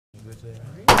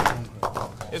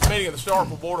This meeting of the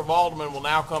Starkville Board of Aldermen will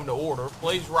now come to order.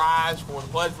 Please rise for the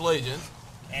Pledge of Allegiance.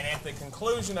 And at the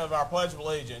conclusion of our Pledge of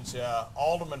Allegiance,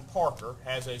 Alderman Parker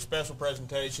has a special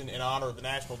presentation in honor of the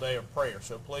National Day of Prayer.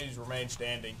 So please remain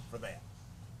standing for that.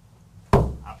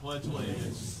 I pledge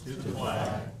allegiance to the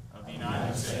flag of the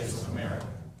United States of America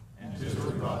and to the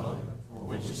republic for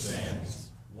which it stands,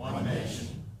 one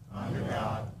nation, under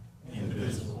God,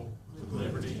 indivisible, with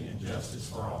liberty and justice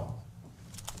for all.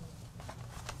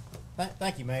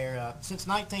 Thank you, Mayor. Since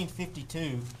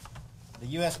 1952, the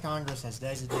U.S. Congress has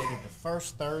designated the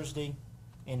first Thursday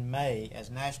in May as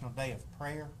National Day of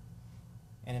Prayer.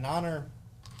 And in honor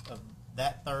of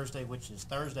that Thursday, which is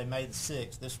Thursday, May the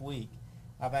 6th, this week,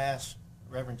 I've asked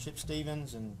Reverend Chip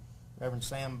Stevens and Reverend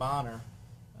Sam Bonner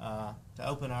to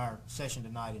open our session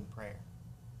tonight in prayer.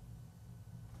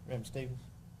 Reverend Stevens.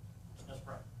 Let's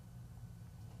pray.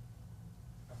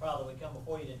 Our Father, we come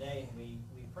before you today and we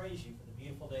praise you for the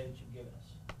beautiful day that you've given us.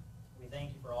 We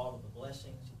thank you for all of the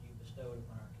blessings that you've bestowed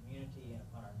upon our community and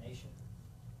upon our nation.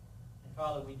 And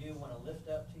Father, we do want to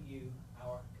lift up to you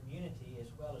our community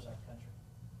as well as our country.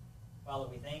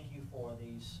 Father, we thank you for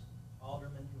these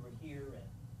aldermen who are here and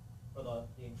for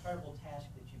the incredible task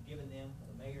that you've given them,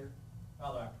 for the mayor.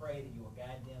 Father, I pray that you will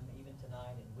guide them even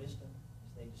tonight in wisdom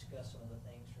as they discuss some of the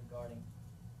things regarding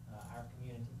our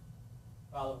community.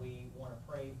 Father, we want to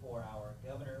pray for our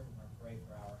governor. We want to pray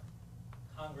for our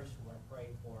Congress. We want to pray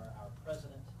for our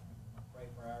president. We want to pray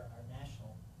for our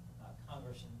national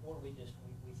Congress. And Lord, we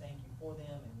thank you for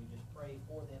them, and we just pray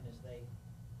for them as they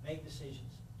make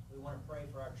decisions. We want to pray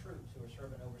for our troops who are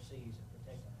serving overseas and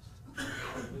protecting us.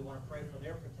 We want to pray for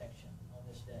their protection on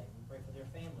this day. We pray for their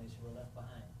families who are left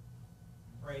behind.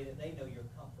 We pray that they know your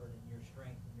comfort and your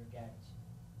strength and your guidance.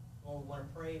 Lord, we want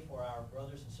to pray for our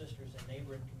brothers and sisters in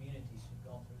neighboring communities who've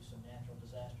gone through some natural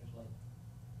disasters lately.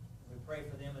 We pray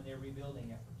for them in their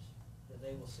rebuilding efforts, that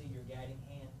they will see your guiding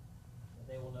hand, that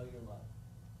they will know your love.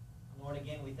 And Lord,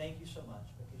 again, we thank you so much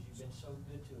because you've been so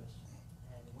good to us.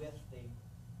 And with the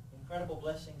incredible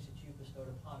blessings that you've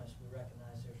bestowed upon us, we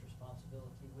recognize there's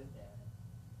responsibility with that. And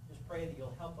just pray that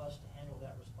you'll help us to handle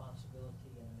that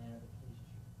responsibility in a manner that pleases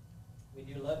you. We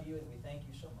do love you and we thank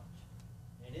you so much.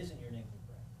 And it is in your name we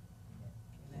pray.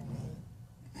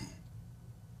 Amen.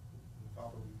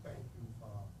 Father, we thank you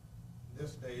for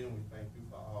this day, and we thank you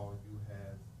for all you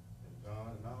have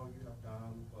done and all you have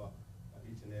done for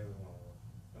each and every one of us.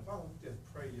 And Father, we just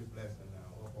pray your blessing now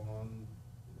upon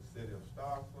the city of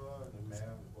Starkville and the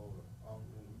mayor and the board of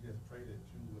aldermen. We just pray that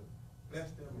you would bless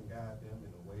them and guide them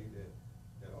in a way that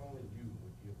only you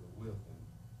would give the wisdom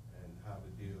and how to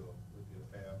deal with the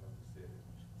affairs of the city.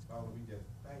 Father, we just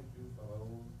thank you for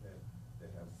those that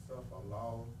have suffered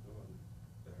loss during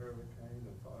the hurricane,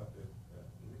 and Father,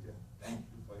 we just thank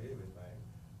you for everything.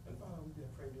 And Father, we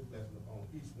just pray your blessing upon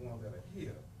each one that are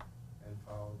here. And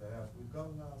Father, that as we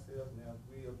govern ourselves and as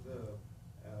we observe,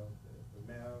 as the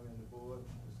mayor and the board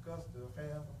discuss the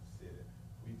affairs of the city,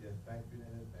 we just thank you in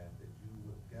advance that you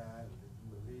would guide and that you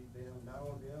would lead them, not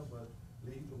only them, but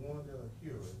lead the ones that are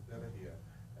hearers that are here.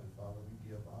 And Father, we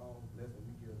give all blessing,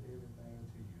 we give everything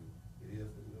to you. It is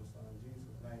in your Son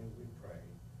Jesus' name we pray.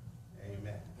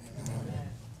 Amen. Amen.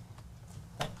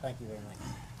 Thank you very much.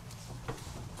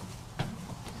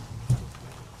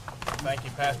 Thank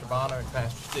you, Pastor Bonner and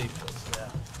Pastor Stevens.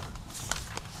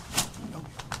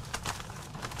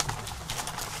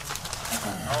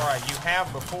 All right, you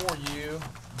have before you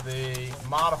the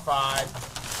modified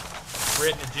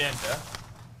written agenda.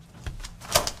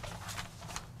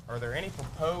 Are there any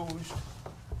proposed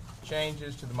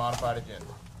changes to the modified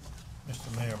agenda?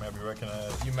 Mr. Mayor, may I be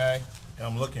recognized? You may.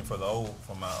 I'm looking for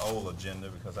my old agenda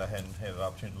because I hadn't had an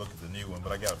opportunity to look at the new one,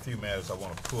 but I got a few matters I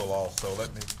want to pull off, so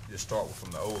let me just start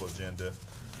from the old agenda.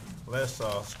 Let's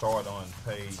start on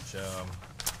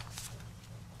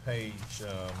page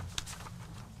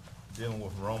dealing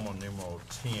with Roman numeral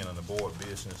 10 on the board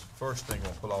business. First thing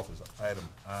we'll pull off is item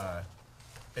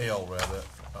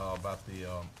about the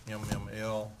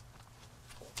MML.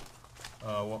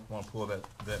 Want to pull that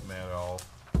matter off,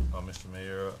 Mr.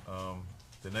 Mayor.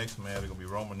 The next matter will be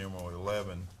Roman numeral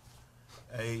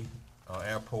 11A,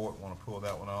 airport. Want to pull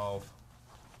that one off.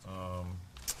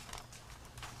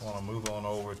 Want to move on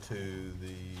over to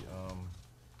the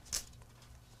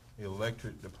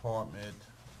electric department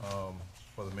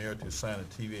for the mayor to sign a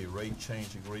TVA rate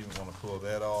change agreement. Want to pull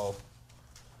that off.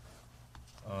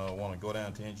 Want to go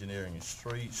down to engineering and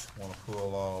streets. Want to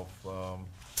pull off.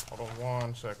 Hold on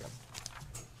 1 second.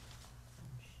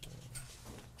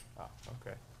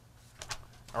 Okay.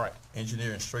 All right.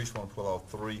 Engineering and streets want to pull off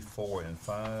 3, 4, and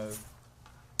 5.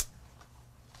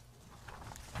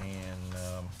 And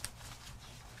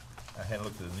I hadn't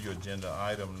looked at the new agenda,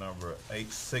 item number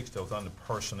 8.6, that was under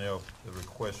personnel, the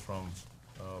request from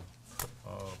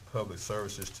public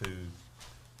services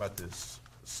about this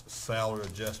salary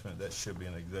adjustment. That should be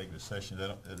an executive session.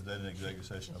 Is that an executive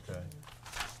session? Okay.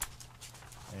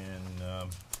 And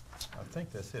I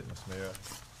think that's it, Mr. Mayor.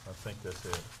 I think that's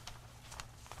it.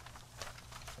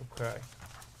 Okay.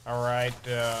 All right.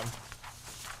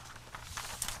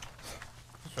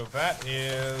 So that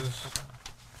is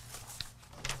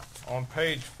on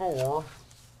page 4,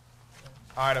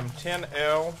 item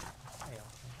 10L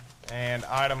and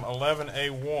item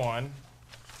 11A1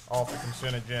 off the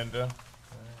consent agenda.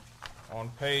 On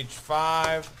page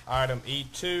 5, item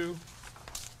E2,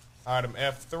 item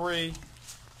F3,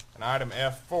 and item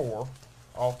F4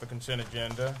 off the consent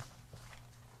agenda.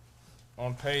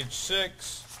 On page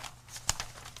 6,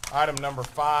 item number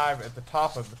 5 at the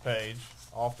top of the page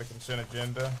off the consent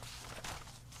agenda.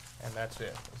 And that's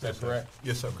it. Is that correct?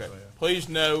 Yes, sir. Okay. Please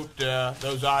note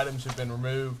those items have been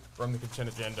removed from the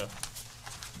consent agenda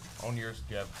on yours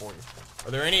that you have before you.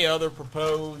 Are there any other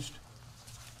proposed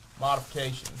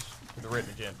modifications to the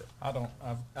written agenda? I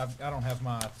don't have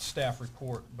my staff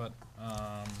report, but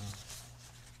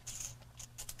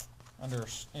under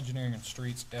engineering and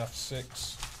streets,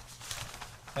 F6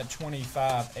 at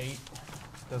 25.8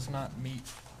 does not meet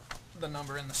the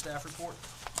number in the staff report.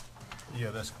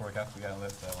 Yeah, that's correct. I forgot to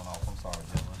left that one off. I'm sorry,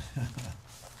 gentlemen.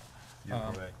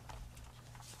 You're correct.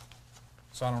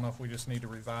 So I don't know if we just need to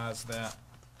revise that.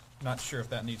 Not sure if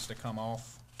that needs to come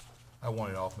off. I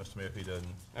want it off, Mr. Mayor, if he doesn't.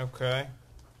 Okay.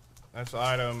 That's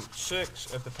item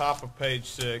 6 at the top of page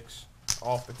 6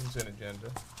 off the consent agenda.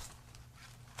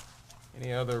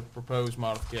 Any other proposed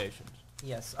modifications?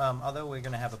 Yes, although we're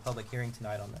going to have a public hearing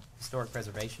tonight on the historic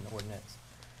preservation ordinance,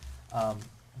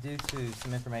 due to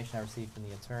some information I received from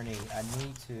the attorney, I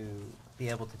need to be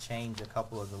able to change a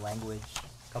couple of the language,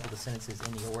 a couple of the sentences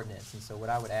in the ordinance. And so what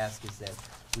I would ask is that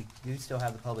we do still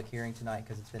have the public hearing tonight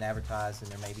because it's been advertised and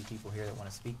there may be people here that want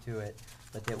to speak to it,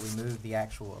 but that we move the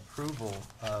actual approval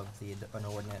of an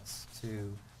ordinance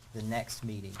to the next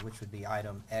meeting, which would be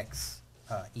item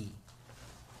XE.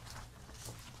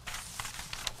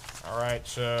 All right,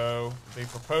 so the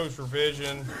proposed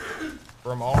revision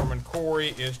from Alderman Corey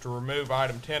is to remove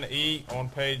item 10E on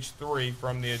page 3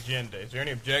 from the agenda. Is there any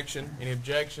objection? Any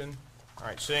objection? All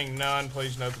right, seeing none,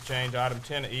 please note the change. Item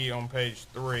 10E on page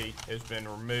 3 has been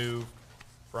removed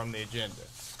from the agenda.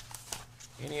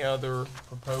 Any other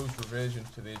proposed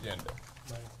revisions to the agenda?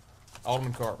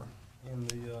 Alderman Carver. In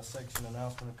the section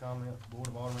announcement and comments, Board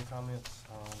of Aldermen comments,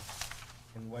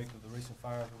 in the wake of the recent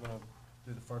fires, we're going to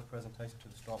do the first presentation to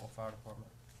the Starkville Fire Department.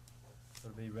 So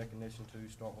it'll be recognition to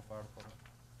Starkville Fire Department.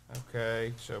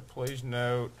 Okay, so please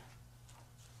note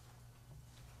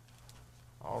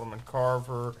Alderman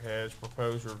Carver has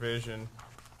proposed revision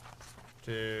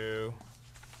to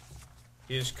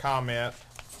his comment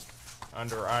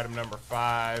under item number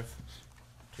 5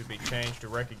 to be changed to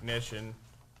recognition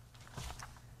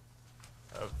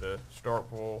of the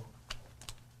Starkville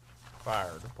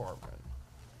Fire Department.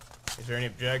 Is there any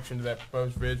objection to that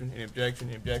proposed revision? Any objection?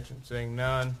 Any objection? Seeing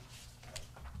none.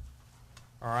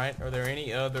 All right. Are there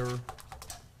any other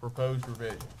proposed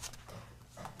revisions?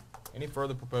 Any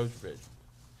further proposed revisions?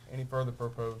 Any further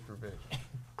proposed revisions?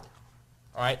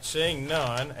 All right. Seeing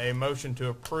none, a motion to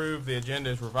approve the agenda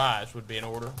as revised would be in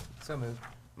order. So moved.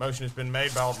 Motion has been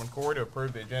made by Alderman Corey to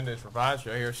approve the agenda as revised.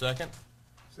 Do I hear a second?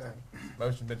 Second.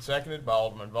 Motion has been seconded by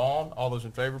Alderman Vaughn. All those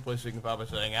in favor, please signify by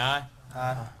saying aye.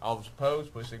 Aye. All those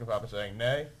opposed, please signify by saying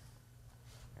nay.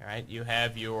 All right, you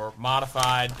have your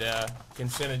modified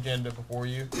consent agenda before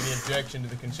you. Any objection to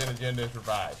the consent agenda as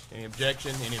revised? Any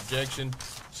objection? Any objection?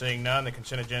 Seeing none, the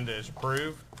consent agenda is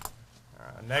approved.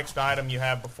 Next item you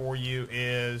have before you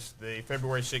is the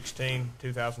February 16,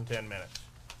 2010 minutes.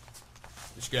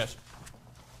 Discussion.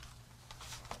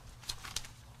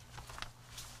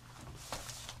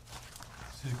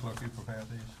 City Clerk, you prepared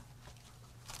these?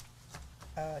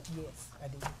 Yes, I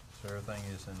did. So everything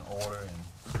is in order and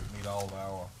meet all of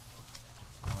our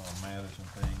matters and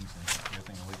things, and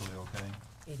everything legally okay?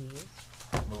 It is.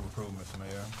 Move approval, Mr.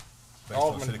 Mayor, based on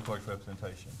Alderman- City Clerk's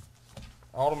representation.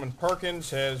 Alderman Perkins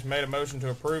has made a motion to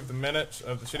approve the minutes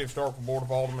of the City of Starkville Board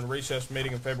of Aldermen recess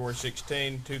meeting of February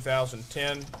 16,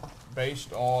 2010,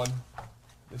 based on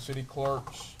the city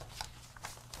clerk's,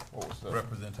 what was the?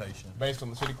 Representation. Based on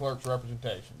the city clerk's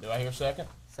representation. Do I hear a second?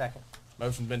 Second.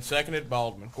 Motion's been seconded by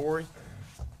Alderman Corey.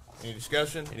 Any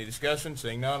discussion? Any discussion?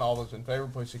 Seeing none, all those in favor,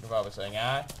 please signify by saying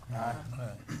aye. Aye.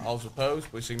 All those opposed,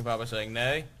 please signify by saying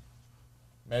nay.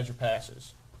 Measure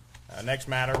passes. Next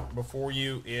matter before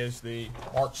you is the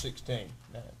March 16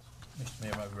 minutes. Mr.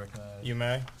 Mayor, may I be recognized? You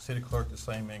may. City Clerk, the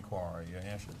same inquiry. Your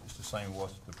answer is the same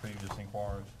as the previous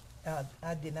inquiries.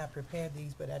 I did not prepare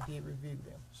these, but I did review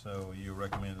them. So you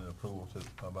recommended approval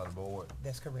by the board?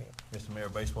 That's correct. Mr. Mayor,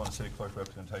 based upon the city clerk's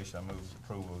representation, I move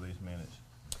approval of these minutes.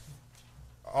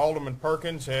 Alderman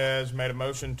Perkins has made a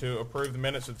motion to approve the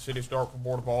minutes of the City of Starkville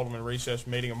Board of Aldermen recess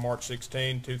meeting of March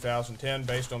 16, 2010,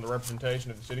 based on the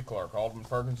representation of the city clerk. Alderman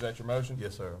Perkins, is that your motion?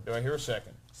 Yes, sir. Do I hear a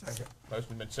second? Second.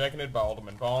 Motion's been seconded by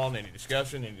Alderman Vaughn. Any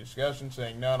discussion? Any discussion?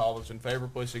 Seeing none, all those in favor,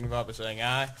 please signify by saying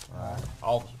aye. Aye.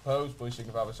 All those opposed, please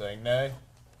signify by saying nay.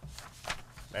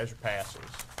 Measure passes.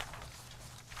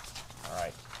 All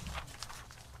right.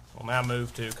 We'll now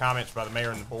move to comments by the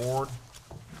mayor and the board.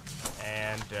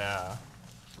 And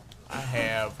I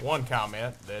have one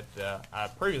comment that I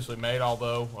previously made,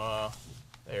 although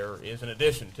there is an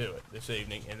addition to it this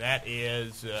evening, and that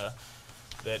is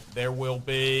that there will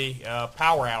be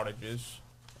power outages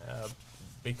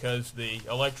because the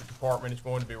electric department is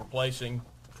going to be replacing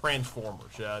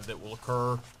transformers that will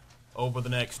occur over the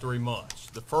next 3 months.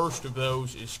 The first of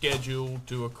those is scheduled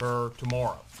to occur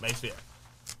tomorrow, May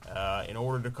 5th. In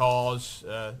order to cause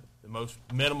the most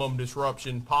minimum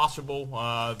disruption possible,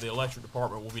 the electric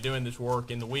department will be doing this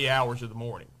work in the wee hours of the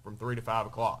morning from 3 to 5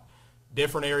 o'clock.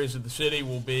 Different areas of the city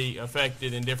will be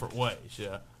affected in different ways.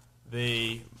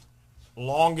 The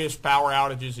longest power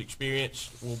outages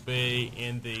experienced will be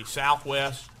in the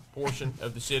southwest portion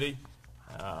of the city.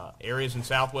 Areas in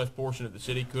southwest portion of the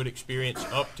city could experience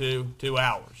up to 2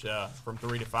 hours from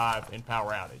 3 to 5 in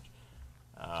power outage.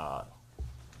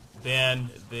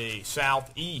 Then the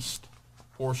southeast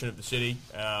portion of the city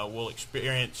will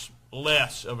experience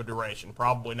less of a duration,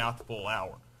 probably not the full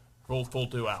hour, full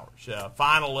 2 hours.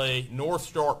 Finally,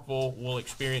 North Starkville will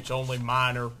experience only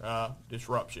minor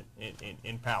disruption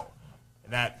in power.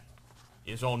 And that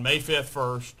is on May 5th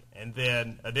first, and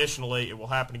then additionally it will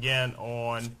happen again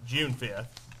on June 5th.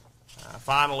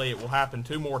 Finally, it will happen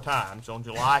 2 more times on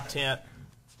July 10th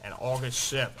and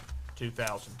August 7th,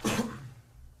 2010.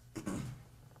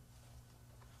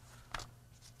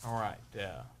 All right,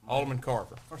 Alderman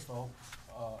Carver. First of all,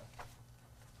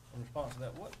 in response to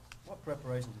that, what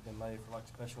preparations have been made for like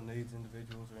special needs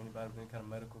individuals or anybody with any kind of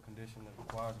medical condition that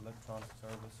requires electronic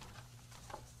service?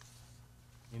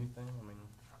 Anything? I mean,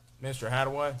 Mr.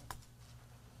 Hadaway.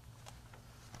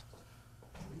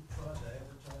 We tried to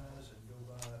advertise and go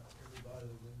by everybody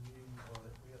that we knew,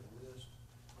 that we had a list,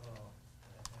 and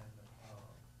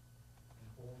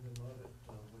informed them of it.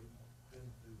 We've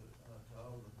been through to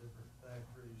all the different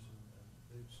factories and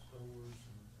big stores,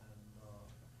 and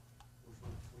of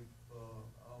course we've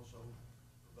also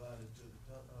provided to the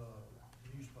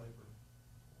newspaper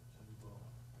to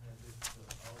have it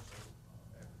also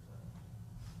advertised.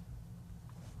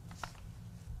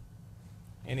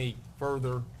 Any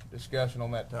further discussion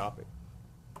on that topic?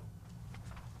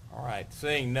 All right,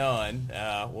 seeing none,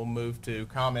 we'll move to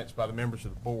comments by the members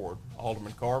of the board.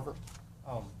 Alderman Carver.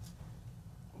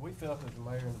 we felt as the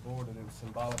mayor and the board that it was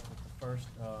symbolic that the first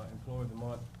Employee of the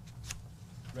Month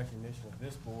recognition of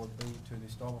this board be to the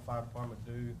Starkville Fire Department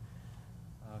due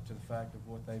to the fact of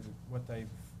what they've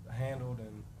handled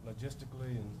and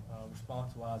logistically and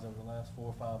response-wise over the last 4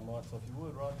 or 5 months. So if you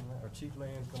would, Roger, or Chief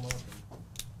Land, come up and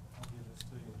I'll give this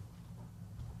to you.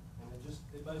 And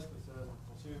it basically says,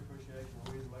 sincere appreciation,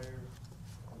 we the mayor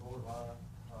and board of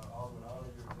Aldermen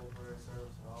honor your exemplary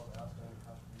service and all the outstanding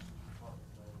contributions your department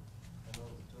has made. I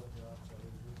know it was a tough job, so it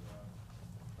was a good job.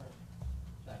 Thank you.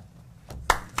 Thank you.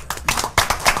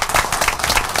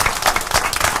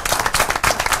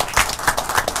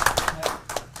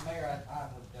 Mayor,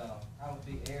 I would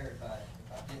be erred if I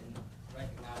didn't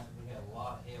recognize that we had a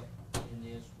lot of help in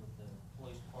this with the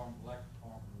police department, electric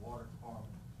department, water department.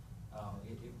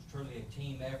 It was truly a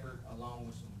team effort along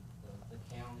with the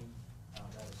county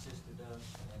that assisted us.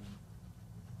 And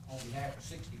on behalf of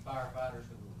 60 firefighters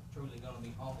who are truly going to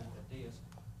be humbled at this,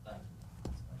 thank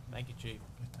you. Thank you, Chief.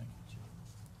 Thank you, Chief.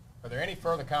 Are there any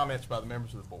further comments by the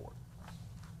members of the board?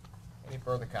 Any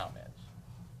further comments?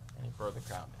 Any further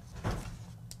comments?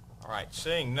 All right,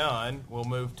 seeing none, we'll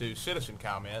move to citizen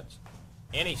comments.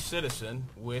 Any citizen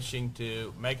wishing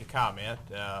to make a comment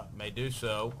may do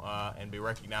so and be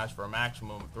recognized for a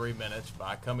maximum of 3 minutes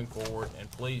by coming forward,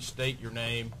 and please state your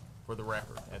name for the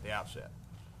record at the outset.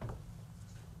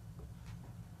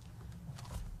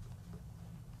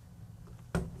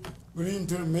 Good evening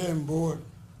to the mayor and board.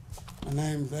 My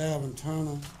name is Alvin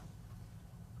Turner,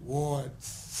 Ward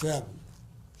 7.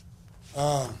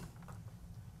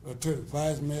 To the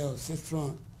Vice Mayor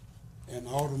Sistrunk and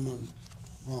Alderman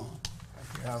Vaughn.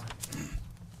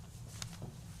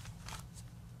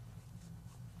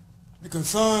 The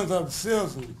concerns of the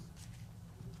citizens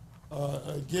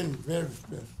getting very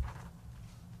stressful.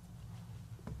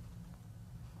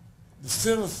 The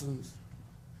citizens,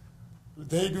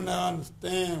 they do not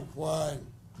understand why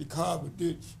the Carver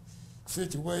Ditch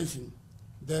situation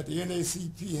that the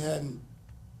NACP hadn't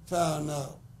found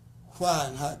out why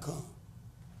and how come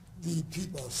these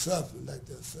people are suffering like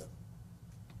they're suffering.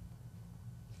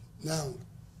 Now,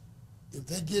 if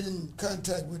they get in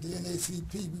contact with the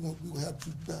NACP, we will have to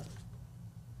do better.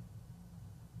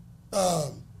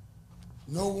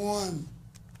 No one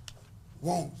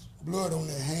wants blood on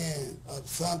their hand of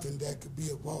something that could be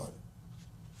avoided.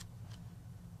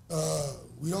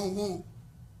 We don't want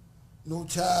no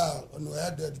child or no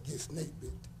adult to get snake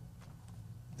bit.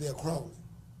 They're crawling.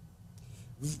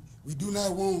 We do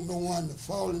not want no one to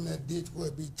fall in that ditch, whether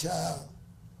it be child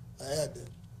or adult.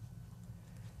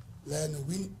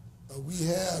 We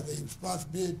have a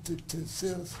responsibility to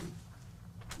citizens,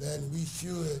 and we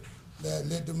should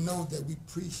let them know that we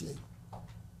appreciate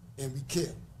and we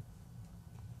care.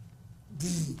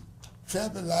 The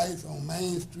traffic lights on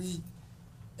Main Street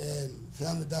and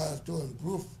Family Dollar Store and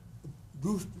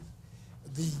Brewster,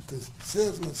 the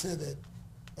citizens said that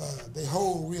they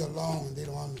hold real long and they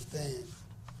don't understand.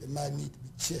 They might need to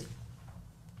be checked.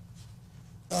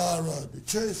 The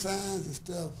church signs and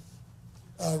stuff,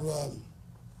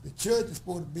 the church is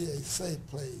supposed to be a safe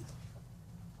place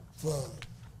for,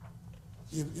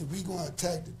 if we're going to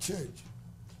attack the church,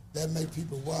 that makes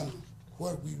people wonder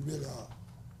what we really are.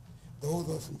 Those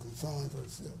are some concerns for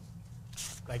ourselves.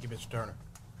 Thank you, Mr. Turner.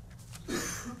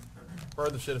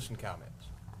 Further citizen comments?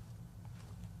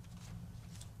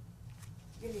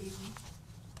 Good evening.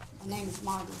 My name is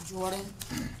Margaret Jordan,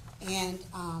 and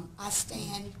I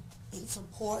stand in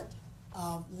support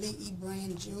of Lee E.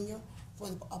 Brand Jr. for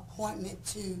the appointment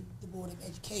to the Board of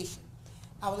Education.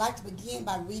 I would like to begin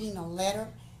by reading a letter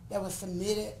that was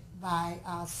submitted by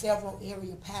several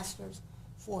area pastors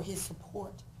for his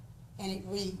support, and it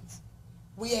reads,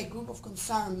 "We, a group of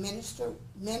concerned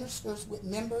ministers with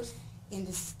members in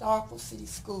the Starkville City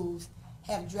Schools,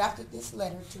 have drafted this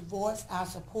letter to voice our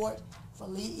support for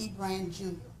Lee E. Brand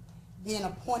Jr. being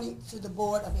appointed to the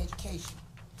Board of Education.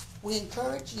 We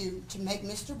encourage you to make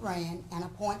Mr. Brand an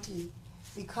appointee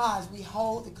because we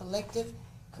hold the collective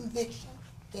conviction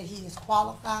that he is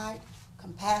qualified,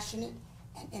 compassionate,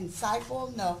 and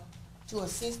insightful enough to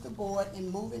assist the board in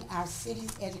moving our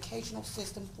city's educational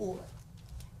system forward.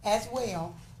 As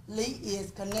well, Lee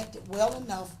is connected well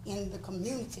enough in the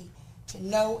community to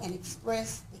know and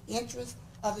express the interests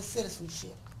of the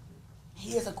citizenship.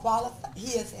 He is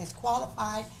as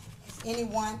qualified as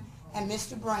anyone, and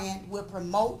Mr. Brand will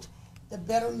promote the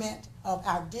betterment of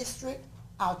our district,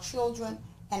 our children,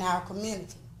 and our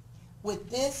community. With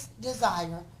this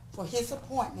desire for his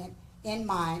appointment in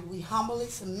mind, we humbly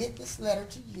submit this letter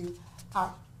to you,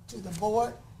 to the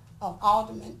Board of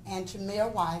Aldermen, and to Mayor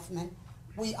Wiseman.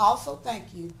 We also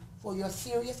thank you for your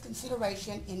serious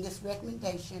consideration in this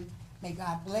recommendation. May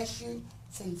God bless you.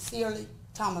 Sincerely,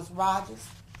 Thomas Rogers,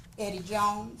 Eddie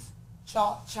Jones,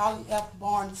 Charlie F.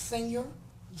 Barnes Sr.,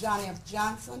 John F.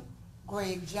 Johnson,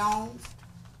 Greg Jones,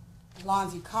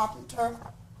 Lonzie Carpenter,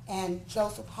 and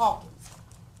Joseph Hawkins.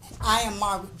 And I am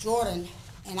Margaret Jordan,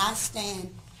 and I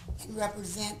stand and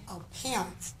represent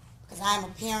parents, because I am a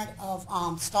parent of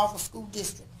Starkville School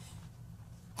District.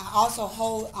 I also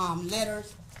hold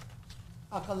letters,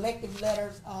 collective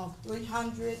letters of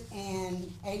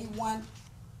 381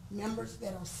 members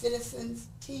that are citizens,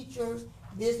 teachers,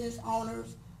 business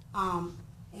owners,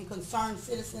 and concerned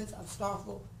citizens of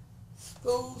Starkville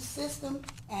School System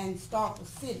and Starkville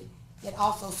City that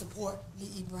also support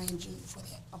Lee E. Brand Jr. for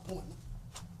that appointment.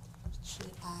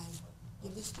 Should I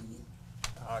give this to you?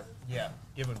 Yeah,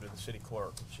 give them to the city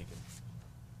clerk if she can.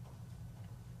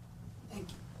 Thank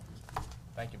you.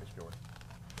 Thank you, Ms. Jordan.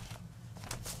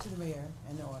 To the mayor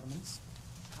and the aldermans,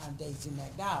 I'm Daisy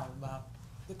McDowell about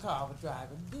the Carver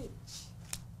Driver ditch.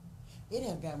 It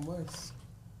have gotten worse.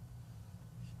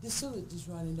 The sewage is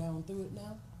running down through it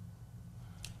now.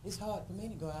 It's hard for me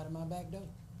to go out of my back door.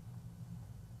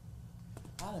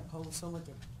 I done pulled so much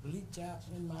of bleach out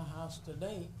in my house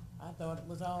today, I thought it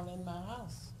was all in my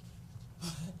house.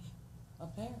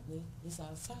 Apparently, it's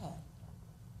outside.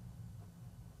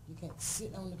 You can't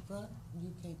sit on the front,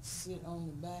 you can't sit on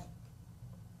the back.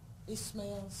 It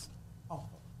smells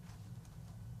awful.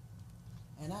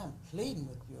 And I'm pleading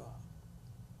with you all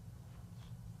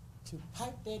to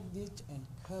pipe that ditch and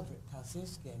cover it, because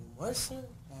it's getting worse and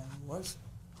worse.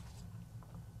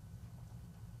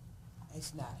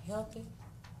 It's not healthy.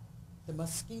 The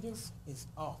mosquitoes is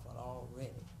awful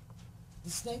already. The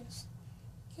snakes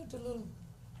kept a little,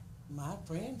 my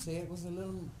friend said it was a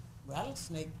little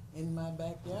rattlesnake in my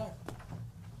backyard.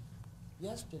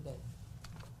 yesterday.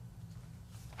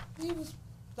 He was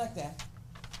like that,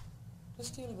 but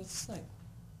still it was a snake.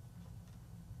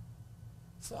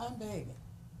 So I'm begging,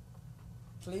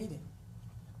 pleading,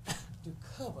 to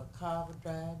cover Carver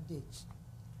Drive ditch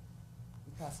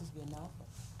because it's getting awful.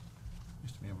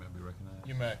 Mr. Mayor, may I be recognized?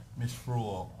 You may. Ms.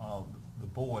 Fruhl, the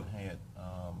board had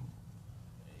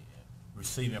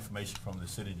received information from the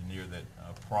city engineer that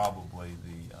probably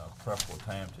the preferable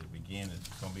time to begin is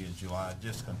going to be in July.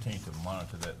 Just continue to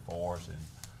monitor that for us and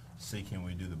see can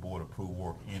we do the board approved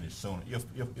work in as soon,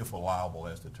 if allowable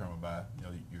as determined by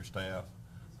your staff.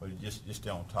 But just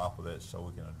stay on top of that so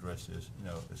we can address this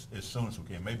as soon as we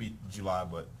can. Maybe July,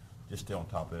 but just stay on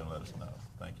top of it and let us know.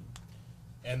 Thank you.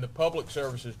 And the Public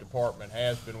Services Department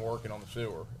has been working on the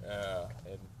sewer.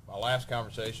 In my last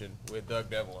conversation with Doug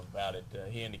Devlin about it,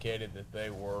 he indicated that they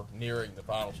were nearing the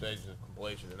final stages of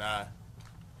completion. And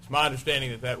it's my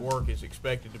understanding that work is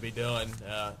expected to be done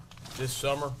this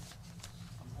summer,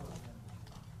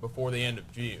 before the end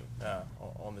of June,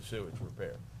 on the sewage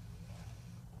repair.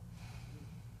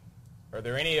 Are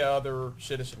there any other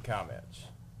citizen comments?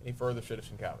 Any further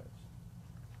citizen comments?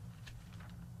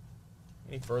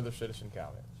 Any further citizen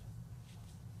comments?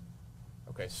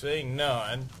 Okay, seeing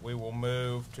none, we will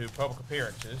move to public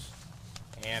appearances.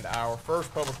 And our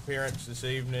first public appearance this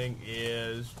evening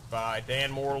is by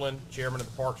Dan Moreland, Chairman of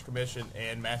the Parks Commission,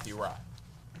 and Matthew Wright.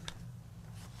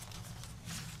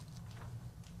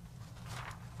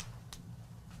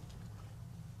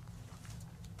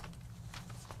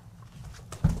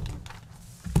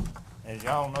 As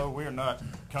y'all know, we're not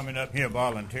coming up here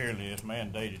voluntarily. It's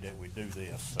mandated that we do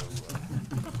this.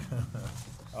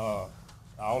 So,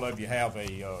 all of you have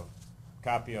a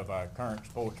copy of our current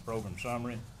sports program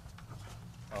summary.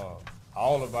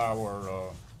 All of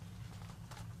our,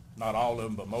 not all of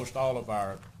them, but most all of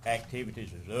our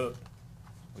activities is up.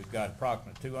 We've got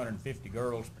approximately 250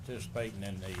 girls participating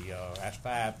in the, that's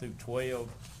 5 through 12,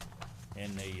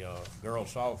 in the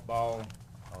girls softball.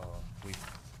 We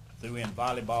threw in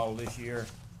volleyball this year.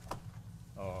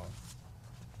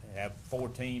 Have 4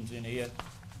 teams in it.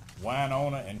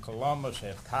 Winona and Columbus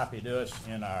have copied us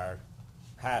in our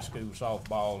high school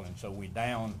softball, and so we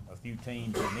down a few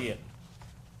teams in it.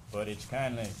 But it's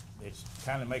kind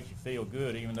of makes you feel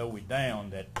good, even though we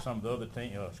down, that some of the other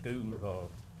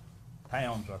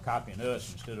towns are copying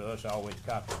us instead of us always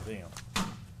copying them.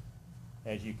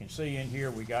 As you can see in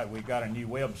here, we got a new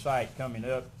website coming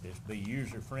up. It's be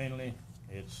user friendly.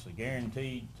 It's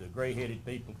guaranteed the gray-headed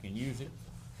people can use it.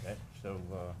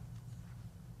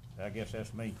 I guess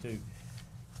that's me too.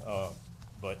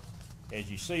 But as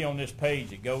you see on this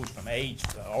page, it goes from age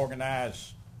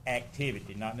organized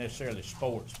activity, not necessarily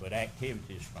sports, but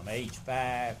activities from age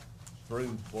 5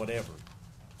 through whatever.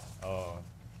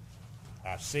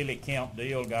 Our Silly Camp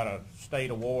deal got a state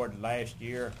award last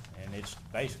year, and it's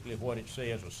basically what it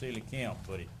says, a silly camp,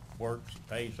 but it works, it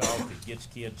pays off, it gets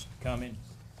kids coming.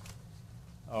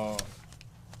 On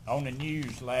the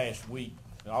news last week,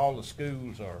 all the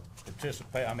schools are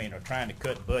are trying to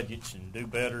cut budgets and do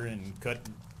better and cut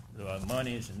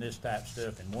monies and this type of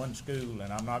stuff. In one school,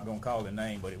 and I'm not going to call the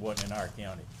name, but it wasn't in our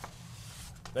county,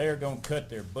 they're going to cut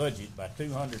their budget by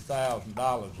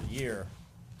 $200,000 a year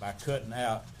by cutting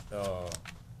out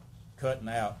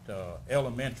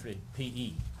elementary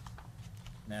PE.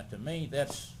 Now, to me,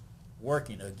 that's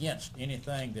working against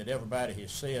anything that everybody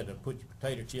has said to put your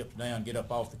potato chips down, get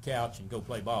up off the couch, and go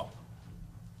play ball.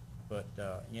 But,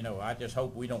 I just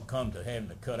hope we don't come to having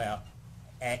to cut out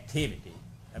activity.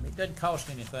 I mean, it doesn't cost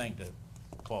anything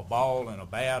for a ball and a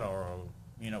bat or,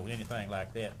 anything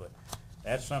like that, but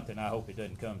that's something I hope it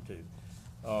doesn't come to.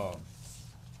 Our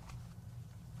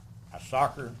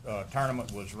soccer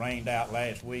tournament was rained out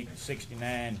last week,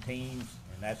 69 teams,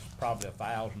 and that's probably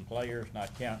 1,000 players,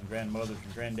 not counting grandmothers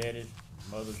and granddaddies,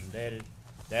 mothers and daddies.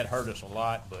 That hurt us a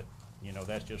lot, but,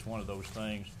 that's just one of those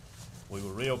things. We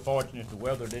were real fortunate the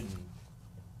weather didn't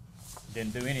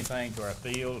do anything to our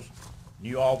fields.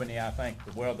 New Albany, I think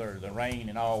the rain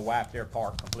and all wiped their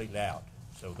park completely out.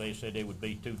 So they said it would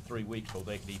be 2 to 3 weeks before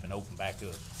they could even open back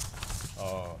up.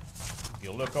 If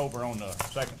you look over on the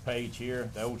second page here,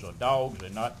 those are dogs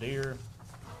and not deer.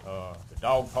 The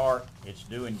dog park, it's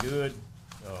doing good.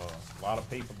 A lot of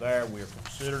people there. We're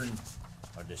considering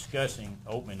or discussing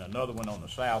opening another one on the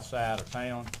south side of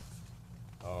town.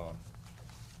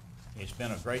 It's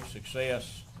been a great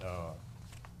success.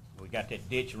 We got that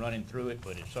ditch running through it,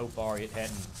 but so far it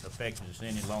hadn't affected us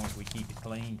any as long as we keep it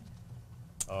cleaned.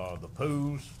 The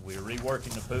pools, we're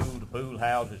reworking the pool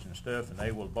houses and stuff, and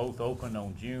they will both open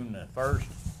on June the 1st.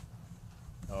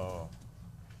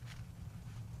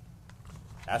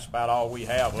 that's about all we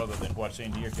have other than what's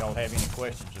in here. If y'all have any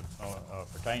questions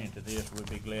pertaining to this, we'll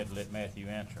be glad to let Matthew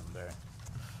answer them there.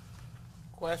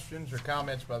 Questions or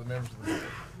comments by the members of the board?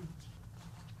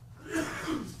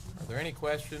 Are there any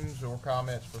questions or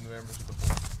comments from the members of the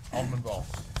board? Alderman Ball.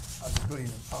 Good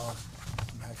evening,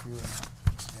 Matthew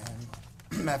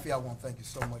and Matthew, I want to thank you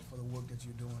so much for the work that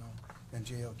you're doing on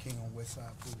JL King on West Side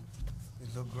Food.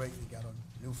 It looked great. You got a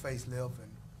new facelift,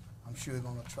 and I'm sure it's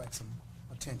going to attract some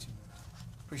attention.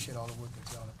 Appreciate all the work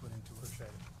that y'all have put into it. Appreciate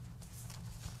it.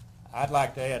 I'd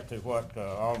like to add to what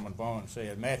Alderman Vaughn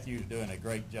said. Matthew's doing a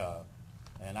great job.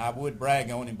 And I would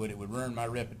brag on him, but it would ruin my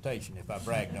reputation if I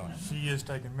bragged on him. She is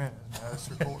taking minutes now, that's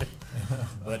recorded.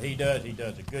 But he does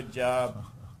a good job.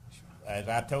 As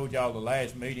I told y'all the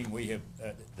last meeting, we have,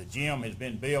 the gym has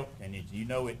been built, and you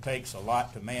know it takes a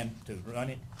lot to run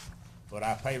it, but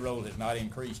our payroll has not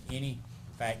increased any.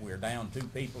 In fact, we're down 2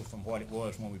 people from what it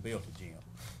was when we built the gym.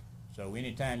 So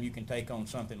anytime you can take on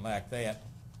something like that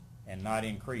and not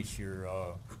increase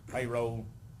your payroll,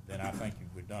 then I think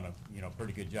we've done a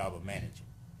pretty good job of managing.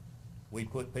 We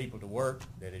put people to work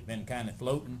that had been kind of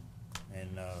floating,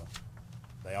 and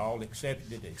they all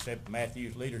accepted it, except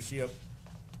Matthew's leadership,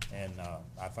 and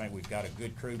I think we've got a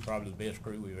good crew, probably the best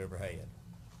crew we've ever had.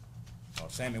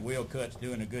 Sammy Wilcutt's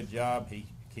doing a good job.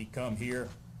 He come here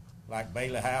like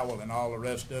Bailey Howell and all the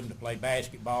rest of them to play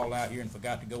basketball out here and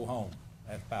forgot to go home.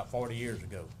 That's about 40 years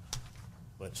ago.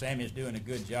 But Sammy's doing a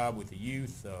good job with the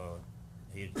youth.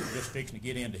 He's just fixing to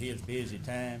get into his busy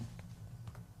time.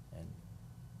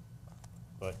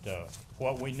 But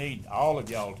what we need all of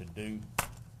y'all to do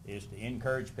is to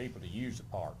encourage people to use the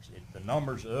parks. The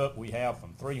numbers are up. We have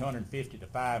from 350 to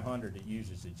 500 that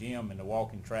uses the gym and the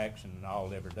walking tracks and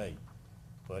all every day.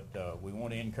 But we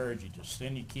want to encourage you to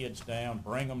send your kids down,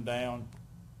 bring them down,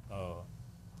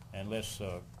 and let's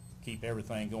keep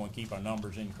everything going, keep our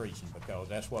numbers increasing, because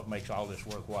that's what makes all this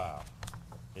worthwhile.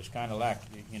 It's kind of like,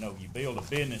 you build a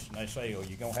business and they say, oh,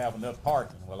 you're going to have enough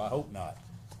parking. Well, I hope not.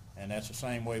 And that's the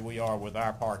same way we are with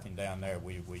our parking down there.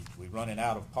 We're running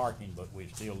out of parking, but we're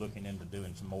still looking into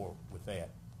doing some more with that.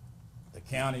 The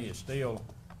county is still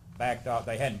backed off.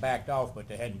 They hadn't backed off, but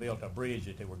they hadn't built a bridge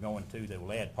that they were going to that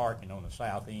will add parking on the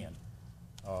south end.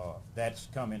 That's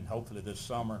coming hopefully this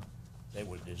summer. They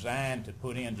were designed to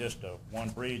put in just one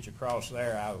bridge across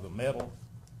there out of the middle,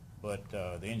 but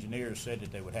the engineers said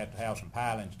that they would have to have some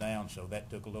pilings down, so that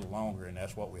took a little longer, and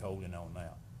that's what we're holding on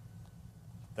now.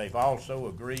 They've also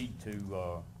agreed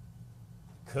to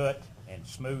cut and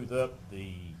smooth up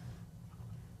the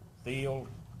field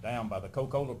down by the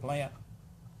Coca-Cola plant,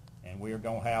 and we're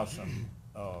going to have some,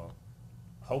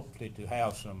 hopefully to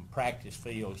have some practice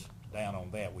fields down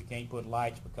on that. We can't put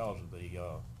lights because of the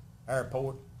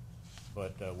airport,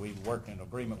 but we've worked in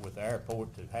agreement with the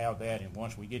airport to have that, and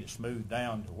once we get it smoothed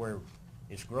down to where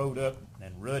it's growed up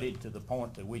and rutted to the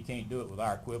point that we can't do it with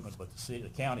our equipment, but the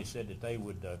county said that they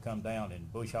would come down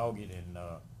and bush hog it and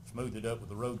smooth it up with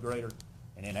the road grader,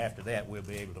 and then after that we'll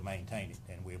be able to maintain it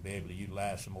and we'll be able to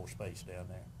utilize some more space down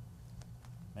there.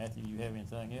 Matthew, you have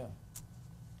anything else?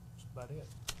 That's about it.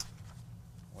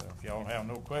 Well, if y'all have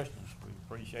no questions, we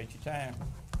appreciate your time.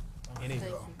 Any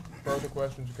further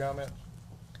questions or comments?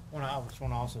 I just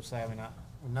want to also say,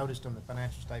 we noticed on the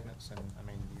financial statements, and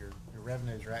your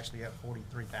revenues are actually up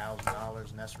 $43,000,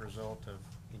 and that's a result of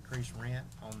increased rent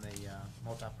on the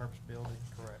multi-purpose building.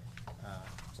 Correct.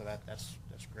 So that's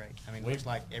great. It looks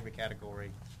like every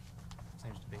category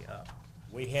seems to be up.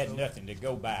 We had nothing to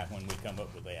go by when we come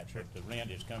up with that, but the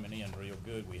rent is coming in real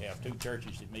good. We have 2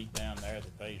 churches that meet down there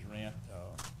that pays rent,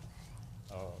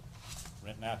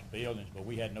 renting out the buildings, but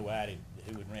we had no idea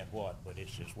who would rent what, but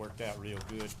it's just worked out real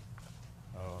good.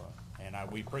 And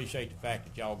we appreciate the fact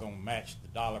that y'all gonna match the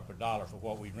dollar per dollar for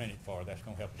what we rent it for. That's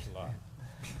gonna help us a lot.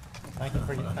 Thank you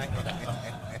for your, thank you.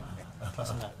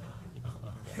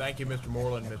 Thank you, Mr.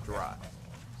 Moreland and Mr. Wright.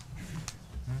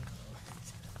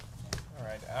 All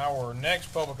right, our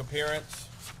next public appearance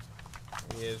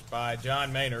is by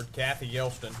John Maynard. Kathy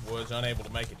Yelston was unable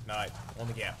to make it tonight on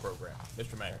the GAP program.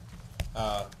 Mr. Maynard.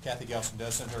 Kathy Yelston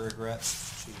does send her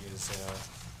regrets. She is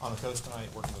on the coast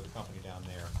tonight working with a company down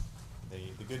there.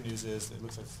 The good news is it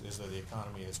looks like as though the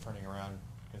economy is turning around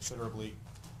considerably,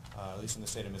 at least in the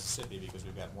state of Mississippi, because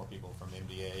we've got more people from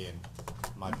MDA, and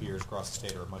my peers across the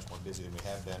state are much more busy than we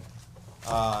have been.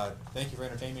 Thank you for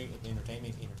entertaining.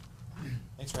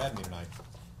 Thanks for having me tonight.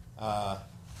 I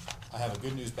have a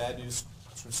good news, bad news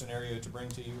scenario to bring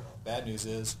to you. Bad news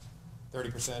is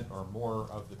 30% or more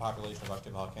of the population of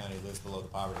Octavia County lives below the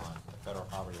poverty line, the federal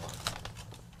poverty line.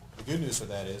 The good news for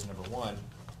that is, number one,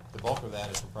 the bulk of that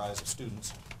is comprised of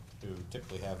students who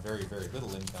typically have very, very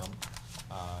little income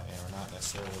and are not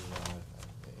necessarily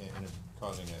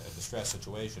causing a distressed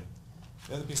situation.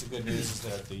 The other piece of good news is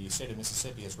that the state of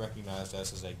Mississippi has recognized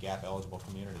us as a GAP-eligible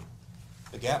community.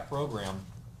 The GAP program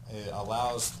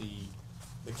allows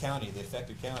the county, the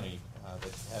affected county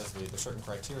that has the certain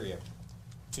criteria,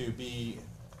 to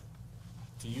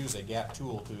use a GAP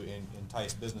tool to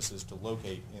entice businesses to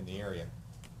locate in the area.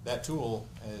 That tool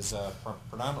is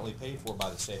predominantly paid for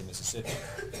by the state of Mississippi.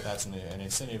 That's an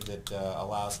incentive that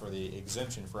allows for the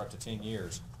exemption for up to 10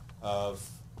 years of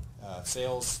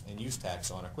sales and use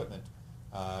tax on equipment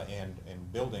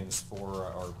and buildings for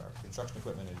or construction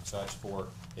equipment and such for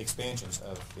expansions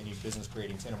of any business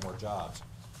creating 10 or more jobs.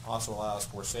 Also allows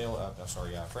for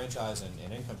franchise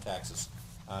and income taxes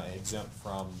exempt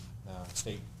from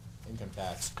state income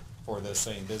tax for those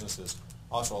same businesses.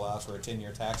 Also allows for a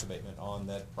 10-year tax abatement on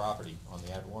that property, on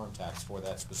the ad valorem tax for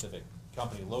that specific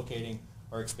company locating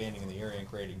or expanding in the area and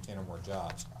creating 10 or more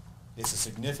jobs. It's a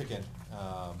significant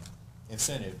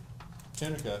incentive.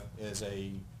 Tunica is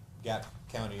a GAP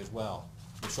county as well.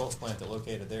 The Schultz plant that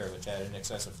located there, which had in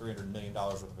excess of $300 million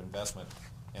worth of investment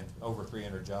and over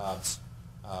 300 jobs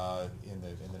in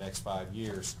the next 5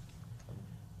 years.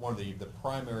 One of the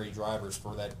primary drivers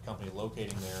for that company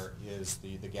locating there is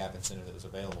the GAP incentive that is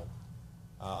available.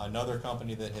 Another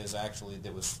company that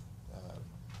was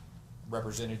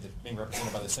being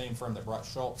represented by the same firm that brought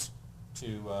Schultz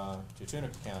to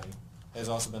Tunica County has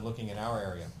also been looking in our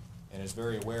area and is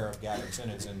very aware of GAP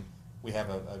incentives, and we have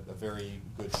a very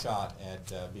good shot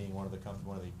at being one of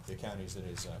the counties that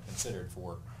is considered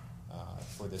for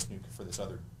this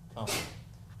other company.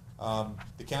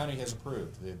 The county has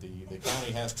approved. The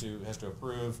county has to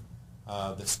approve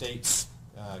the state's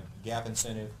GAP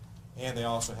incentive, and they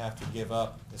also have to give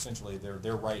up essentially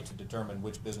their right to determine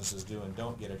which businesses do and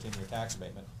don't get a 10-year tax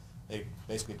abatement. They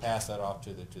basically pass that off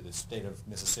to the state of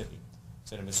Mississippi. The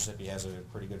state of Mississippi has a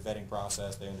pretty good vetting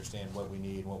process. They understand what we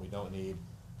need and what we don't need.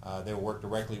 They will work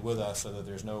directly with us so that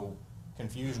there's no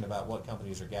confusion about what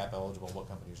companies are GAP eligible, what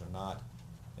companies are not.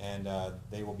 And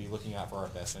they will be looking out for our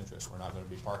best interests. We're not going to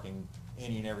be parking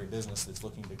any and every business that's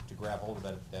looking to grab hold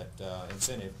of that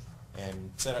incentive and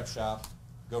set up shop,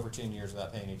 go for 10 years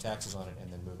without paying any taxes on it,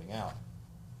 and then moving out.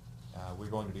 We're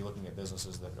going to be looking at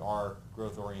businesses that are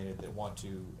growth-oriented, that want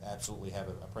to absolutely have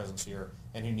a presence here,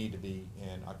 and who need to be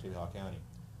in Octavia County.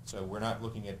 So we're not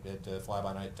looking at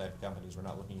fly-by-night type of companies. We're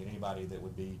not looking at anybody that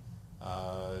would be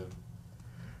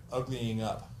uglying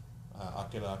up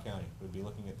Octavia County. We'd be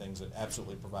looking at things that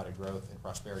absolutely provided growth and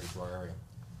prosperity to our area.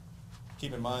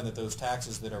 Keep in mind that those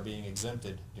taxes that are being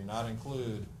exempted do not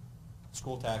include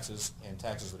school taxes and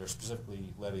taxes that are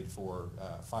specifically levied for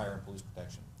fire and police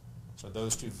protection. So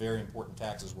those two very important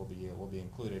taxes will be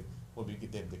included.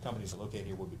 The companies that locate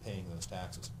here will be paying those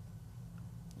taxes.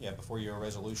 Yeah, before you a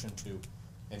resolution to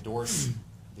endorse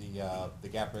the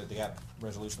GAP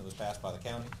resolution that was passed by the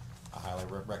county. I highly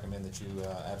recommend that you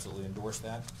absolutely endorse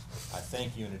that. I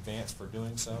thank you in advance for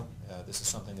doing so. This is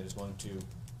something that is going to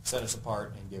set us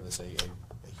apart and give us a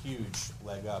huge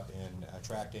leg up in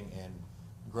attracting and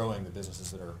growing the businesses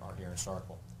that are here in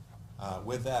Starkville.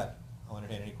 With that, I'll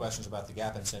entertain any questions about the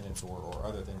GAP incentives or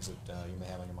other things that you may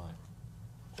have on your mind.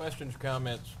 Questions or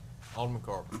comments? Alderman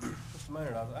Carver. Mr.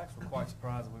 Mayor, I was actually quite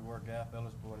surprised that we were GAP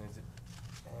eligible, and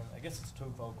I guess it's a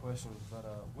twofold question, but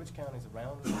which counties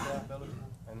around us are GAP eligible?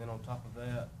 And then on top of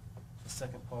that, the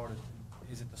second part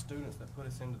is it the students that put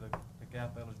us into the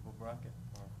GAP eligible bracket?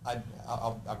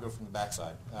 I'll go from the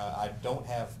backside. I don't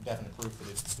have definite proof that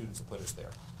it's the students that put us there.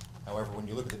 However, when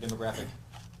you look at the demographic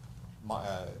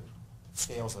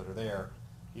scales that are there,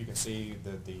 you can see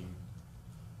that the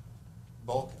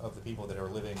bulk of the people that are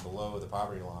living below the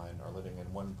poverty line are living in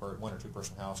one or two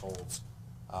person households,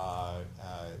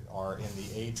 are in the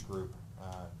age group.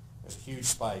 There's a huge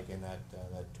spike in that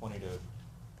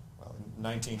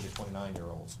 19 to 29 year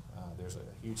olds. There's a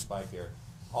huge spike there.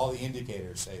 All the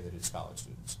indicators say that it's college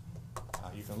students.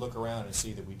 You can look around and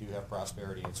see that we do have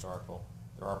prosperity in Starkville.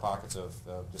 There are pockets of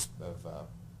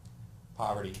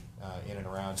poverty in and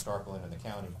around Starkville and in the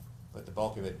county, but the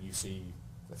bulk of it you see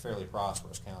a fairly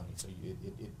prosperous county. So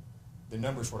the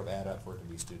numbers sort of add up for it to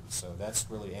be students. So that's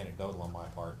really anecdotal on my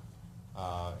part,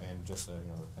 and just kind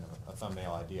of a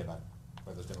thumbnail idea about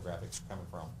where those demographics are coming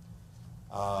from.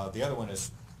 The other one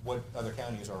is what other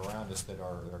counties are around us that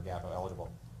are GAP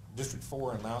eligible. District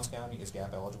 4 in Lowndes County is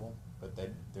GAP eligible, but they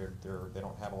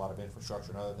don't have a lot of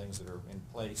infrastructure and other things that are in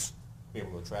place to be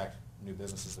able to attract new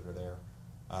businesses that are there.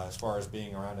 As far as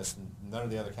being around us, none of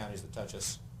the other counties that touch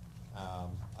us, I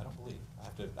don't believe.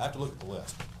 I have to look at the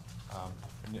list.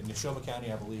 Neshoba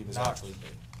County, I believe, is actually,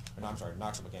 or no, I'm sorry,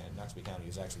 Noxubee County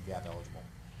is actually GAP eligible.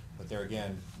 But there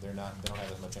again, they don't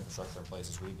have as much infrastructure in place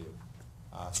as we do.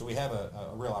 So we have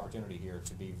a real opportunity here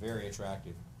to be very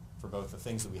attractive for both the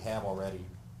things that we have already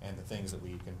and the things that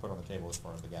we can put on the table as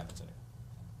far as the gap incentive.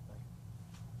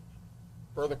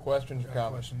 Further questions or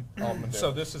comments? Alderman So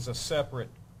Dale. this is a separate,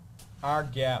 our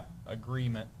gap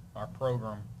agreement, our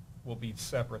program will be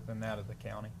separate than that of the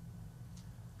county?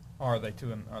 Or are they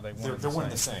two, are they one and the They're one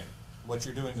and same? the same. What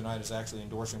you're doing tonight is actually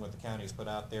endorsing what the county has put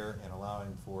out there and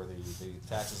allowing for the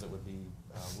taxes that would be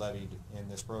levied in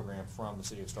this program from the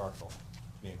city of Starkville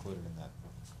to be included in that.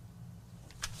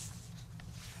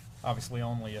 Obviously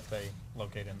only if they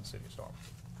locate in the city of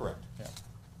Starkville. Correct. Yeah.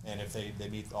 And if they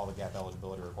meet all the gap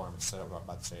eligibility requirements set up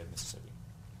by the state of Mississippi.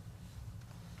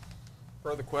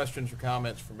 Further questions or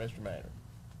comments from Mr. Maynard?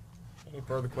 Any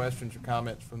further questions or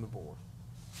comments from the board?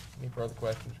 Any further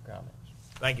questions or comments?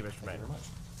 Thank you, Mr. Thank you Maynard. very much.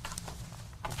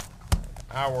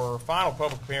 Our final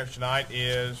public appearance tonight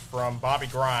is from Bobby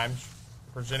Grimes,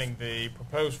 presenting the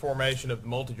proposed formation of the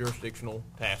multi-jurisdictional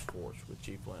task force with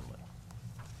Chief Lindley.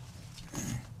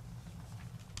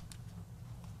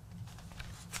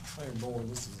 Mayor Board,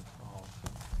 this is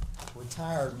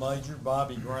retired Major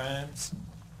Bobby Grimes.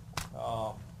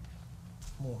 I'm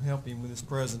going to help him with this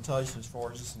presentation as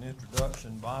far as just an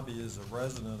introduction. Bobby is a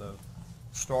resident of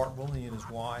Starkville, he and his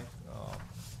wife.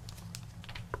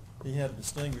 He had a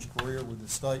distinguished career with the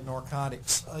State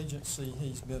Narcotics Agency.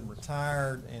 He's been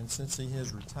retired, and since he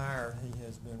has retired, he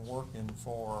has been working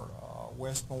for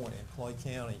West Point and Clay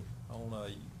County on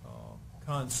a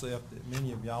concept that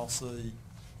many of y'all see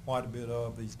quite a bit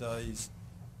of these days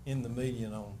in the media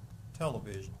and on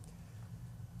television,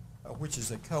 which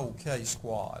is a cold case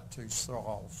squad to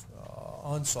solve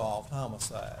unsolved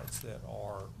homicides that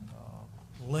are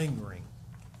lingering.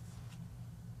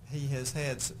 He has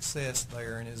had success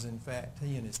there, and is in fact,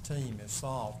 he and his team have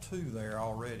solved 2 there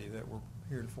already that were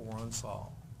heretofore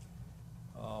unsolved.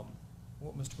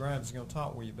 What Mr. Grimes is going to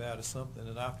talk with you about is something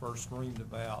that I first dreamed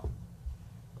about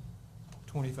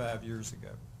 25 years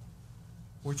ago,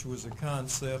 which was the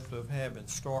concept of having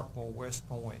Starkville, West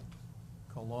Point,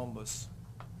 Columbus,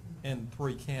 and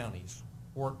 3 counties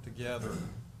work together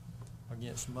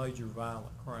against major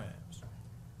violent crimes.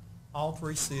 All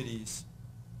 3 cities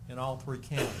in all 3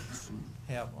 counties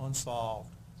have unsolved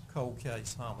cold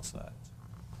case homicides.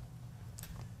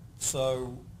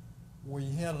 So we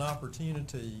had an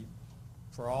opportunity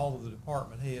for all of the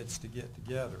department heads to get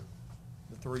together,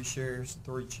 the 3 sheriffs, the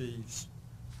 3 chiefs,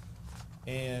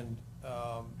 and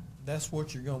that's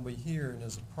what you're going to be hearing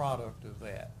as a product of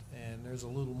that. And there's a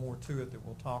little more to it that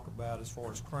we'll talk about as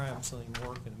far as crime scene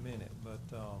work in a minute. But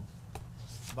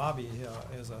Bobby,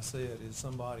 as I said, is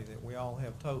somebody that we all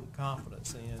have total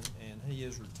confidence in, and he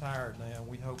is retired now.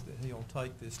 We hope that he'll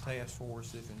take this task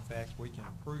force, if in fact we can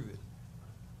approve it,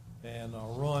 and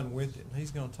run with it. And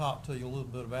he's going to talk to you a little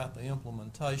bit about the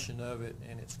implementation of it,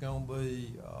 and it's going to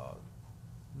be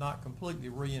not completely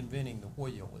reinventing the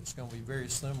wheel. It's going to be very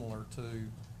similar to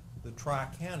the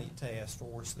Tri-County Task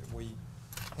Force that we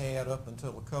had up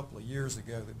until a couple of years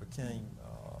ago that became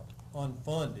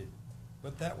unfunded.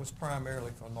 But that was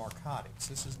primarily for narcotics.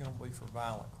 This is going to be for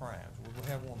violent crimes. We'll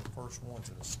have one of the first ones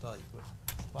in the state. But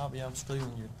Bobby, I'm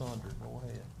stealing your thunder. Go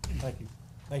ahead. Thank you.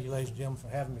 Thank you, ladies and gentlemen, for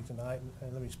having me tonight,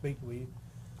 and let me speak with you.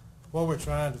 What we're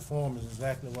trying to form is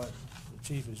exactly what the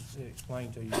chief has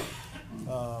explained to you.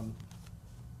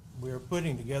 We're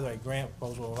putting together a grant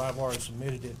proposal. I've already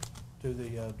submitted it to the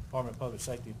Department of Public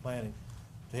Safety and Planning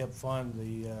to help fund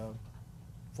the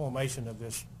formation of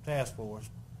this task force,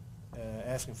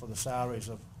 asking for the salaries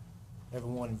of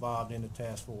everyone involved in the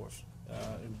task force.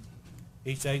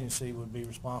 Each agency would be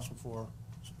responsible for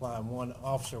supplying 1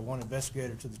 officer, 1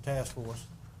 investigator to the task force,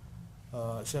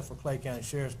 except for Clay County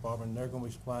Sheriff's Department. They're going to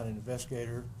be supplying an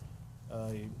investigator,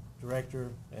 a director,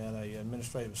 and an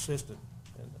administrative assistant.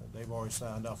 And they've already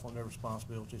signed off on their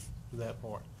responsibilities for that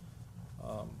part.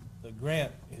 The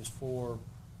grant is for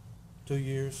 2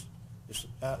 years. It's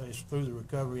through the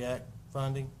Recovery Act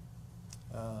funding.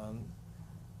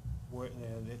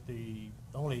 The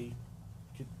only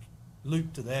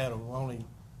loop to that, or only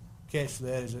catch to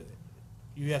that, is that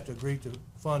you have to agree to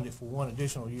fund it for 1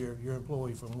 additional year, your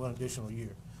employee for 1 additional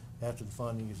year after the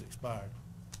funding is expired.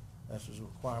 That's a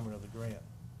requirement of the grant.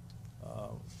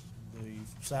 The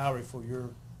salary for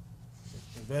your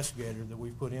investigator that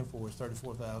we put in for is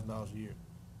 $34,000 a year.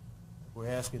 We're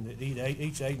asking that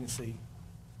each agency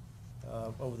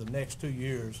over the next 2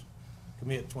 years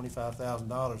commit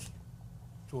 $25,000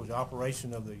 towards the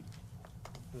operation of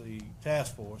the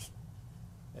task force,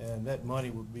 and that money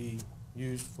would be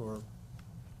used for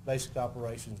basic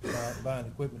operations, buying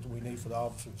equipment that we need for the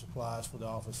office and supplies for the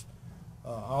office.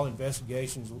 All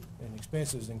investigations and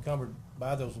expenses encumbered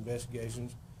by those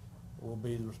investigations will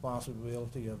be the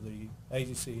responsibility of the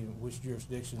agency in which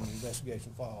jurisdiction the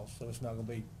investigation falls. So it's not going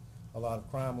to be a lot of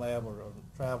crime lab or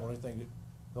travel or anything that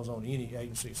goes on in any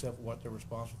agency except for what they're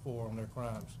responsible for on their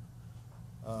crimes.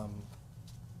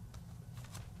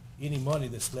 Any money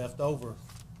that's left over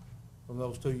from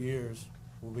those 2 years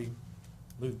will be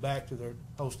moved back to their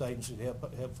host agency to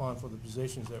help fund for the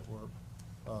positions that were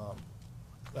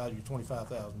valued at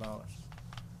 $25,000,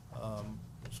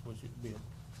 which would be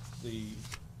the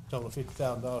total of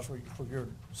 $50,000 for your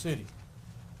city.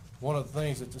 One of the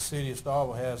things that the city of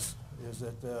Starkville has is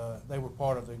that they were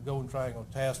part of the Golden Triangle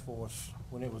Task Force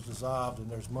when it was dissolved, and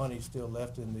there's money still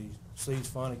left in the seized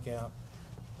fund account.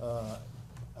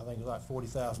 I think it's like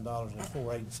 $40,000, and there's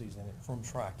 4 agencies in it. From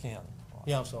Tri-County.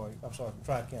 Yeah, I'm sorry, from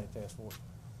Tri-County Task Force.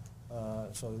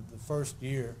 So the first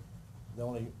year, the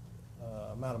only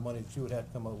amount of money that you would have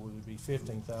to come up with would be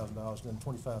 $15,000, then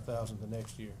 $25,000 the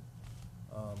next year.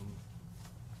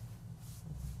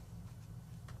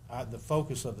 The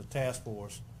focus of the task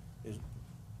force is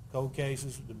cold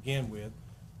cases to begin with,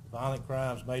 violent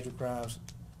crimes, major crimes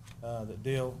that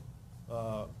deal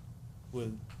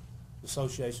with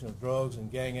association of drugs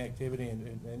and gang activity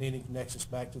and any nexus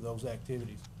back to those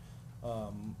activities.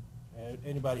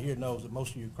 Anybody here knows that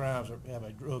most of your crimes have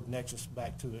a drug nexus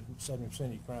back to it, 70%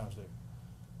 of your crimes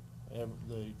there.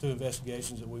 The 2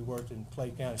 investigations that we worked in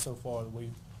Clay County so far that we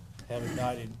have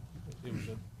indicted, it was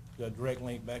a direct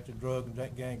link back to drug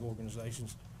and gang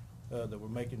organizations that were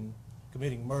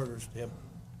committing murders to help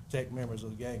protect members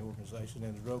of the gang organization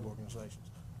and the drug organizations.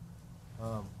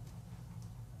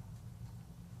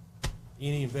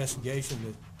 Any investigation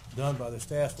that's done by this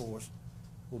task force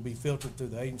will be filtered to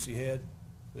the agency head.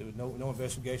 No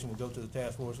investigation will go to the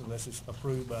task force unless it's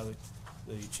approved by the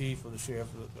chief or the sheriff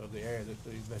of the area that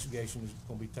the investigation is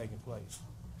going to be taking place.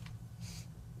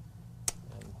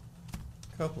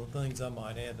 A couple of things I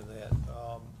might add to that.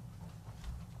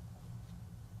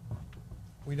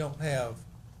 We don't have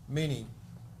many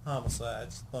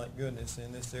homicides, thank goodness,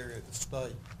 in this area of the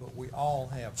state, but we all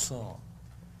have some.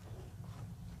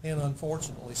 And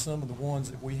unfortunately, some of the ones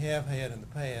that we have had in the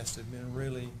past have been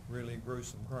really, really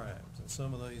gruesome crimes, and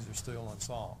some of these are still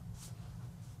unsolved.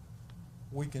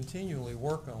 We continually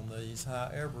work on these.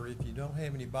 However, if you don't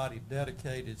have anybody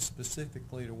dedicated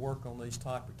specifically to work on these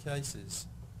type of cases,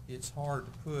 it's hard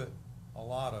to put a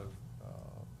lot of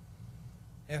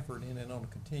effort in it on a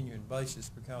continuing basis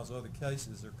because other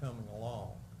cases are coming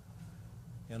along.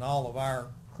 And all of our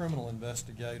criminal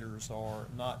investigators are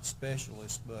not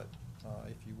specialists, but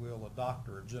if you will, a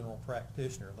doctor, a general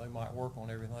practitioner. They might work on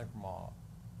everything from a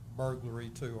burglary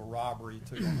to a robbery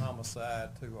to a homicide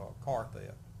to a car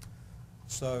theft.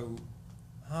 So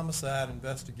homicide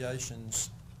investigations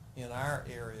in our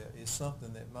area is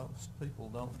something that most people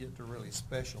don't get to really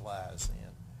specialize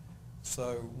in.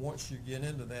 So once you get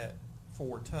into that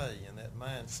forte and that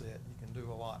mindset, you can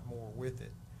do a lot more with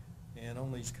it. And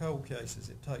on these cold cases,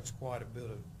 it takes quite a bit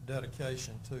of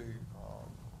dedication to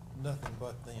nothing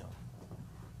but them.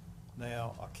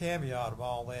 Now, a caveat of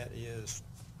all that is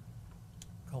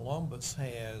Columbus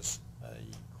has a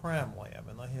crime lab,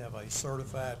 and they have a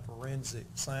certified forensic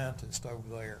scientist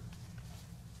over there.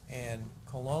 And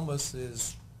Columbus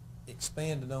is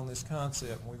expanded on this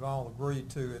concept, and we've all agreed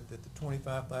to it, that the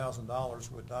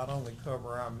 $25,000 would not only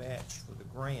cover our match for the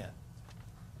grant,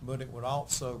 but it would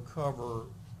also cover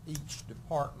each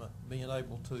department being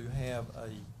able to have a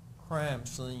crime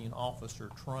scene officer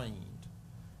trained.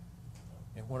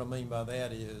 And what I mean by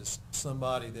that is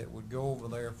somebody that would go over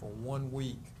there for 1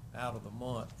 week out of the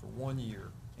month for 1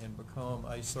 year and become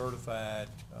a certified,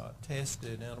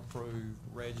 tested and approved,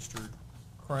 registered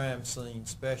crime scene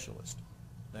specialist.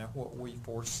 Now what we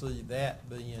foresee that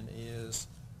being is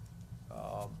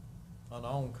an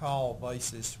on-call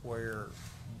basis where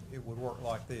it would work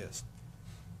like this.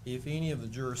 If any of the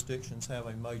jurisdictions have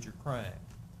a major crime,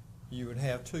 you would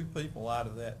have 2 people out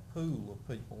of that pool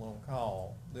of people on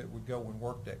call that would go and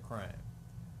work that crime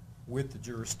with the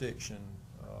jurisdiction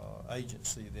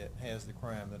agency that has the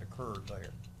crime that occurred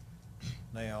there.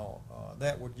 Now,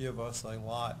 that would give us a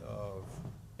lot of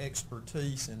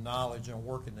expertise and knowledge on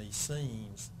working these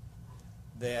scenes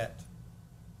that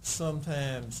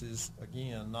sometimes is,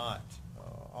 again, not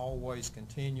always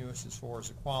continuous as far as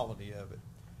the quality of it.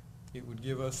 It would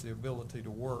give us the ability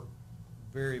to work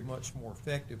very much more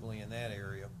effectively in that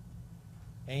area.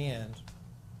 And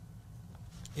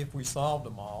if we solved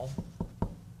them all,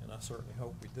 and I certainly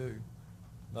hope we do,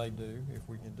 they do, if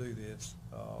we can do this,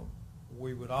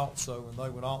 we would also, and they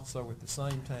would also at the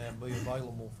same time be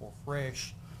available for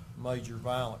fresh major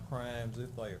violent crimes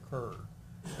if they occurred.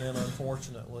 And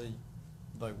unfortunately,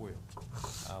 they will.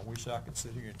 I wish I could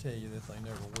sit here and tell you that they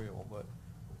never will, but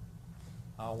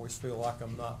I always feel like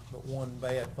I'm not but one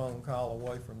bad phone call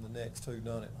away from the next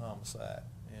whodunit homicide.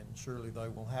 And surely they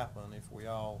will happen if we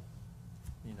all,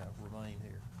 remain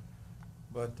here.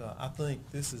 But I think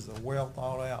this is a well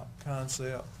thought out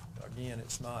concept. Again,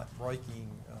 it's not breaking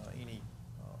any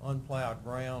unplowed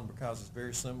ground because it's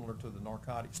very similar to the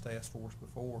Narcotics Task Force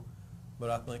before. But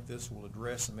I think this will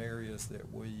address some areas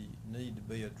that we need to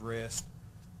be addressed,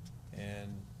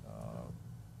 and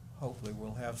hopefully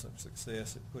we'll have some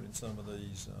success at putting some of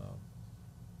these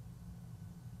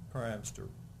crimes to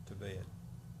bed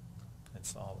and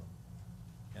solve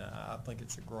them. And I think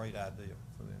it's a great idea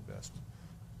for the investment.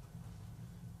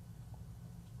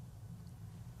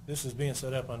 This is being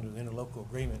set up under the interlocal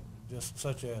agreement, just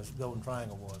such as Golden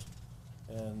Triangle was.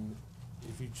 And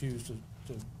if you choose to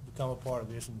become a part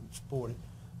of this and support it,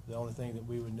 the only thing that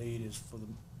we would need is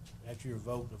after your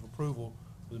vote of approval,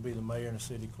 would be the mayor and the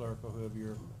city clerk or whoever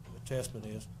your attestment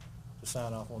is to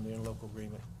sign off on the interlocal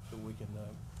agreement so we can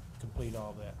complete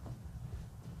all that.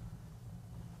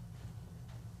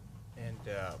 And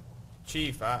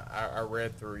Chief, I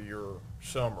read through your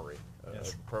summary of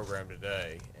the program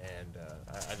today, and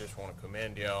I just want to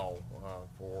commend y'all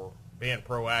for being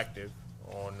proactive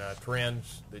on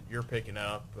trends that you're picking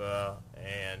up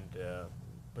and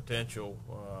potential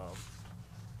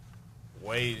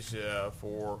ways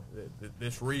for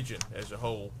this region as a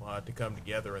whole to come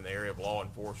together in the area of law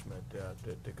enforcement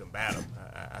to combat them.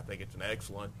 I think it's an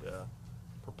excellent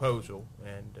proposal,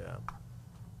 and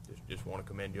just want to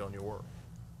commend you on your work.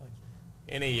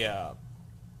 Any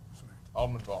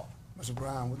Alderman Vaughn? Mr.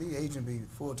 Brown, will the agent be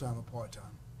full-time or part-time?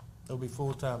 They'll be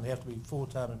full-time. They have to be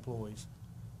full-time employees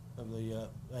of the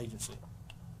agency.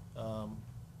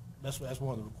 That's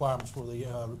one of the requirements for the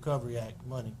Recovery Act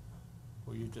money.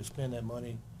 For you to spend that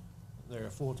money, they're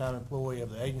a full-time employee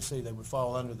of the agency. They would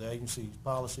fall under the agency's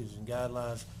policies and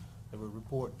guidelines. They would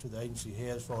report to the agency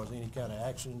head as far as any kind of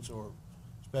actions or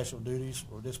special duties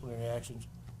or disciplinary actions.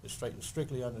 It's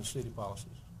strictly under the city policies.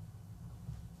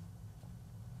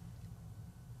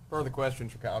 Further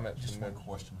questions or comments? Just one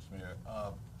question, Mr. Mayor.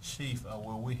 Chief,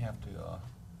 will we have to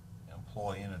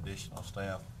employ any additional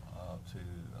staff to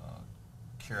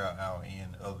carry out our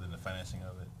end other than the financing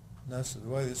of it? No, so the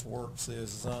way this works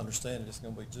is, as I understand it, it's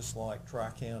going to be just like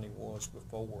Tri-County was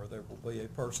before. There will be a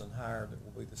person hired that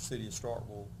will be the city of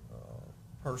Starkville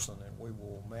person, and we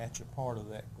will match a part of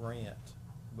that grant.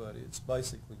 But it's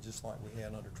basically just like we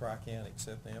had under Tri-County,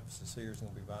 except the emphasis here is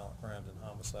going to be violent crimes and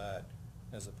homicide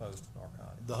as opposed to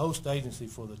narcotics. The host agency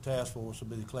for the task force will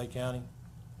be the Clay County.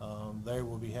 They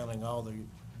will be handling all the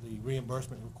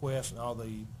reimbursement requests and all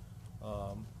the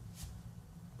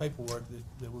paperwork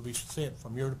that will be sent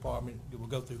from your department. It will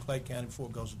go through Clay County before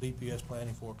it goes to DPS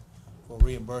planning for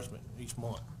reimbursement each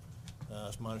month.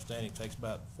 It's my understanding it takes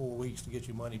about 4 weeks to get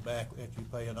your money back after you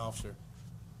pay an officer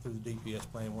through the DPS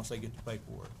plan once they get the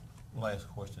paperwork. Last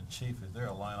question, Chief, is there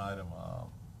a line item of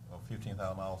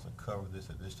 $15,000 to cover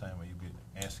this at this time, or you be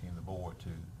asking the board to?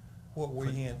 What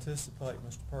we anticipate,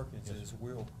 Mr. Perkins, is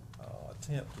we'll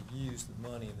attempt to use the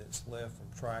money that's left from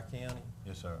Tri-County.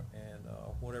 Yes, sir. And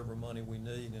whatever money we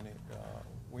need, and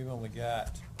we've only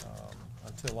got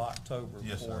until October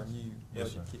before a new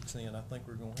budget kicks in. I think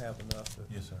we're going to have enough to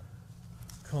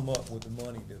come up with the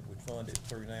money that would fund it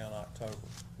through now in October.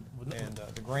 And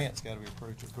the grant's got to be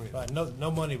approved. Right.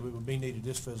 No money would be needed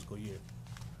this fiscal year.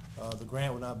 The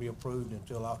grant will not be approved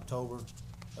until October.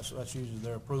 That's usually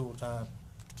their approval time.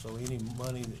 So any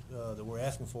money that we're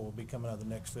asking for will be coming out of the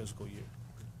next fiscal year.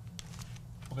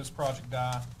 Will this project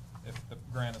die if the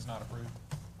grant is not approved?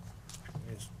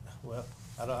 Yes. Well,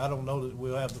 I don't know that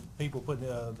we'll have the people putting,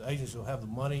 the agency will have the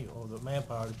money or the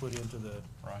manpower to put into the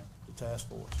task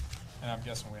force. And I'm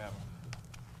guessing we haven't.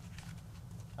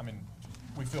 I mean,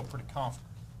 we feel pretty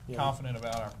confident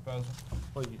about our proposal.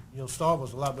 Well,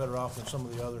 Starkville's a lot better off than some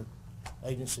of the other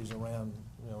agencies around,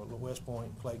 West Point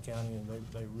and Clay County, and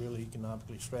they're really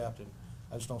economically strapped, and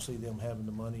I just don't see them having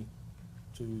the money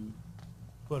to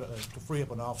free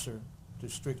up an officer to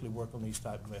strictly work on these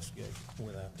type of investigations.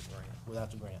 Without the grant.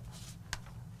 Without the grant.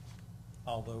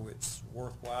 Although it's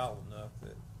worthwhile enough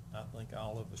that I think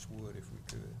all of us would if we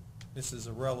could. This is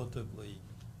a relatively,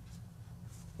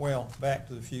 back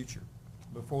to the future.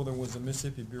 Before there was the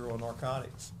Mississippi Bureau of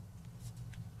Narcotics,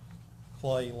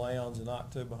 Clay, Lowndes, and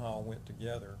October Hall went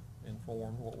together and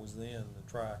formed what was then the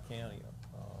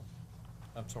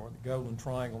the Golden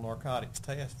Triangle Narcotics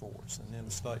Task Force, and then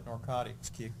the state narcotics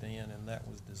kicked in and that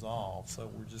was dissolved. So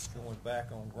we're just going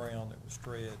back on ground that was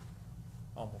tread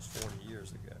almost 40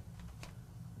 years ago.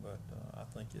 But I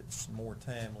think it's more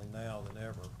timely now than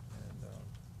ever, and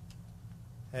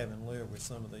having lived with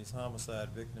some of these homicide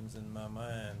victims in my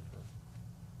mind for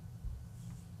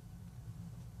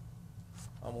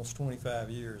almost 25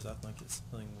 years, I think it's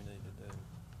the thing we need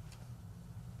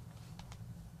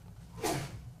to do.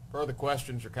 Further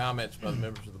questions or comments by the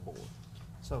members of the board?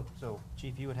 So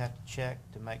Chief, you would have to check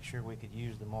to make sure we could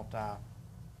use the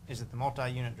is it the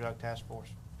multi-unit drug task force?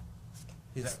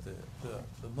 It's the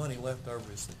money left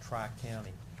over is the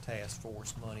Tri-County Task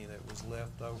Force money that was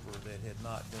left over that had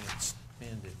not been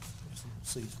expended.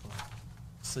 Seized fund.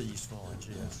 Seized funds,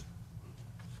 yes.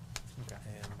 Okay.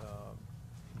 And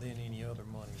then any other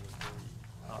money would be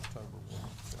October 1.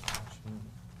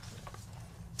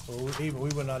 So we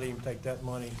would not even take that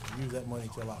money, use that money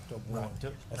till October 1.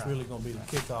 That's really gonna be the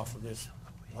kickoff of this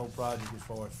whole project as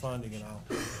far as funding and all.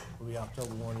 Will be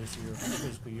October 1 this year,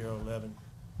 fiscal year 11.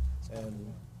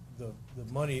 And the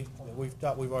money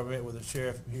that we've already met with the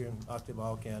sheriff here in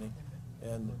Oktibbeha County,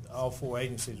 and all 4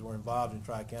 agencies were involved in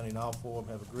Tri-County, and all 4 of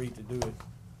them have agreed to do it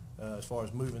as far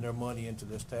as moving their money into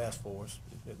this task force.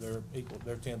 They're equal,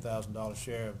 their $10,000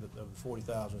 share of the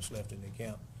 40,000 that's left in the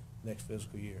account next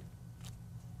fiscal year.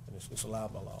 And it's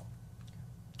allowed by law.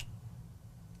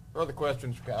 Further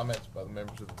questions or comments by the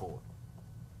members of the board?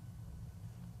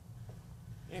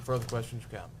 Any further questions or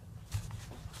comments?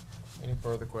 Any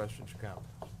further questions or comments?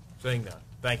 Seeing none.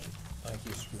 Thank you. Thank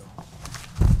you, Mr. Gill.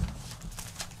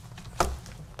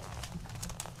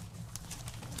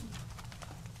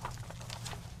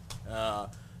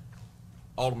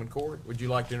 Alderman Corey, would you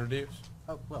like to introduce?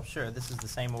 Oh, well, sure. This is the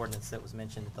same ordinance that was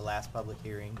mentioned at the last public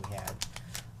hearing we had.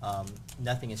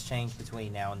 Nothing has changed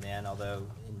between now and then, although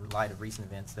in light of recent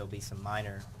events, there'll be some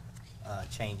minor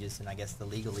changes in, I guess, the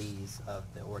legalese of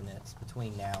the ordinance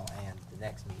between now and the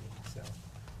next meeting. So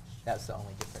that's the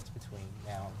only difference between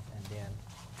now and then.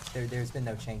 There's been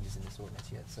no changes in this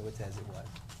ordinance yet, so it's as it was.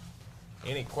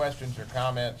 Any questions or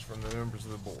comments from the members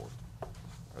of the board?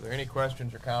 Are there any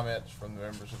questions or comments from the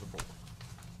members of the board?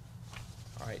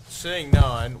 All right, seeing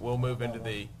none, we'll move into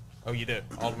the, oh, you do,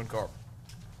 Alderman Carver.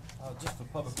 Just for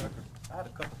public record, I had a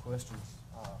couple questions.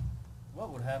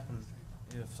 What would happen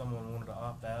if someone wanted to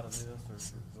opt out of this or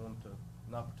wanted to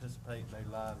not participate and they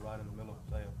lied right in the middle of,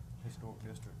 say, a historic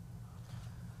district?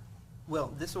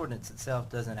 Well, this ordinance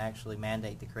itself doesn't actually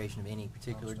mandate the creation of any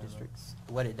particular districts.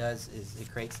 What it does is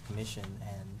it creates a commission,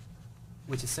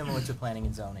 which is similar to planning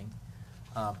and zoning.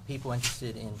 People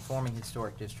interested in forming a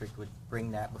historic district would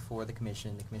bring that before the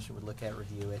commission. The commission would look at it,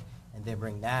 review it, and then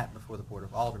bring that before the Board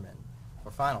of Aldermen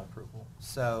for final approval.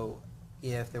 So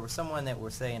if there was someone that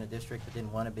were, say, in a district that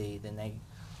didn't want to be, then they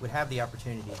would have the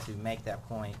opportunity to make that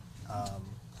point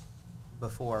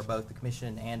before both the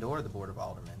commission and or the Board of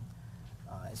Aldermen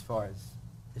as far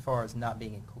as not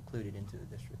being included into the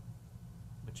district.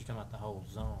 But you're talking about the whole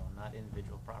zone, not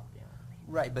individual property owners.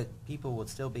 Right, but people would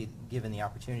still be given the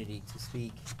opportunity to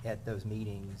speak at those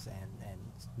meetings and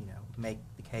make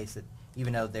the case that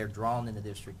even though they're drawn in the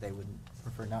district, they would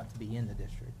prefer not to be in the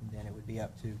district. And then it would be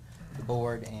up to the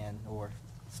board and or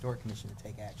historic commission to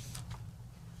take action.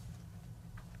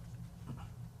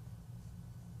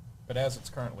 But as it's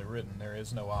currently written, there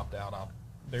is no opt-out.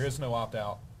 There is no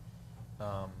opt-out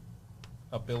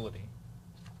ability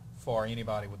for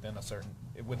anybody with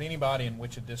anybody in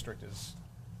which a district is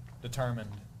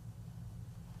determined.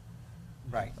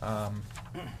 Right.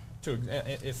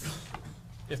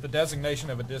 If the designation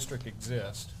of a district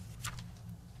exists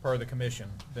per the commission,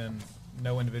 then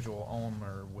no individual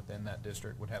owner within that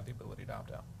district would have the ability to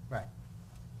opt out. Right.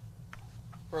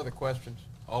 Further questions?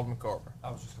 Alderman Carver.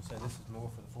 I was just going to say, this is more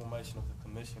for the formation of the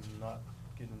commission, not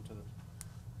getting into the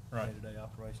day-to-day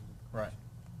operations of the commission. Right.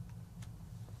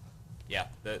 Yeah,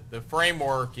 the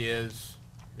framework is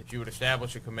that you would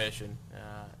establish a commission,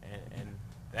 and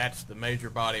that's the major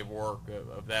body of work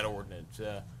of that ordinance.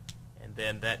 And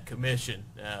then that commission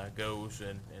goes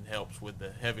and helps with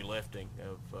the heavy lifting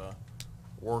of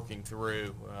working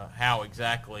through how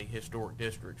exactly historic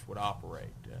districts would operate.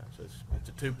 So it's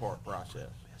a two-part process.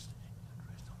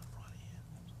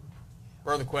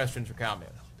 Further questions or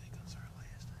comments?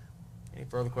 Any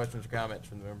further questions or comments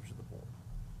from the members of the board?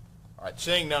 All right,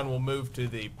 seeing none, we'll move to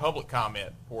the public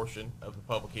comment portion of the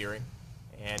public hearing.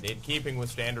 And in keeping with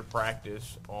standard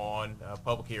practice on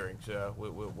public hearings,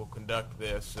 we'll conduct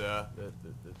this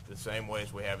the same way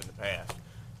as we have in the past.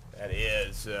 That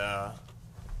is,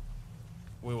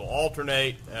 we will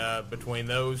alternate between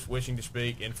those wishing to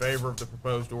speak in favor of the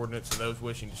proposed ordinance and those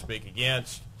wishing to speak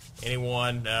against.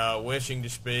 Anyone wishing to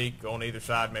speak on either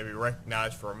side may be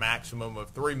recognized for a maximum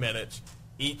of 3 minutes.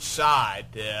 Each side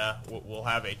will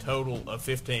have a total of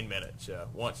 15 minutes.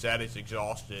 Once that is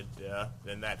exhausted,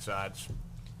 then that side's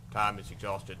time is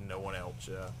exhausted and no one else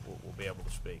will be able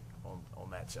to speak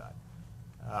on that side.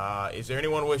 Is there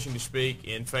anyone wishing to speak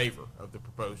in favor of the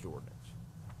proposed ordinance?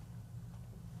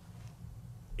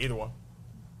 Either one.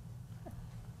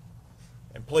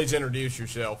 And please introduce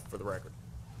yourself for the record.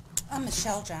 I'm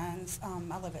Michelle Jones.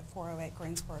 I live at 408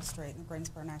 Greensboro Street in the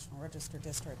Greensboro National Register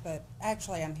District, but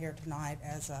actually I'm here tonight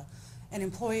as an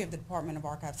employee of the Department of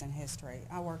Archives and History.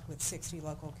 I work with 60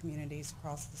 local communities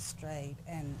across the state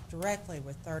and directly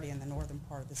with 30 in the northern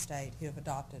part of the state who have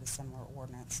adopted a similar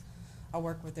ordinance. I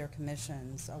work with their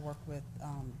commissions. I work with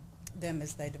them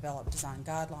as they develop design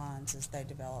guidelines, as they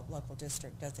develop local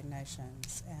district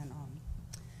designations, and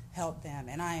help them.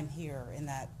 And I am here in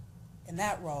that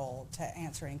role to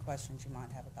answer any questions you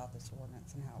might have about this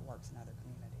ordinance and how it works in other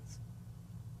communities.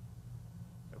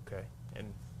 Okay.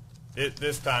 And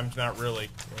this time's not really...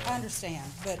 I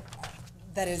understand, but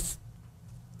that is,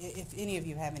 if any of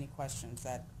you have any questions,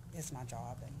 that is my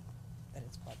job, and that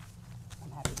is what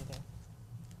I'm happy to do.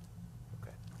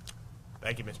 Okay.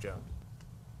 Thank you, Ms. Jones.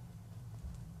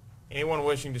 Anyone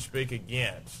wishing to speak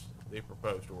against the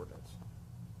proposed ordinance?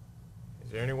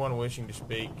 Is there anyone wishing to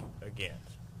speak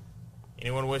against?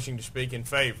 Anyone wishing to speak in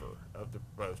favor of the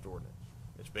proposed ordinance?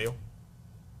 Ms. Beal?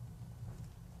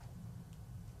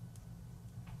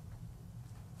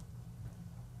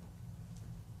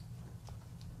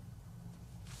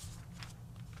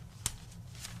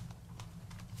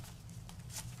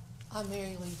 I'm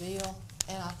Mary Lee Beal,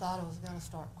 and I thought I was going to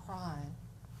start crying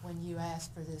when you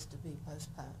asked for this to be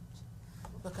postponed,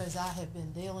 because I have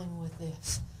been dealing with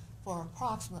this for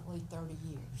approximately 30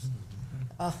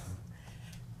 years.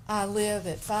 I live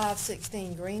at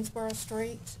 516 Greensboro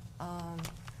Street,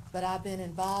 but I've been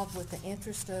involved with the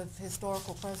interest of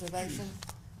historical preservation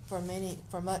for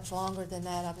much longer than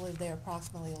that. I've lived there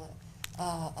approximately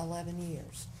 11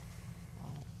 years.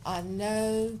 I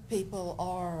know people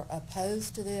are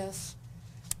opposed to this,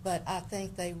 but I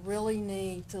think they really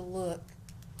need to look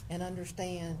and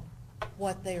understand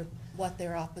what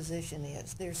their opposition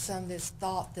is. There's this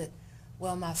thought that,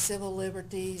 well, my civil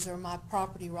liberties or my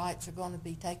property rights are going to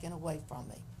be taken away from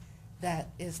me. That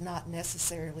is not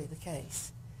necessarily the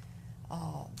case.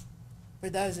 For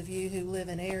those of you who live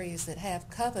in areas that have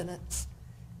covenants,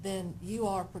 then you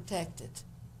are protected.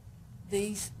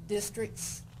 These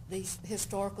districts, these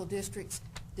historical districts,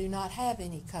 do not have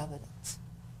any covenants,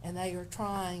 and they are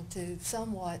trying to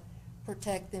somewhat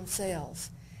protect themselves.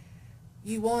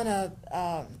 You want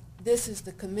to, this is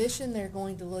the commission, they're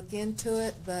going to look into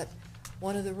it, but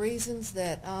one of the reasons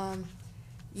that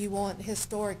you want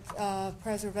historic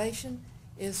preservation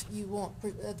is you want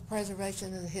the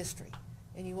preservation of the history,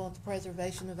 and you want the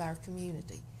preservation of our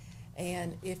community.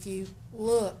 And if you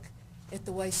look at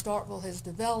the way Starkville has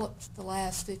developed the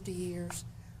last 50 years,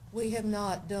 we have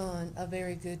not done a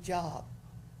very good job.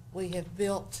 We have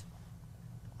built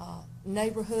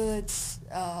neighborhoods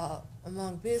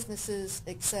among businesses,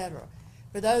 etc.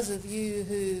 For those of you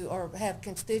who have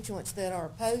constituents that are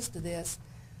opposed to this,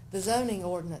 the zoning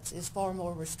ordinance is far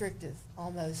more restrictive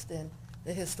almost than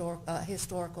the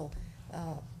historical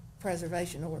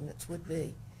preservation ordinance would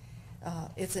be.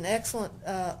 It's an excellent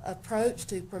approach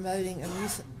to promoting a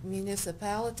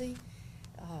municipality,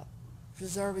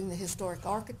 preserving the historic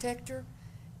architecture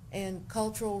and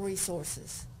cultural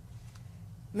resources.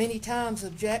 Many times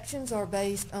objections are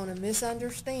based on a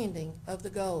misunderstanding of the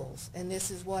goals, and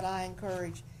this is what I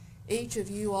encourage each of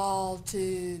you all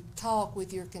to talk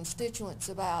with your constituents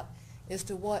about as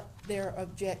to what their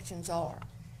objections are.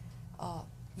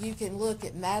 You can look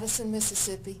at Madison,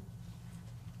 Mississippi.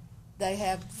 They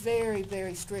have very,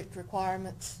 very strict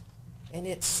requirements, and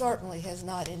it certainly has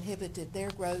not inhibited their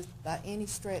growth by any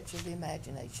stretch of the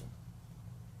imagination.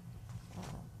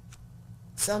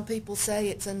 Some people say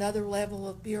it's another level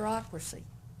of bureaucracy.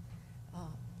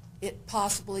 It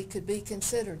possibly could be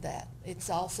considered that. It's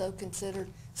also considered,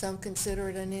 some consider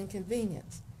it an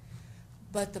inconvenience.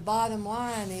 But the bottom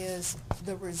line is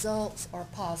the results are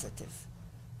positive.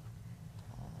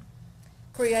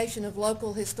 Creation of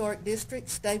local historic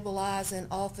districts stabilize and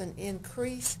often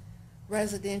increase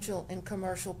residential and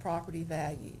commercial property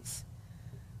values.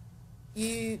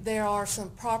 There are some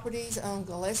properties on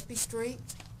Gillespie Street,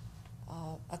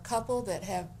 a couple that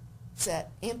have sat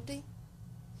empty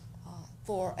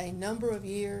for a number of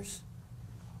years.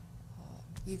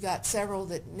 You've got several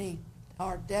that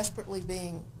are desperately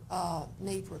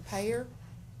need repair.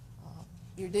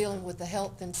 You're dealing with the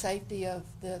health and safety of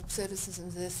the citizens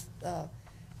of this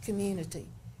community.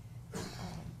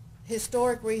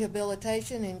 Historic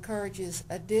rehabilitation encourages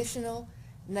additional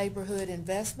neighborhood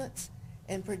investments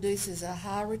and produces a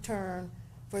high return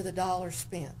for the dollar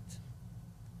spent.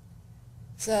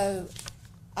 So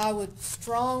I would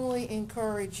strongly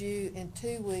encourage you in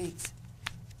 2 weeks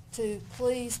to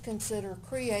please consider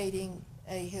creating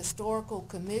a historical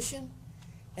commission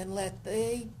and let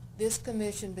this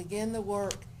commission begin the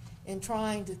work in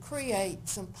trying to create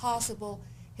some possible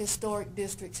historic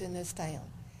districts in this town.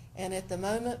 And at the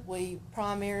moment, we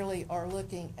primarily are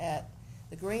looking at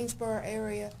the Greensboro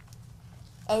area,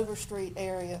 Overstreet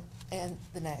area, and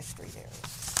the Nash Street area.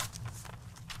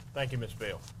 Thank you, Ms.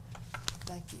 Bill.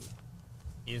 Thank you.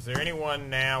 Is there anyone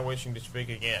now wishing to speak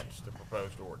against the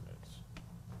proposed ordinance?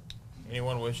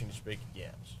 Anyone wishing to speak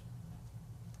against?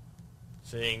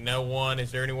 Seeing no one,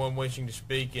 is there anyone wishing to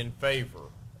speak in favor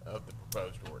of the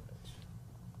proposed ordinance?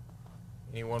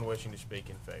 Anyone wishing to speak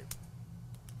in favor?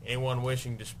 Anyone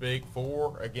wishing to speak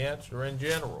for, against, or in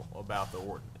general about the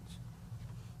ordinance?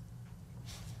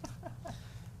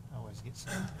 I always get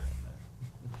something.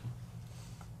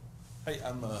 Hey,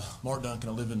 I'm Mark Duncan.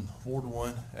 I live in Ward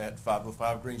 1 at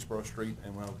 505 Greensboro Street,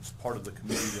 and I was part of the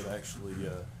committee that actually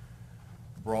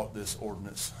brought this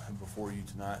ordinance before you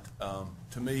tonight.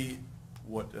 To me,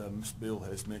 what Ms. Bill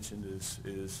has mentioned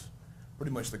is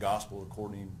pretty much the gospel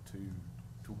according to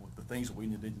the things that we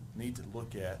need to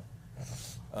look at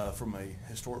from a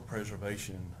historic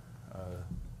preservation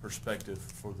perspective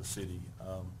for the city.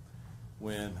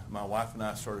 When my wife and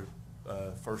I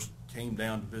first came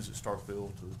down to visit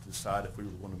Starkville to decide if we were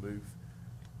going to move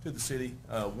to the city,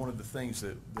 one of the things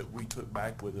that we took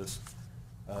back with us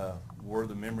were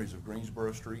the memories of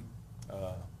Greensboro Street.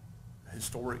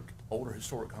 Older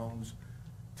historic homes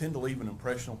tend to leave an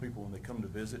impression on people when they come to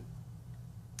visit,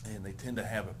 and they tend to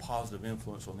have a positive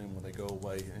influence on them when they go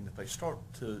away. And if they start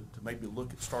to maybe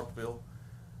look at Starkville,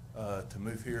 to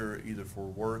move here either for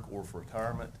work or for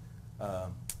retirement,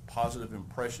 positive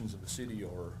impressions of the city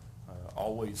are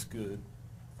always good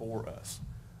for us.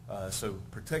 So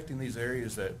protecting these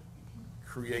areas that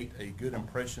create a good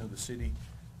impression of the city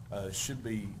should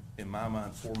be, in my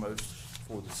mind, foremost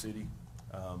for the city.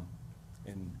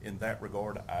 In that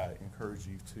regard, I encourage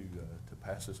you to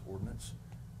pass this ordinance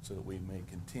so that we may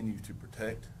continue to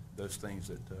protect those things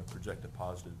that project a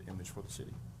positive image for the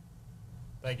city.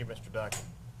 Thank you, Mr. Duncan.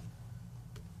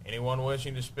 Anyone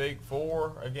wishing to speak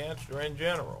for, against, or in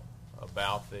general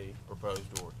about the proposed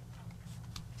ordinance?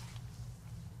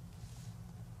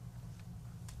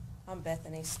 I'm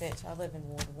Bethany Stitch. I live in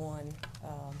Ward 1.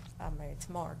 I'm married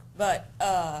to Mark. But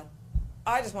I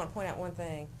just want to point out one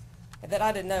thing that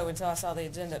I didn't know until I saw the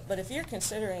agenda. But if you're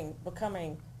considering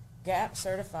becoming GAP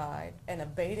certified and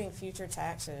abating future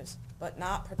taxes, but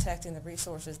not protecting the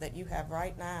resources that you have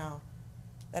right now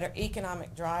that are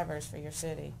economic drivers for your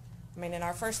city. I mean, in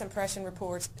our first impression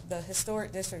reports, the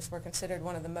historic districts were considered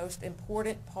one of the most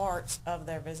important parts of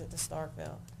their visit to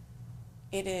Starkville.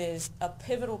 It is a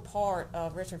pivotal part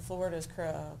of Richard Florida's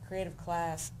creative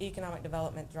class economic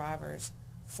development drivers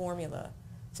formula.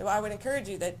 So I would encourage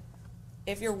you that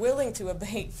if you're willing to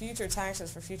abate future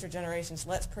taxes for future generations,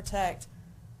 let's protect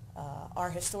our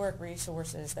historic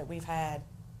resources that we've had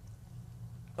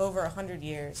over 100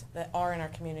 years that are in our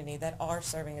community, that are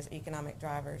serving as economic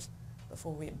drivers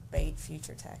before we abate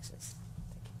future taxes.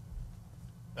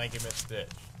 Thank you, Ms. Stitch.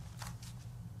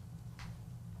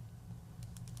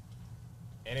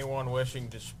 Anyone wishing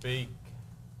to speak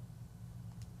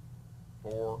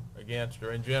for, against,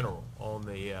 or in general on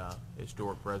the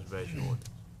historic preservation ordinance?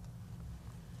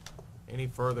 Any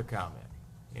further comment?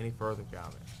 Any further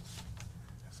comment?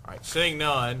 All right, seeing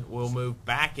none, we'll move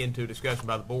back into discussion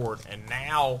by the board, and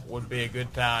now would be a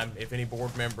good time if any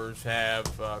board members have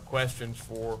questions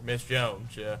for Ms.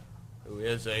 Jones, who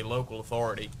is a local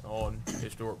authority on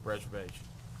historic preservation,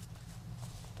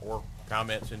 or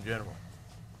comments in general.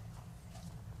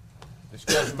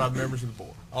 Discussion by the members of the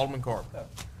board. Alderman Carver.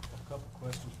 A couple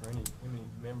questions for any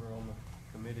member on the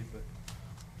committee, but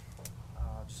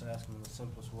I'll just ask them in the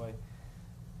simplest way.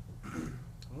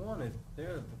 One is,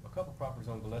 there are a couple properties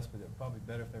on Gillespie that are probably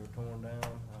better if they were torn down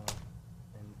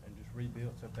and just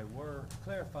rebuilt. So if they were,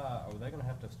 clarify, are they going to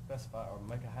have to specify or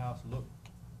make a house look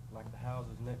like the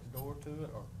houses next door to it,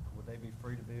 or would they be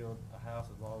free to build a house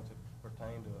as long as it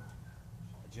pertained to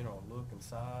a general look and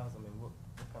size? I mean, what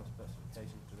kind of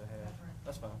specifications do they have?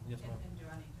 That's fine. Yes, ma'am. And do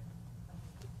I need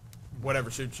to?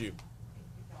 Whatever suits you.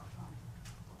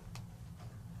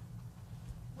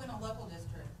 When a local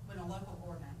district, when a local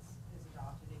ordinance is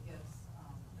adopted, it gives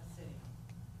a city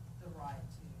the right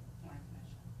to appoint a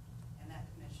commission, and that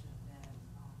commission then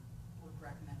would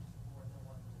recommend to the board the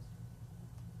local district.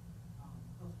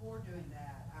 Before doing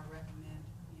that, I recommend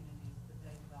to communities that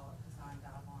they develop design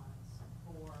guidelines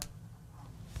for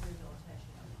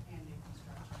rehabilitation and new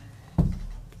construction.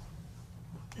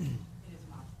 It is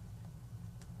my,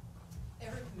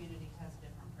 every community has a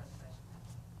different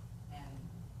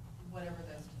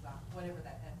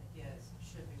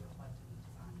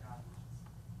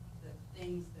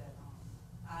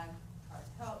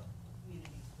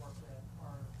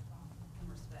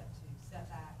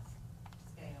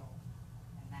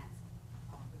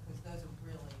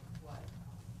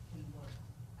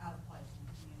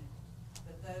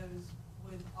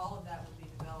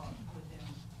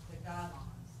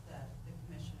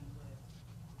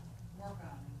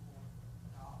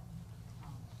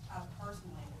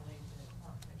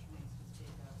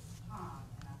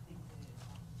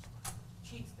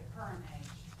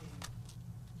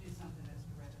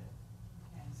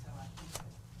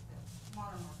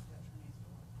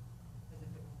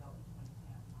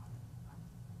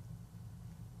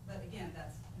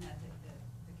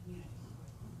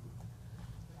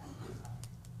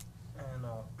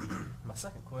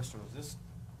second question was, this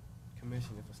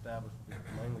commission, if established, will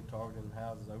be mainly targeting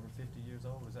houses over 50 years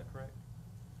old, is that correct?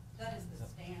 That is the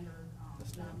standard The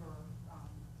standard. number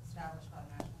established by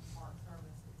the National Park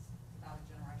Service. It's about a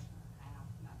generation and a half,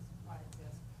 and that's why it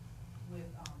exists. With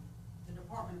the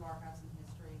Department of Archives and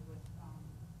History, with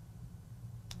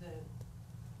the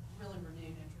really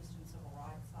renewed interest in civil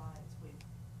rights sites, we've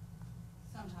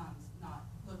sometimes not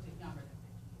looked at younger than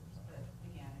 50 years, but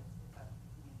again, it's up to the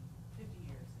community. 50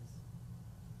 years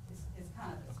is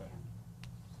kind of the Okay.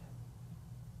 standard.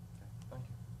 Thank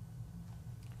you.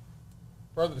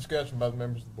 Further discussion by the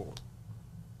members of the board?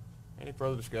 Any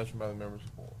further discussion by the members of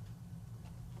the board?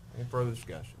 Any further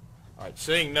discussion? All right,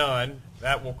 seeing none,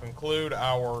 that will conclude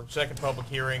our second public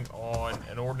hearing on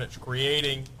an ordinance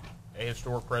creating a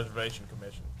Historic Preservation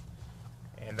Commission.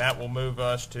 And that will move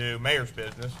us to mayor's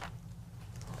business.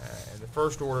 And the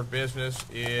first order of business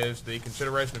is the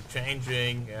consideration of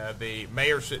changing the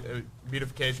mayor's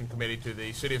beautification committee to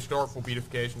the City of Starkville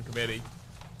Beautification Committee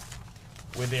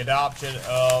with the adoption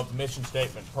of mission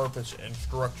statement, purpose, and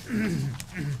structure.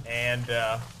 And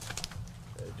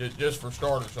just for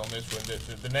starters on this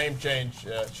one, the name change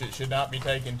should not be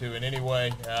taken to in any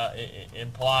way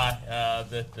imply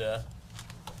that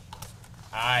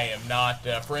I am not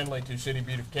friendly to city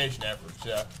beautification efforts.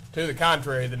 To the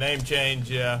contrary, the name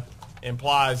change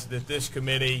implies that this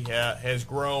committee has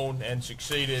grown and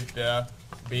succeeded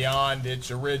beyond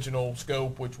its original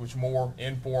scope, which was more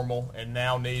informal, and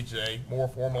now needs a more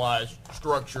formalized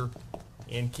structure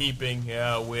in keeping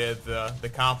with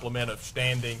the complement of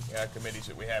standing committees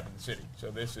that we have in the city.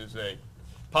 So this is a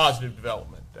positive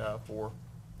development for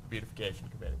the Beautification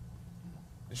Committee.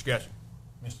 Discussion.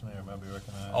 Mr. Mayor, may I be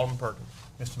recognized? Alderman Perkins.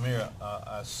 Mr. Mayor,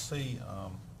 I see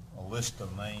a list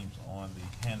of names on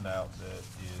the handout that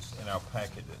is in our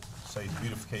packet that says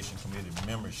Beautification Committee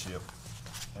membership.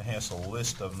 It has a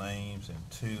list of names and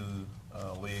two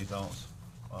liaisons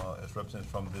as represented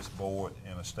from this board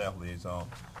and a staff liaison.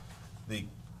 The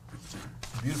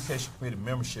Beautification Committee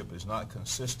membership is not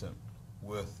consistent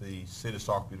with the City of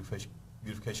Starkville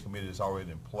Beautification Committee that's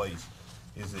already in place.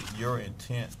 Is it your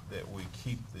intent that we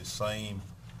keep the same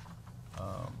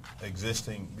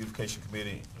existing beautification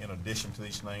committee in addition to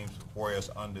these names, whereas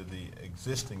under the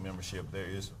existing membership there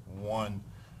is one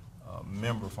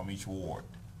member from each ward?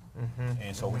 Mm-hmm.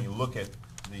 And so when you look at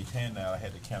the handout, I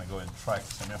had to kind of go and track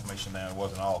some information down. It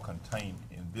wasn't all contained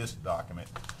in this document.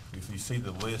 If you see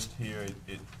the list here,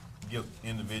 it gives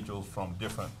individuals from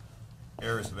different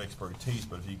areas of expertise,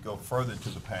 but if you go further into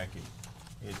the packet,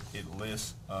 it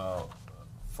lists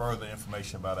further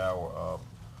information about our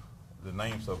the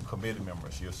names of committee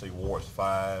members. You'll see wards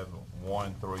 5,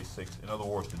 1, 3, 6. In other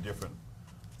words, the different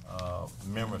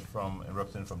members from and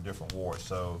represented from different wards.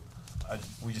 So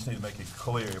we just need to make it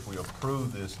clear, if we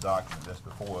approve this document that's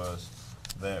before us,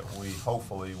 that we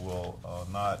hopefully will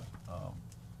not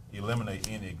eliminate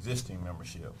any existing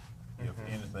membership. If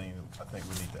anything, I think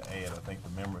we need to add. I think the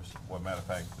members, well, matter of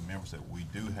fact, the members that we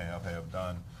do have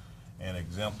done an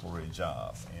exemplary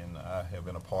job, and I have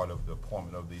been a part of the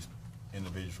appointment of these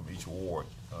individuals from each ward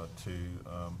to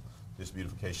this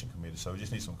beautification committee. So we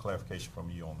just need some clarification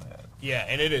from you on that. Yeah,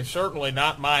 and it is certainly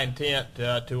not my intent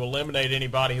to eliminate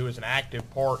anybody who is an active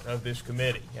part of this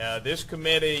committee. This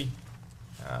committee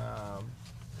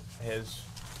has,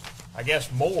 I guess,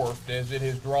 morphed as it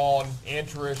has drawn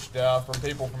interest from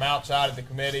people from outside of the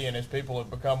committee, and as people have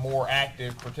become more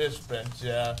active participants.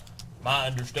 My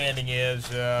understanding is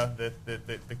that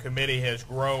the committee has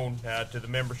grown to the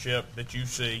membership that you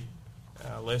see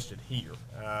listed here.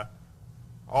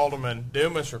 Alderman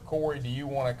Dumas or Corey, do you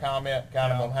want to comment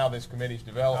kind of on how this committee's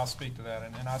developed? I'll speak to that,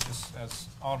 and I just, as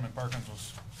Alderman Perkins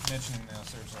was mentioning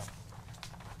this, there's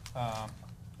a,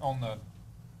 on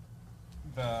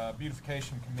the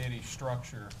beautification committee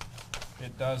structure,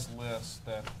 it does list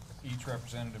that each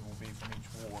representative will be from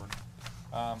each ward.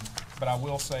 But I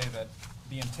will say that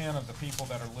the intent of the people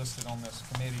that are listed on this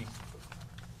committee,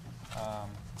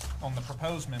 on the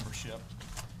proposed membership,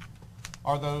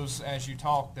 are those, as you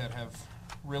talk, that have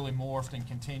really morphed and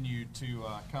continued to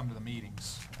come to the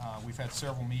meetings. We've had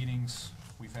several meetings.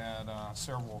 We've had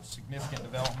several significant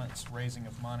developments, raising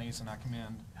of monies, and I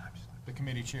commend the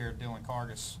committee chair, Dylan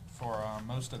Cargus, for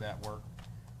most of that work.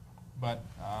 But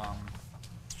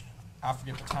I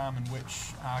forget the time in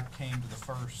which I came to the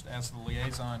first, as the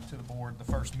liaison to the board,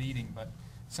 the first meeting, but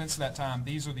since that time,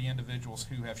 these are the individuals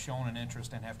who have shown an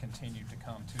interest and have continued to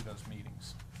come to those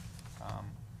meetings.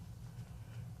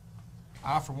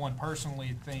 I, for one,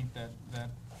 personally think that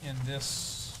in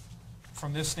this,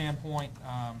 from this standpoint,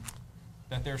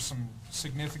 that there's some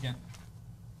significant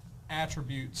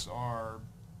attributes or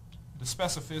the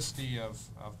specificity of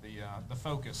the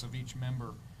focus of each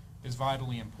member is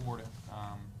vitally important.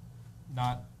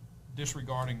 Not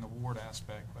disregarding the ward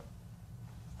aspect, but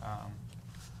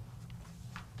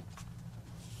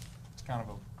it's kind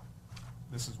of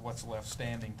this is what's left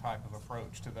standing type of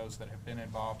approach to those that have been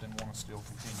involved and want to still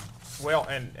continue. Well,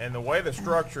 and the way the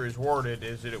structure is worded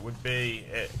is that it would be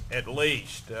at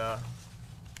least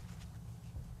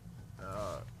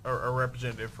a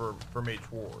representative from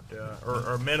each ward,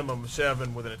 or a minimum of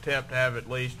 7 with an attempt to have at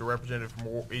least a representative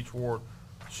from each ward.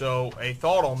 So a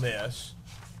thought on this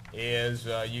is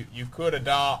you could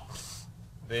adopt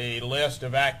the list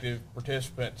of active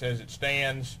participants as it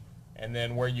stands, and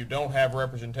then where you don't have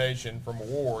representation from a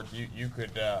ward, you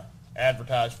could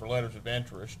advertise for letters of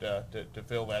interest to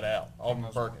fill that out.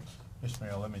 Alderman Perkins. Mr.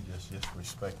 Mayor, let me just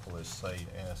respectfully say,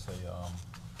 as a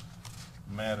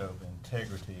matter of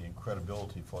integrity and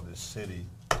credibility for this city,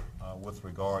 with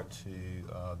regard to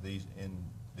these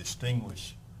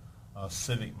distinguished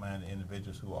civic-minded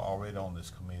individuals who are already on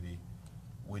this committee,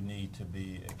 we need to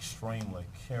be extremely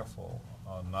careful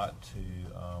not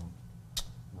to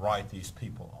write these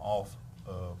people off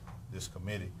of this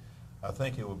committee. I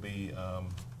think it would be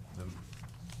the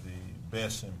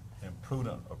best and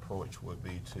prudent approach would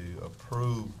be to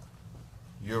approve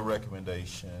your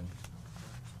recommendation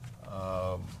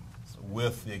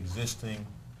with the existing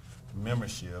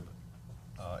membership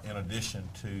in addition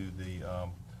to the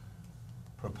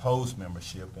proposed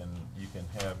membership, and you can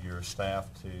have your staff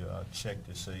to check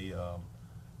to see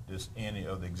does any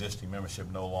of the existing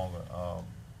membership no longer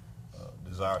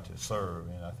desire to serve.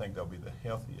 And I think that'll be the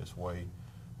healthiest way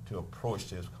to approach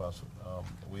this, because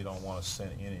we don't want to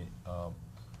send any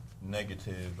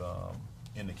negative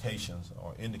indications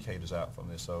or indicators out from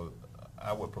this. So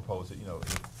I would propose that,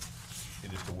 if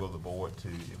it is the will of the board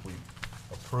if we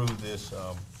approve this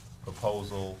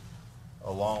proposal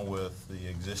along with the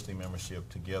existing membership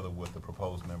together with the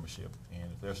proposed membership.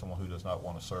 And if there's someone who does not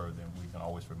want to serve, then we can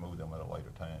always remove them at a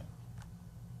later time.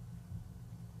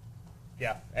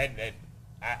 Yeah, and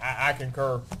I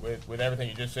concur with everything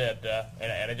you just said,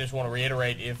 and I just want to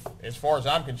reiterate, as far as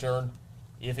I'm concerned,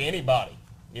 if anybody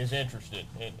is interested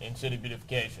in city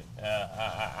beautification,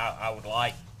 I would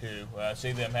like to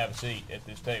see them have a seat at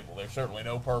this table. There's certainly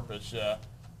no purpose to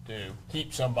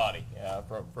keep somebody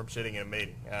from sitting in a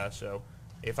meeting. So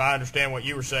if I understand what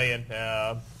you were saying,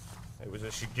 it was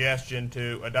a suggestion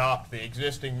to adopt the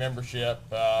existing membership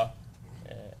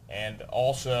and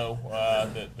also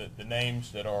the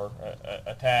names that are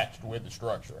attached with the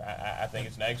structure. I think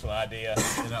it's an excellent idea.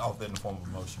 And I'll then form a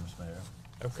motion, Mr. Mayor.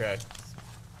 Okay.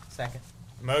 Second.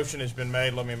 Motion has been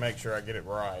made. Let me make sure I get it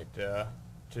right.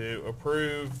 To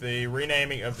approve the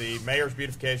renaming of the Mayor's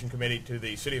Beautification Committee to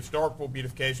the City of Starkville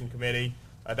Beautification Committee,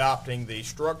 adopting the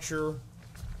structure,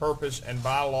 purpose, and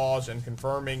bylaws, and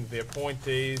confirming the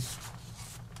appointees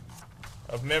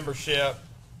of membership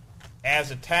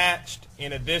as attached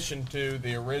in addition to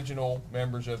the original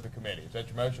members of the committee. Is that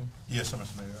your motion? Yes, sir,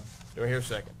 Mr. Mayor. Do I hear a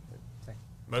second? Second.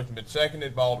 Motion been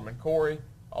seconded by Alderman Corey.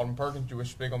 Alderman Perkins, do you wish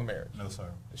to speak on the merits? No, sir.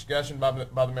 Discussion by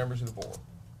the members of the board.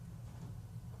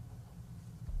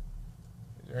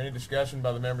 Is there any discussion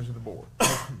by the members of the board?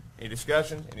 Any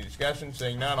discussion? Any discussion?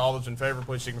 Seeing none, all those in favor,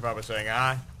 please signify by saying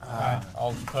aye. Aye.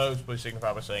 All those opposed, please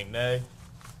signify by saying nay.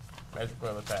 Measure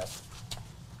clearly passes.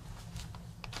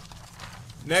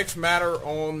 Next matter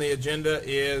on the agenda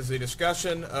is the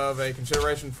discussion of a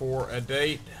consideration for a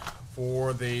date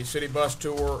for the city bus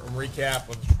tour and recap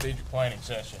of the strategic planning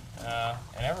session. And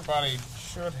everybody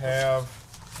should have,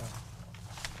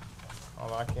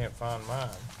 although I can't find mine,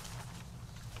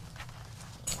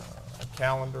 a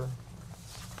calendar.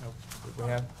 Did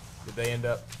we have? Did they end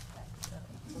up?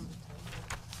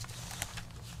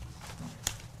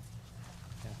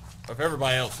 If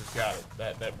everybody else has got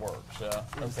it, that works.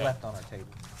 It's Okay. left on our table.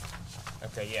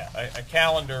 Okay, yeah, a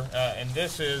calendar, and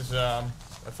this is a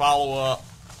follow-up,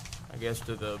 I guess,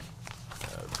 to the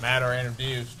matter I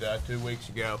introduced 2 weeks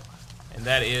ago, and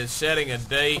that is setting a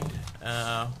date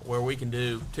where we can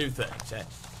do two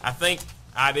things. I think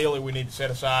ideally we need to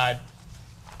set aside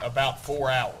about 4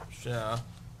 hours,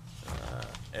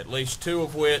 at least 2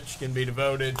 of which can be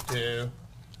devoted to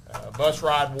bus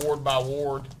ride ward by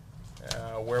ward,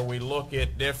 where we look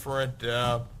at different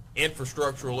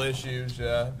infrastructural issues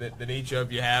that each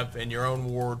of you have in your own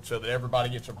ward, so that everybody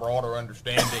gets a broader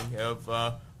understanding of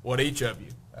what each of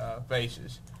you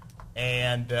faces.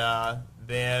 And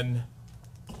then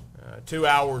 2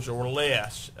 hours or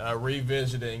less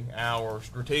revisiting our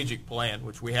strategic plan,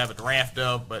 which we have a draft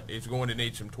of, but it's going to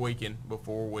need some tweaking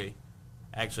before we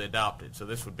actually adopt it. So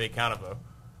this would be kind of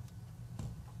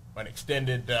an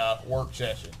extended work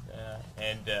session.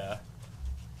 And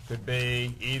could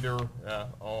be either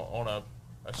on a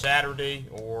Saturday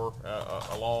or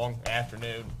a long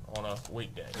afternoon on a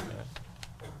weekday.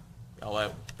 Y'all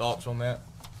have thoughts on that?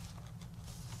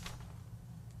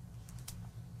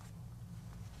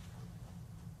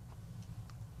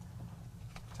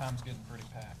 Time's getting pretty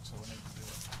packed, so we need to do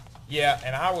it. Yeah,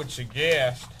 and I would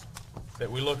suggest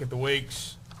that we look at the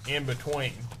weeks in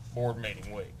between board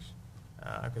meeting weeks.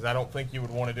 Because I don't think you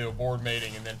would want to do a board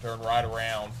meeting and then turn right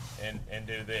around and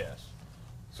do this.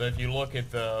 So if you look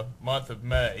at the month of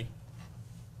May,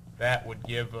 that would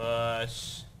give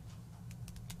us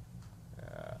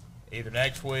either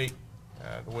next week,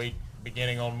 the week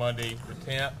beginning on Monday the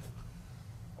 10th,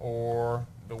 or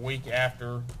the week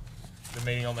after the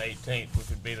meeting on the 18th, which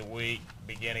would be the week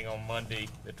beginning on Monday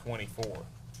the 24th.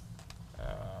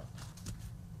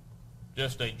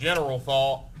 Just a general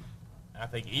thought, I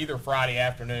think either Friday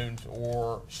afternoons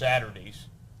or Saturdays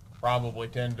probably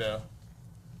tend to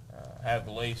have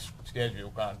the least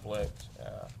schedule conflicts.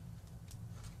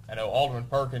 I know Alderman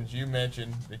Perkins, you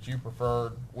mentioned that you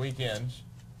preferred weekends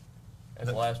at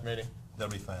the last meeting.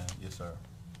 That'll be fine, yes, sir.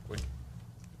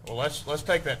 Well, let's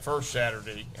take that first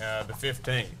Saturday, the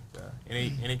 15th.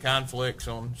 Any conflicts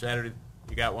on Saturday?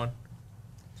 You got one?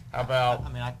 How about?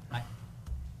 I mean,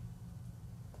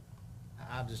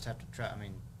 I'll just have to try. I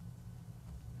mean,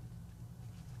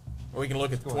 we can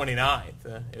look at the 29th.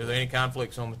 Is there any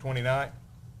conflicts on the 29th?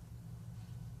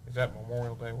 Is that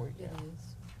Memorial Day week? It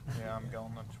is. Yeah, I'm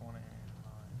going the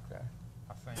 29th. Okay.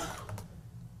 I think.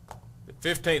 The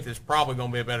 15th is probably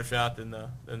going to be a better shot than the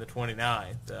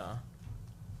 29th.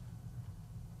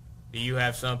 Do you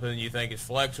have something you think is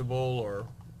flexible or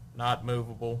not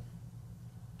movable?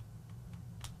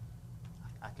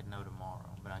 I could know tomorrow,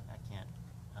 but I can't.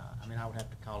 I mean, I would have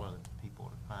to call other people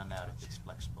to find out if it's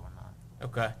flexible or not.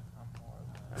 Okay.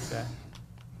 Okay.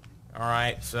 All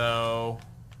right, so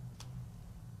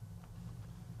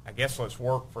I guess let's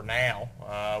work for now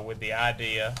with the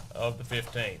idea of the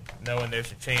 15th, knowing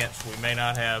there's a chance we may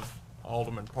not have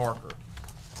Alderman Parker.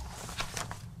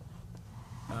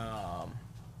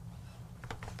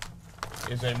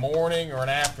 Is a morning or an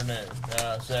afternoon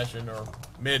session or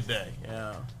midday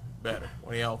better?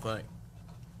 What do y'all think?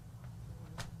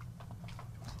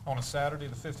 On a Saturday,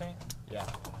 the 15th? Yeah.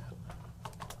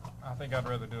 I think I'd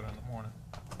rather do it in the morning.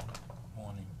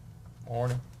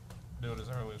 Morning. Do it as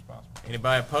early as possible.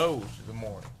 Anybody opposed to the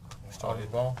morning? Alderman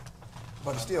Ball?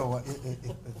 But still,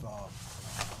 if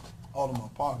Alderman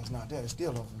Park is not there, it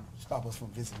still doesn't stop us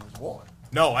from visiting his ward.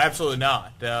 No, absolutely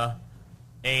not.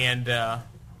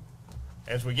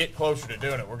 As we get closer to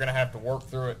doing it, we're going to have to work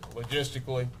through it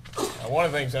logistically. One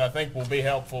of the things that I think will be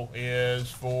helpful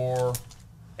is for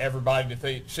everybody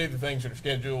to see the things that are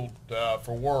scheduled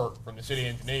for work from the city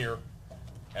engineer,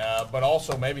 but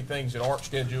also maybe things that aren't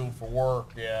scheduled for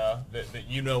work that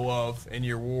you know of in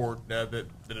your ward that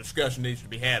the discussion needs to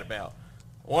be had about.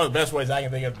 One of the best ways I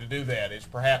can think of to do that is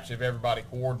perhaps if everybody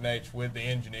coordinates with the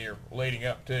engineer leading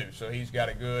up to, so he's got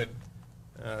a good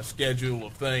schedule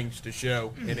of things to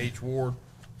show in each ward.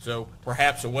 So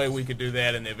perhaps a way we could do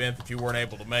that in the event that you weren't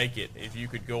able to make it, if you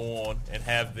could go on and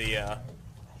have the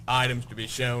items to be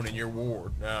shown in your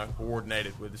ward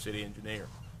coordinated with the city engineer.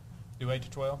 Do 8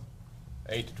 to 12?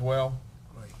 8 to 12?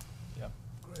 Great. Yep.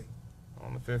 Great.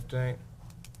 On the 15th?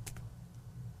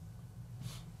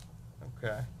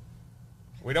 Okay.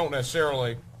 We don't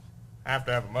necessarily have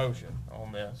to have a motion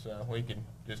on this. We can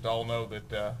just all know that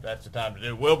that's the time to do it.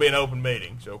 It will be an open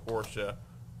meeting, so of course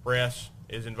press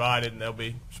is invited and there'll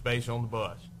be space on the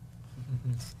bus.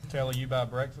 Taylor, you buy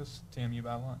breakfast. Tim, you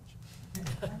buy lunch.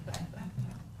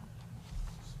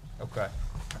 Okay.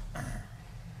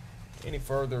 Any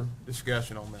further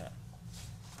discussion on that?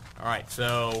 All right,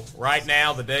 so right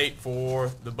now the date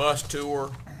for the bus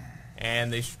tour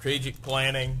and the strategic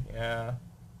planning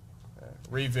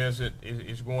revisit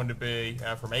is going to be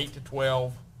from 8 to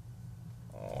 12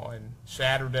 on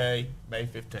Saturday, May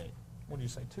 15th. What do you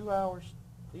say, 2 hours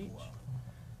each?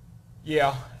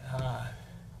 Yeah.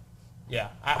 Yeah.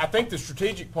 I think the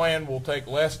strategic plan will take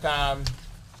less time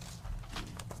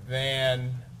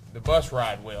than the bus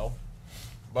ride will,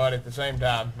 but at the same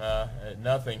time,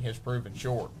 nothing has proven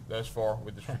short thus far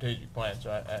with the strategic plan,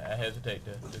 so I hesitate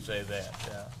to say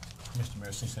that. Mr.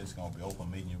 Mayor, since it's going to be open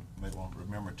meeting, you may want to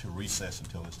remember to recess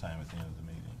until this time at the end of the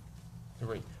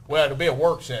meeting. Well, it'll be a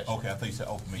work session. Okay, I think you said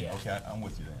open meeting. Yeah. Okay, I'm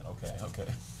with you then. Okay.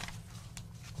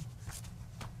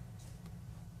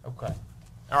 Okay.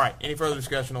 All right. Any further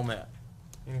discussion on that?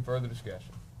 Any further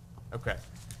discussion? Okay.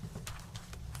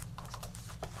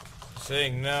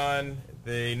 Seeing none,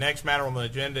 the next matter on the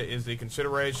agenda is the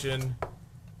consideration. All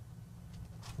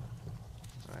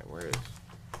right, where is?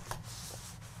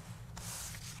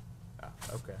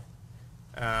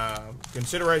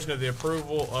 Consideration of the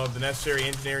approval of the necessary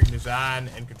engineering, design,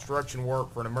 and construction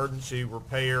work for an emergency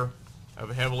repair of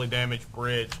a heavily damaged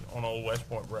bridge on Old West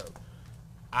Point Road.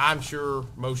 I'm sure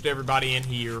most everybody in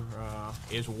here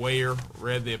is aware,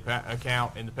 read the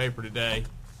account in the paper today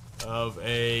of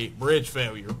a bridge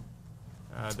failure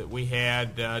that we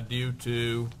had due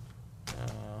to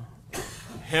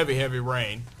heavy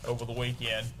rain over the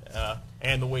weekend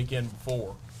and the weekend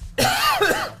before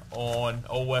on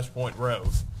Old West Point Road.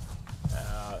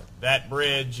 That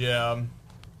bridge,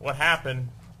 what happened,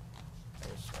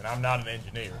 and I'm not an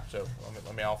engineer, so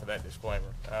let me offer that disclaimer,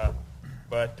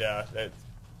 but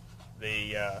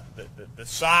the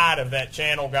side of that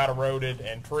channel got eroded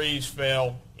and trees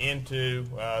fell into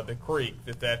the creek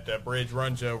that bridge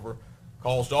runs over,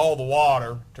 caused all the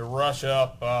water to rush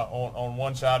up on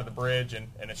one side of the bridge and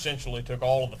essentially took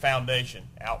all of the foundation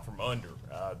out from under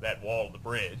that wall of the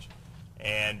bridge.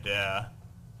 And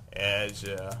as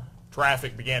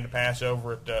traffic began to pass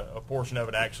over it, a portion of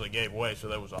it actually gave way, so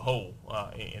there was a hole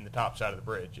in the top side of the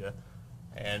bridge.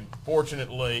 And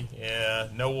fortunately,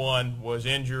 no one was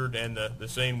injured, and the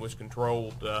scene was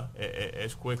controlled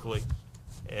as quickly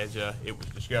as it was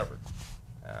discovered.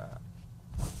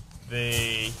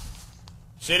 The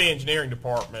City Engineering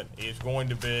Department is going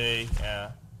to be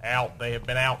out. They have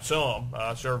been out some,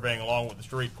 surveying along with the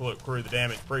street crew the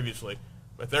damage previously,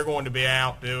 but they're going to be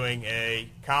out doing a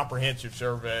comprehensive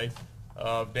survey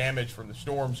of damage from the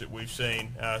storms that we've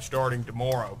seen starting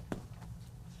tomorrow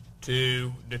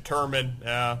to determine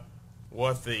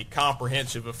what the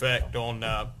comprehensive effect on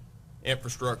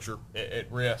infrastructure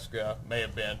at risk may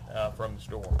have been from the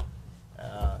storm.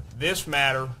 This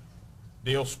matter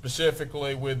deals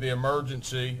specifically with the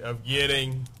emergency of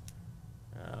getting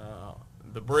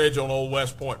the bridge on Old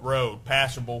West Point Road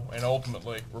passable and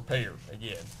ultimately repaired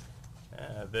again.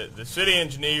 The city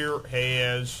engineer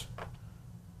has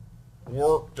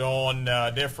worked on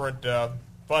different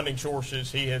funding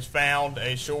sources. He has found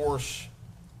a source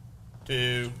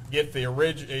to get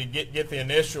the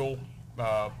initial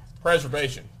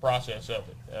preservation process of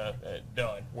it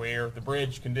done, where the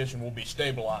bridge condition will be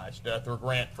stabilized through a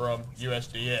grant from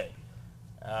USDA.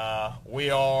 We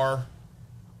are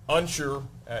unsure,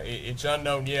 it's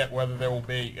unknown yet whether there will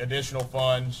be additional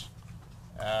funds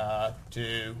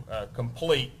to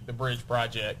complete the bridge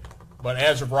project, but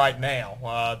as of right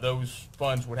now, those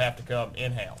funds would have to come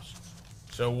in-house.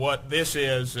 So what this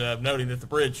is, noting that the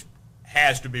bridge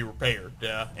has to be repaired,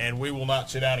 and we will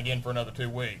not sit down again for another 2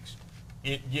 weeks.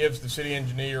 It gives the city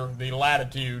engineer the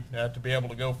latitude to be able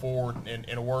to go forward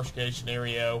in a worst-case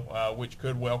scenario, which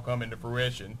could well come into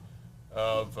fruition,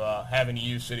 of having to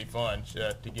use city funds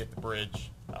to get the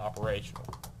bridge operational.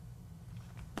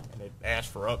 And it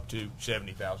asks for up to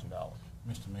 $70,000.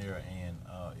 Mr. Mayor, and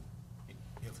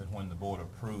if and when the board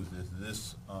approves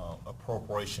this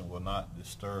appropriation will not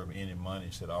disturb any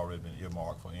monies that already been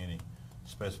earmarked for any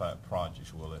specified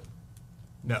projects, will it?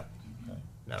 No. Okay.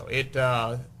 No. It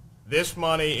this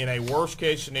money in a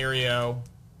worst-case scenario,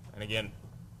 and again,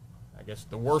 I guess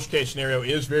the worst-case scenario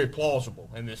is very plausible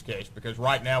in this case, because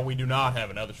right now we do not have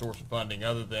another source of funding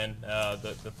other than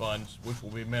the funds, which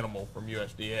will be minimal, from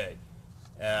USDA.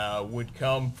 Would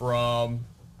come from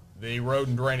the road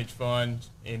and drainage funds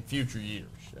in future years.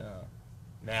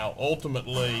 Now,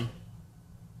 ultimately,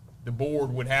 the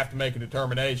board would have to make a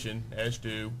determination as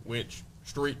to which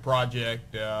street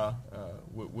project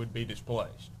would be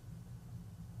displaced.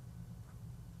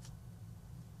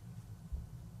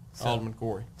 So, Alderman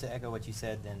Corey. To echo what you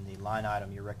said, then the line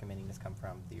item you're recommending this come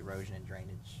from the erosion and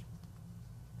drainage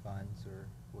funds, or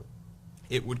what?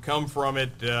 It would come from it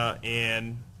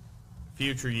in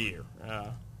future year.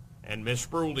 And Ms.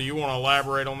 Spruill, do you want to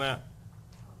elaborate on that?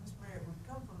 Mr. Mayor, it would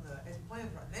come from the, as it plans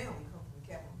right now, it would come from the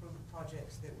capital improvement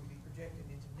projects that would be projected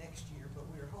into next year, but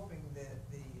we are hoping that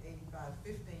the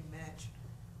 85-15 match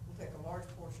will take a large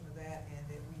portion of that, and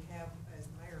that we have, as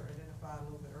the mayor identified a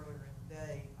little bit earlier in the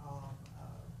day,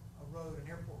 a road, an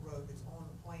airport road that's on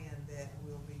the plan that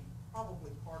will be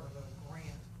probably part of a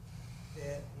grant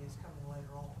that is coming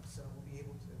later on, so we'll be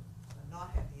able to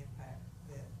not have the impact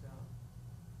that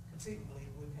conceivably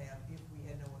it would have if we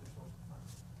had no other source of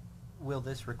funds. Will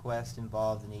this request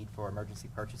involve the need for emergency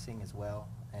purchasing as well?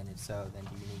 And if so, then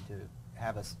do you need to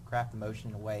have us craft the motion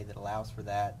in a way that allows for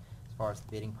that as far as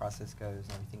the bidding process goes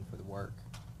and everything for the work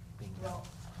being done? Well,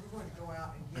 we're going to go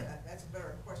out and get, that's a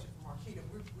better question for Marquita.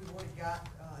 We've already got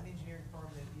an engineering firm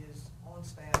that is on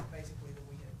staff, basically, that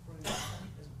we have approved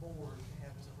as a board to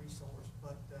have as a resource.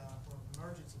 But from an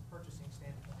emergency purchasing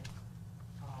standpoint,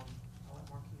 I'll let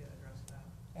Marquita address that.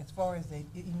 As far as the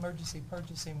emergency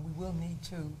purchasing, we will need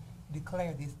to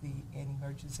declare this an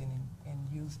emergency and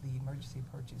use the emergency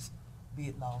purchase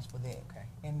bid laws for that. Okay.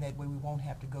 And that way we won't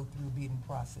have to go through a bidding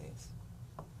process.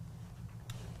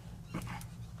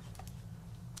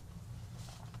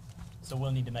 So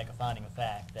we'll need to make a finding of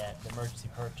fact that the emergency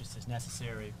purchase is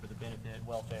necessary for the benefit and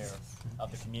welfare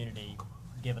of the community,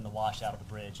 given the washout of the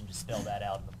bridge, and just spell that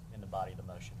out in the body of the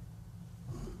motion.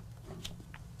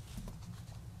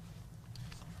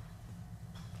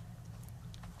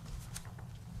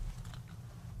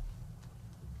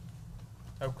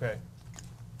 Okay,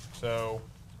 so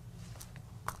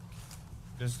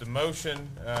does the motion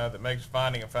that makes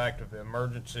finding a fact of the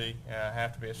emergency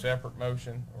have to be a separate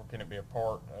motion, or can it be a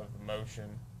part of the motion?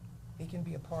 It can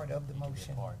be a part of the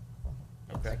motion.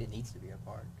 Okay. Like it needs to be a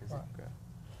part. 'Cause Right. Okay.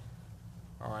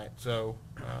 All right, so,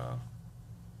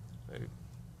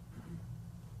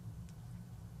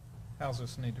 How's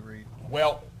this need to read?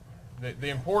 well, the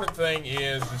important thing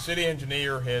is the city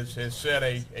engineer has set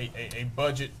a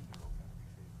budget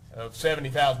of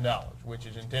 $70,000, which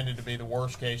is intended to be the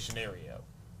worst-case scenario.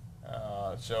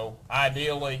 So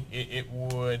ideally, it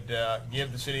would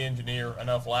give the city engineer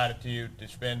enough latitude to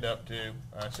spend up to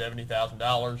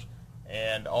 $70,000.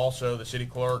 And also, the city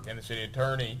clerk and the city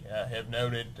attorney have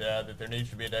noted that there needs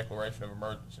to be a declaration of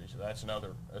emergency. So that's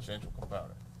another essential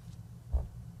component.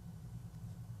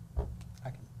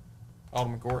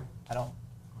 Alderman Corey? I don't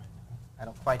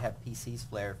quite have PC's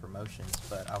flair for motions,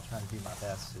 but I'll try and do my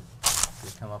best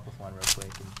to come up with one real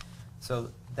quick. And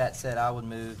so that said, I would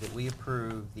move that we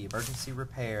approve the emergency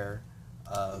repair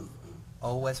of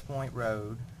Old West Point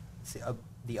Road,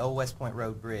 the Old West Point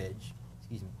Road Bridge,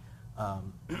 excuse me,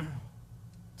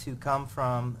 to come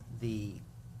from the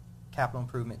capital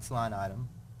improvements line item,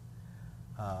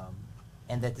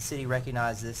 and that the city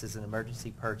recognize this as an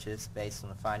emergency purchase based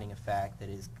on a finding of fact that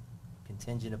is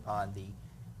contingent upon the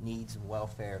needs and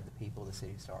welfare of the people of the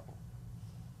city of Starkville.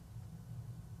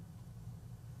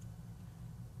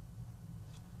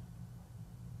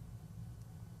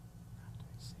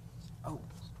 Oh,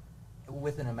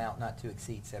 with an amount not to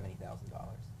exceed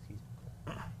 $70,000. Excuse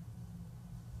me.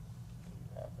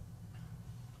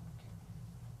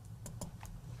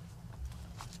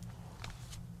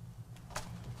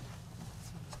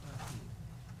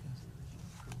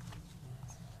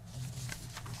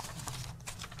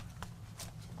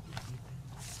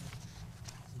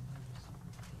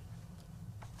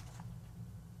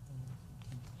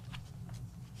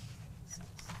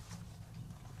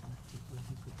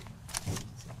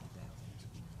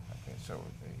 Okay, so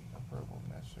with the approval of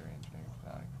necessary engineering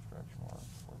design and construction work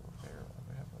for the repair of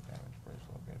a heavily damaged bridge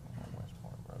located on Old West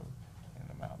Point Road in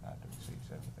an amount not to exceed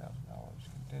 $70,000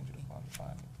 contingent upon the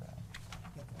finding of fact,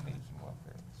 the needs and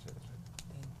welfare of the citizen.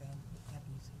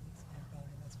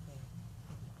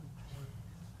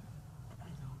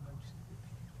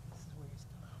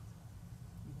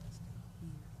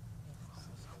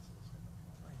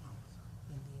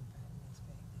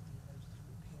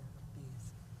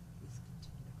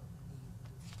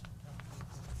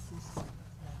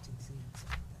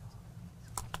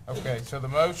 Okay, so the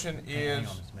motion is. Hang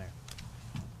on, Mr. Mayor.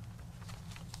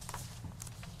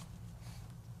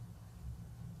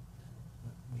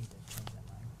 We need to change that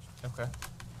language. Okay.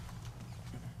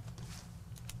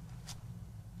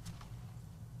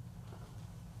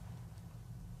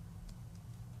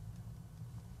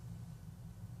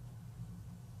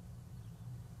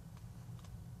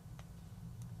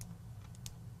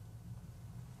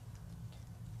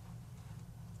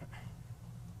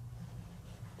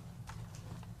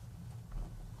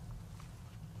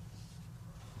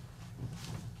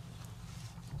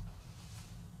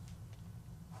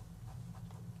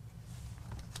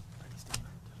 Pretty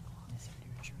standard. Necessary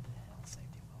to ensure the health,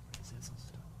 safety, and welfare of the citizens.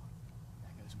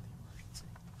 That goes with the emergency.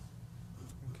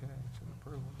 Okay, so the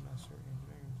approval of necessary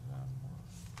engineering design work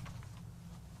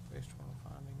based on a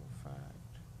finding of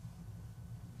fact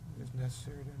is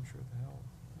necessary to ensure the health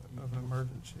of an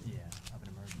emergency. Yeah, of an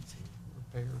emergency.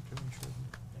 Repair to ensure.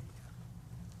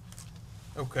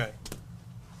 Okay.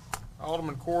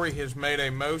 Alderman Corey has made a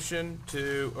motion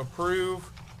to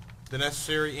approve the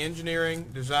necessary engineering,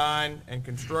 design, and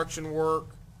construction work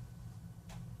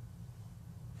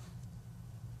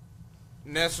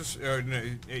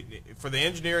for the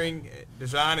engineering,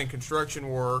 design, and construction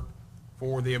work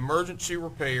for the emergency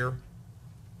repair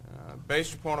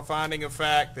based upon a finding of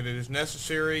fact that it is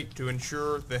necessary to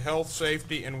ensure the health,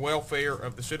 safety, and welfare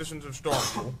of the citizens of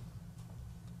Starkville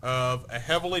of a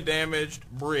heavily damaged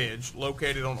bridge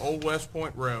located on Old West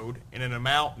Point Road in an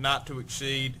amount not to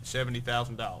exceed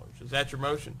 $70,000. Is that your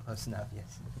motion? Close enough,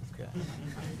 yes. Okay.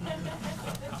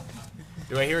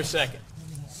 Do I hear a second?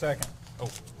 Second. Oh,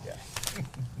 okay.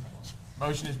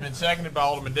 Motion has been seconded by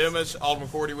Alderman Dumas. Alderman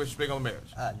Cordy, wish to speak on the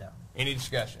merits? No. Any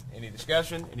discussion? Any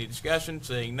discussion? Any discussion?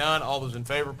 Seeing none, all those in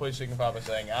favor, please signify by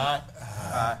saying aye.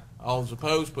 Aye. All those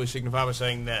opposed, please signify by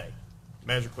saying nay.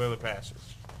 Measure clearly passes.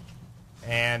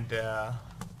 And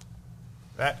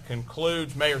that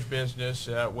concludes mayor's business.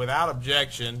 Without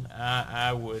objection,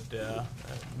 I would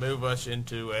move us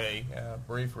into a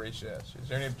brief recess. Is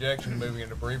there any objection to moving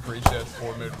into brief recess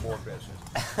before we move to board business?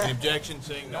 Any objection?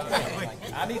 Seeing none.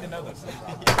 I need to know this.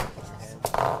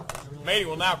 Meeting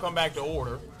will now come back to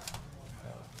order.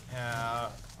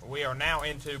 We are now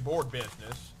into board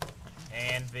business,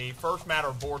 and the first matter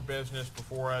of board business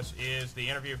before us is the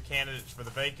interview of candidates for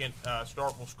the vacant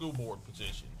Starkville School Board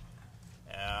position.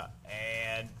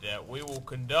 We will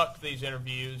conduct these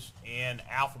interviews in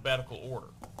alphabetical order.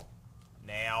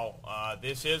 Now,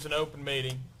 this is an open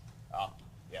meeting.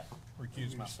 Yeah.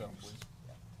 Recuse myself,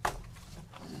 please.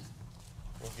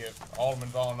 We'll give Alderman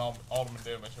Vaughn and Alderman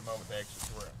Dumas a moment to exit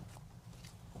the room.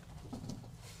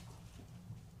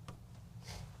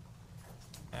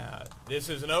 This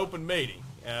is an open meeting,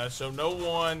 so no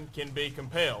one can be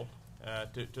compelled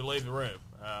to leave the room.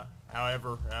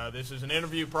 However, this is an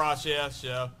interview process,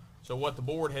 so what the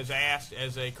board has asked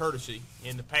as a courtesy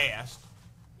in the past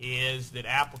is that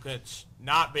applicants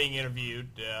not being interviewed,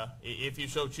 if you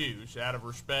so choose, out of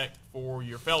respect for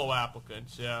your fellow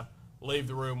applicants, leave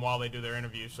the room while they do their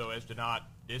interview so as to not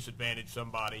disadvantage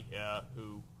somebody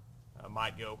who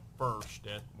might go first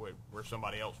where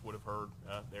somebody else would have heard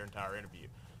their entire interview.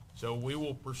 So we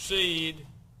will proceed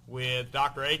with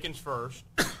Dr. Akins first,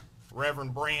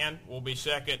 Reverend Brand will be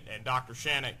second, and Dr.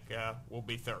 Shannock will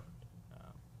be third.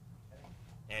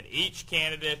 And each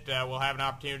candidate will have an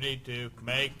opportunity to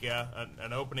make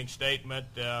an opening statement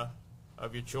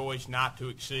of your choice not to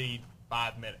exceed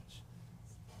 5 minutes.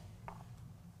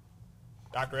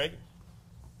 Dr. Akins?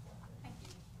 Thank you.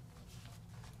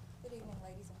 Good evening,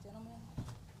 ladies and gentlemen.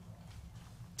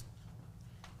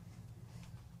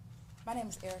 My name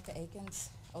is Erica Akins.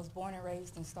 I was born and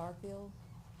raised in Starkville.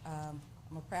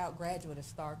 I'm a proud graduate of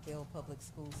Starkville Public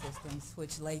School Systems,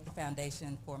 which laid the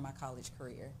foundation for my college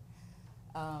career.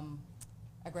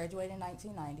 I graduated in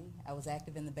 1990. I was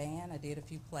active in the band. I did a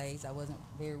few plays. I wasn't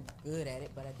very good at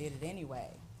it, but I did it anyway.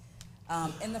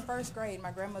 In the first grade,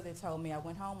 my grandmother told me, I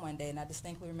went home one day, and I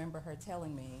distinctly remember her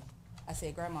telling me, I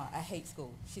said, "Grandma, I hate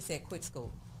school." She said, "Quit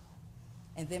school."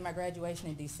 And then my graduation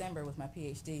in December with my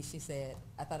PhD, she said,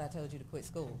 "I thought I told you to quit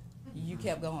school. You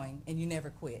kept going, and you never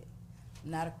quit."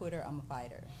 I'm not a quitter, I'm a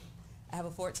fighter. I have a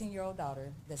 14-year-old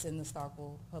daughter that's in the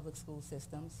Starkville Public School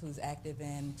Systems who's active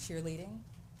in cheerleading,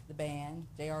 the band,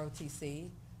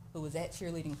 JROTC, who was at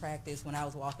cheerleading practice when I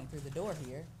was walking through the door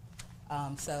here.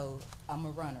 So I'm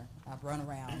a runner. I've run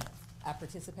around. I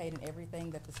participate in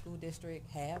everything that the school district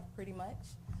have pretty much.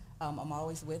 I'm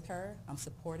always with her. I'm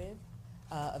supportive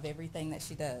of everything that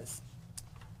she does.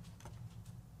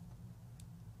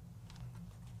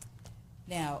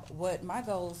 Now, what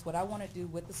I want to do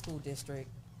with the school district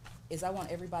is I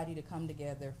want everybody to come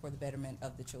together for the betterment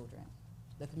of the children,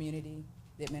 the community,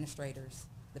 the administrators,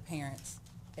 the parents,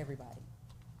 everybody.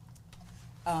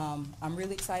 I'm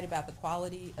really excited about the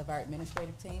quality of our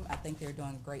administrative team. I think they're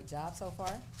doing a great job so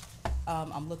far.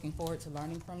 I'm looking forward to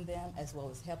learning from them as well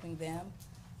as helping them.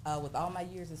 With all my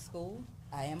years of school,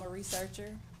 I am a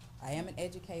researcher. I am an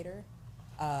educator.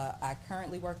 I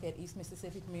currently work at East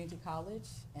Mississippi Community College,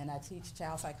 and I teach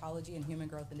child psychology and human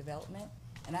growth and development,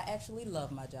 and I actually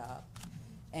love my job.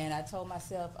 And I told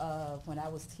myself when I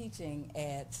was teaching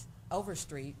at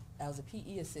Overstreet, I was a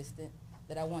PE assistant,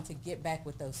 that I want to get back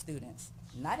with those students.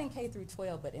 Not in K through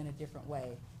 12, but in a different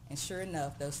way. And sure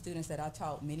enough, those students that I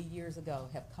taught many years ago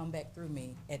have come back through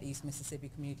me at East Mississippi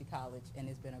Community College, and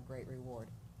it's been a great reward.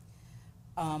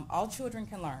 All children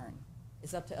can learn.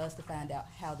 It's up to us to find out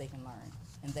how they can learn,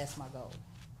 and that's my goal.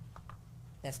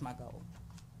 That's my goal.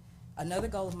 Another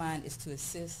goal of mine is to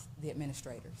assist the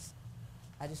administrators.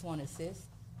 I just want to assist.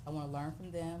 I want to learn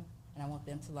from them, and I want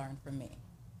them to learn from me,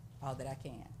 all that I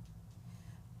can.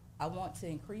 I want to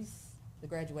increase the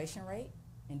graduation rate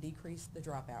and decrease the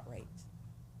dropout rate.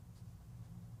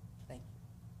 Thank you.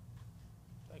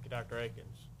 Thank you, Dr.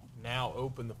 Akins. Now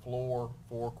open the floor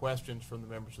for questions from the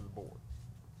members of the board.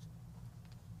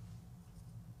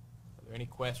 Are there any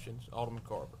questions? Alderman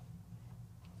Carver.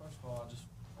 First of all, just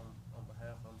on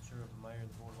behalf, I'm sure, of the mayor and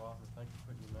the board of aldermen, thank you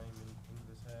for putting your name into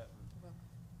this hat.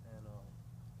 And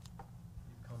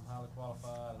you've come highly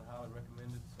qualified and highly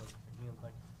recommended, so again,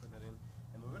 thank you for putting that in.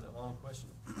 And a really long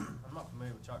question. I'm not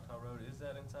familiar with Choctaw Road. Is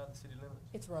that inside the city limits?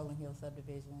 It's Rolling Hill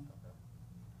subdivision. Okay.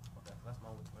 Okay, that's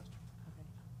my only question. Okay.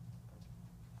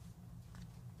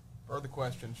 Further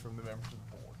questions from the members of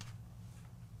the board?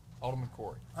 Alderman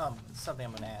Corey. Something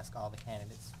I'm going to ask all the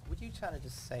candidates. Would you try to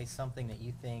just say something that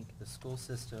you think the school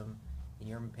system, in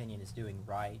your opinion, is doing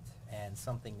right, and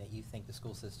something that you think the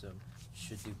school system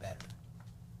should do better?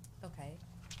 Okay.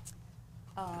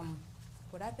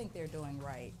 What I think they're doing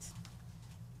right,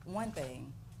 one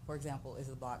thing, for example, is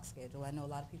the block schedule. I know a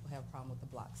lot of people have a problem with the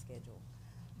block schedule,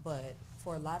 but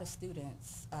for a lot of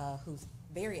students who's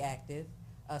very active,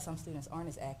 some students aren't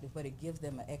as active, but it gives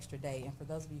them an extra day. And for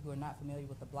those of you who are not familiar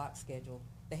with the block schedule,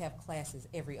 they have classes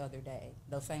every other day.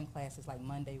 Those same classes like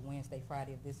Monday, Wednesday,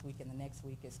 Friday of this week, and the next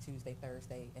week is Tuesday,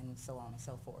 Thursday, and so on and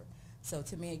so forth. So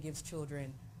to me, it gives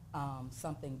children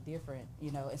something different.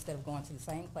 You know, instead of going to the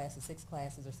same classes, 6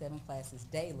 classes or 7 classes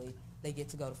daily, they get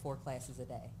to go to 4 classes a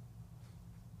day.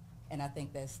 And I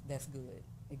think that's good.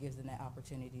 It gives them that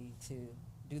opportunity to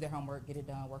do their homework, get it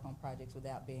done, work on projects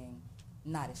without being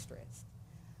not as stressed.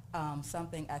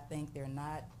 Something I think they're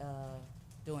not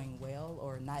doing well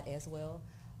or not as well,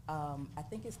 I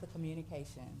think it's the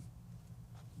communication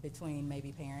between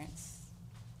maybe parents,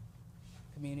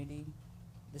 community,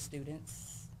 the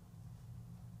students.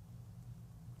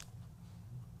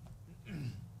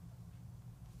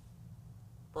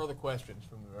 Further questions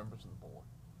from the members of the board?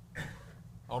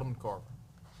 Alderman Carver.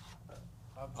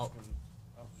 I was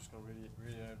just going to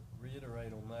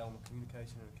reiterate on that, on the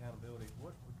communication and accountability.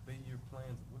 What would be your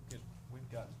plans? We've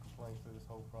gotten complaints through this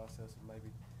whole process and maybe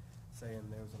saying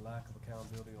there was a lack of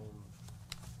accountability on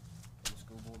the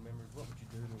school board members. What would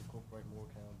you do to incorporate more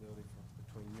accountability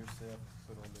between yourself,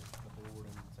 put on the board,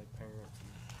 and say parents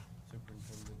and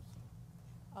superintendents?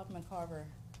 Alderman Carver,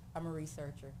 I'm a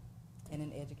researcher and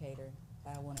an educator.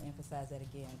 I want to emphasize that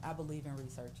again. I believe in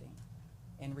researching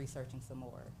and researching some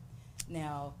more.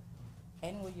 Now,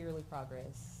 annual yearly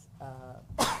progress,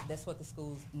 that's what the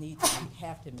schools need to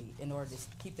have to meet in order to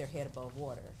keep their head above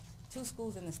water. 2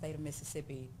 schools in the state of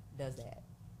Mississippi does that,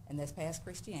 and that's Pass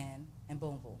Christian and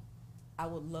Boonville. I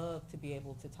would love to be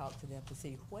able to talk to them to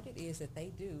see what it is that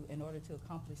they do in order to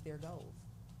accomplish their goals.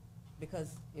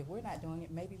 Because if we're not doing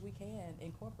it, maybe we can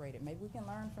incorporate it. Maybe we can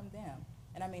learn from them.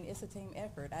 And I mean, it's a team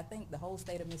effort. I think the whole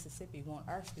state of Mississippi want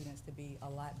our students to be a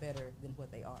lot better than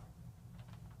what they are.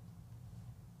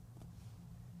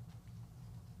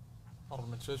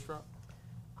 Alderman Sistrunk.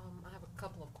 I have a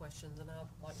couple of questions, and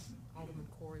like Alderman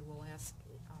Corey will ask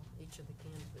each of the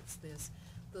candidates this.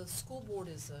 The school board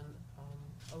is an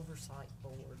oversight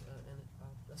board and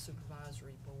a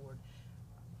supervisory board.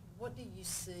 What do you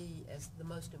see as the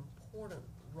most important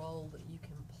role that you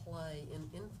can play in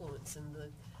influencing the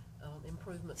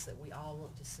improvements that we all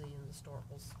want to see in the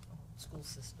Starkville school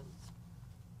systems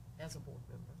as a board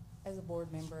member? As a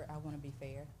board member, I want to be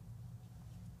fair.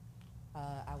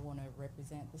 I want to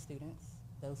represent the students,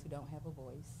 those who don't have a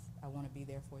voice. I want to be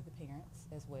there for the parents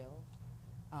as well,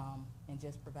 and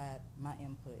just provide my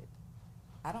input.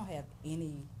 I don't have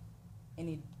any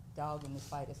dog in this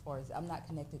fight as far as I'm not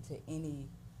connected to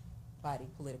anybody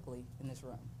politically in this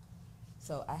room.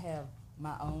 So I have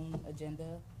my own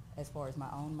agenda as far as my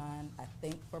own mind. I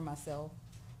think for myself,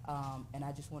 and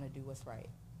I just want to do what's right.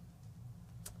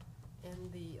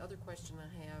 And the other question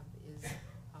I have is,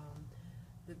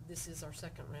 this is our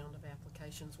second round of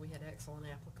applications. We had excellent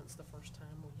applicants the first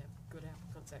time. We have good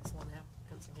applicants, excellent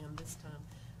applicants again this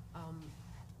time.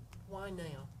 Why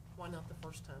now? Why not the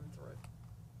first time through?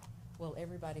 Well,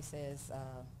 everybody says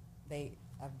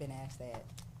I've been asked that.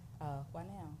 Why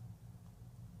now?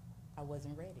 I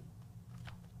wasn't ready.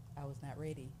 I was not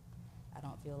ready. I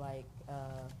don't feel like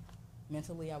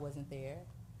mentally I wasn't there.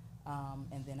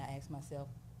 And then I asked myself,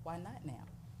 why not now?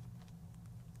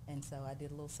 And so I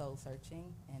did a little soul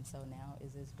searching, and so now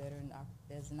is as better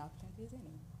as an opportunity as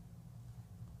any.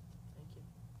 Thank you.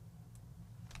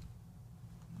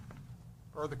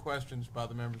 Further questions by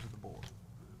the members of the board?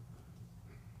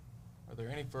 Are there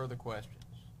any further questions?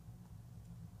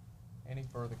 Any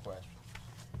further questions?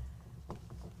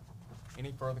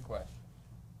 Any further questions?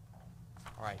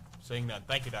 All right, seeing none.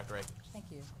 Thank you, Dr. Akins. Thank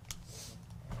you.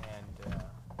 And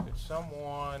could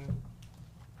someone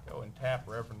go and tap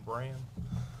Reverend Brand?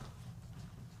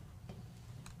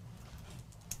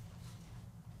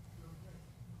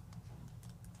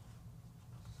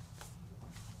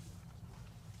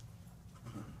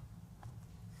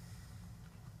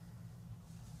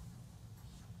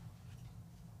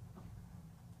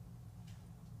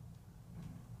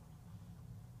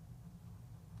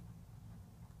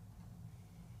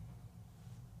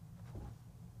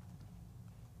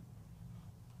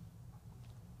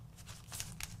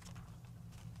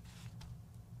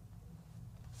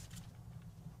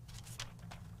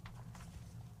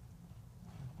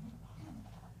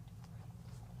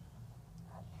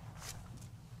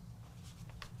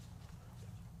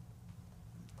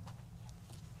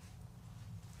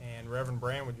 Reverend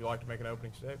Brand, would you like to make an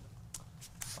opening statement?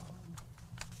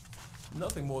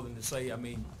 Nothing more than to say, I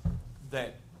mean,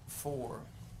 that for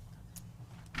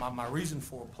my reason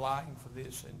for applying for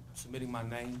this and submitting my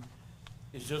name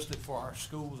is just that for our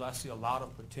schools, I see a lot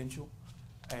of potential,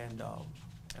 and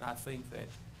I think that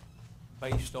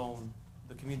based on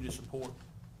the community support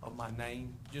of my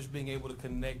name, just being able to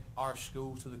connect our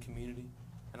schools to the community,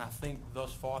 and I think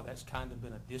thus far that's kind of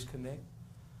been a disconnect,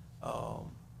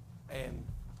 and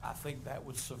I think that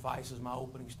would suffice as my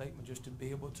opening statement, just to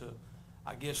be able to,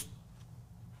 I guess,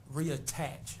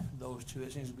 reattach those two. There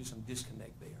seems to be some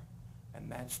disconnect there,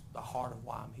 and that's the heart of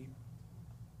why I'm here.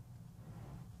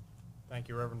 Thank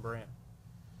you, Reverend Brand.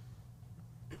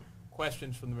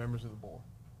 Questions from the members of the board?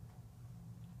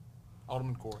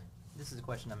 Alderman Corey. This is a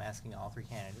question I'm asking all three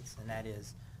candidates, and that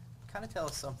is, kind of tell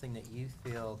us something that you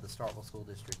feel the Starkville School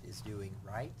District is doing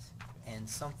right, and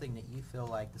something that you feel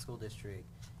like the school district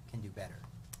can do better.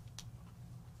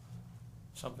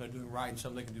 Something they're doing right and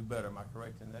something they can do better, am I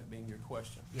correct in that being your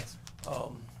question? Yes.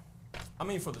 I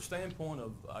mean, for the standpoint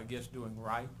of, I guess, doing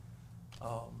right,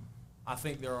 I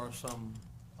think there are some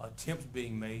attempts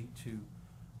being made to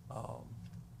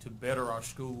better our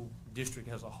school district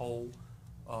as a whole,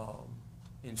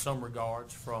 in some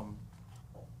regards, from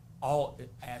all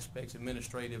aspects,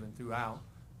 administrative and throughout,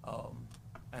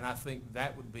 and I think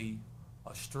that would be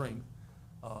a strength.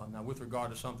 Now, with regard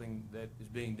to something that is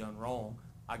being done wrong,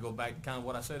 I go back to kind of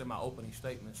what I said in my opening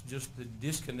statements, just the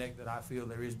disconnect that I feel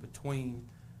there is between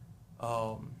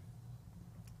our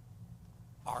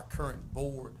current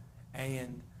board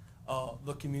and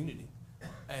the community.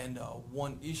 And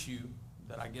one issue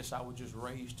that I guess I would just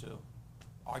raise to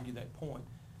argue that point,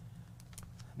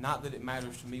 not that it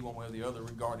matters to me one way or the other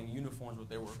regarding uniforms, but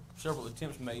there were several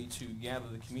attempts made to gather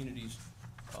the community's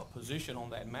position on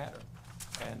that matter.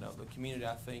 And the community,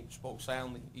 I think, spoke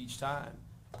soundly each time,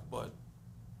 but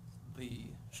the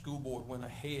school board went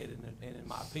ahead and in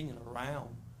my opinion, around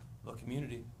the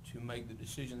community to make the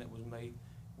decision that was made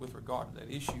with regard to that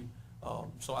issue.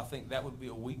 So I think that would be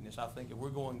a weakness. I think if we're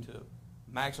going to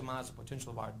maximize the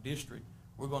potential of our district,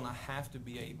 we're going to have to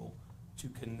be able to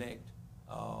connect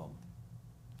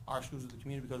our schools with the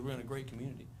community, because we're in a great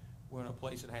community. We're in a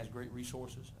place that has great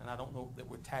resources, and I don't know that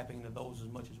we're tapping into those as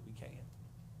much as we can.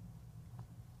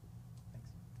 Thanks.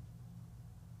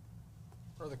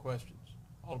 Further questions?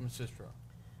 Alderman Sistro.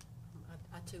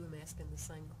 I too am asking the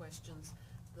same questions.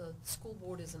 The school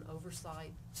board is an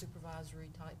oversight, supervisory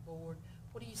type board.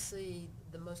 What do you see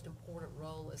the most important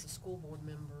role as a school board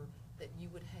member that you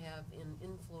would have in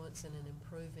influencing and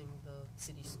improving the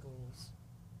city schools?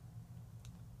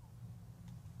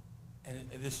 And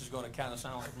this is going to kind of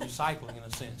sound like recycling in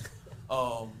a sense.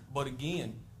 But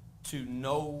again, to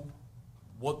know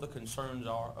what the concerns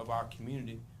are of our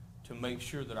community, to make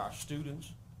sure that our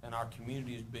students and our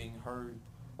community is being heard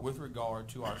with regard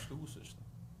to our school system.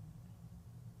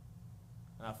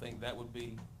 And I think that would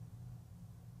be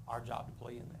our job to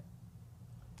play in that.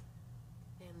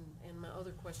 And my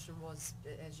other question was,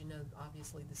 as you know,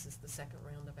 obviously this is the second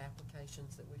round of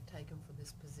applications that we've taken for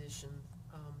this position.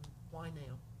 Why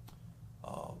now?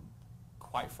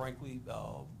 Quite frankly,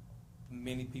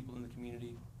 many people in the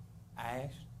community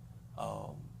asked,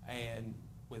 and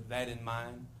with that in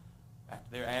mind, after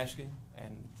they're asking,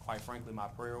 and quite frankly my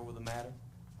prayer over the matter,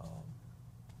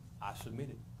 I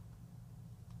submitted.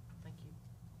 Thank you.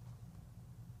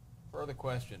 Further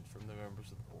questions from the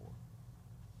members of the board?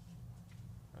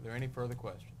 Are there any further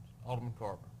questions? Alderman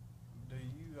Carver. Do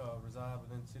you reside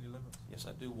within city limits? Yes,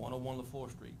 I do. 101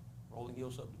 LaFleur Street, Rolling Hill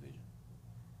subdivision.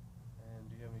 And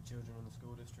do you have any children in the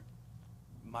school district?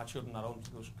 My children not only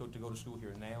to go to school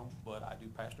here now, but I do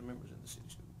pastor members in the city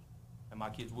schools. And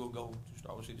my kids will go to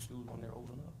Starkville City Schools when they're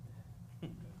old enough.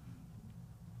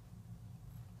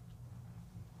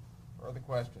 Further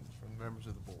questions from the members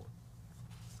of the board?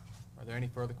 Are there any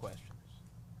further questions?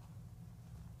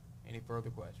 Any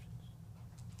further questions?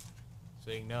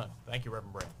 Seeing none. Thank you,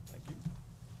 Reverend Brand. Thank you.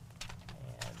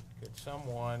 And could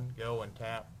someone go and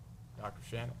tap Dr.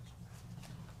 Shannon?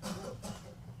 Come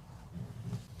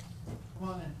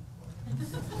on in.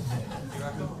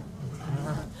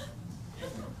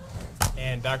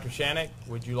 And Dr. Shannon,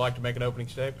 would you like to make an opening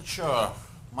statement? Sure.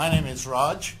 My name is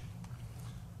Raj,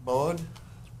 Board,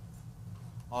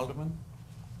 Alderman,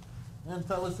 and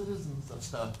fellow citizens of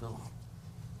Starkville.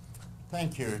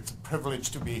 Thank you. It's a privilege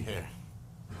to be here.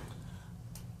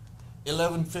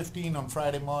 11:15 on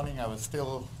Friday morning, I was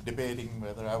still debating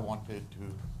whether I wanted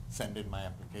to send in my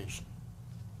application.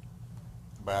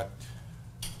 But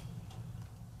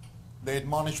the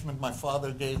admonishment my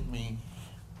father gave me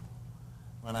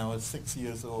when I was 6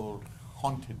 years old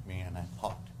haunted me, and I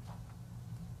thought,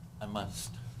 I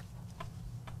must.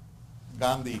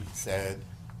 Gandhi said,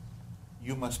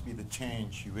 "You must be the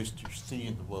change you wish to see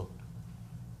in the world."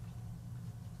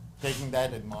 Taking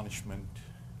that admonishment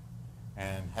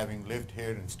and having lived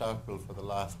here in Starkville for the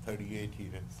last 38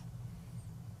 years,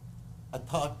 I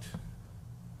thought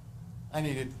I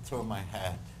needed to throw my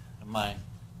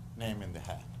name in the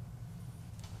hat.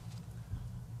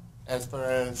 As far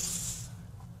as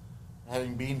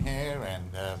having been here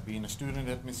and being a student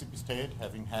at Mississippi State,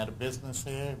 having had a business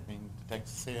here, being to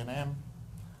Texas A&M,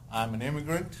 I'm an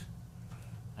immigrant.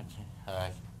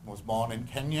 I was born in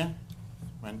Kenya,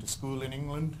 went to school in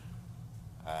England,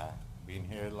 been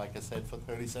here, like I said, for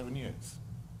 37 years.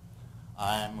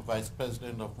 I am a Vice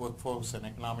President of Workforce and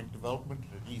Economic Development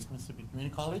at East Mississippi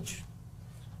Community College.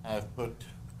 I've put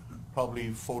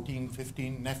probably 14,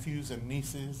 15 nephews and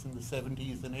nieces in the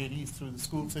 70s and 80s through the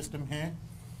school system here.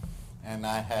 And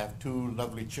I have 2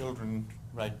 lovely children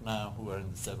right now who are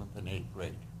in the 7th and 8th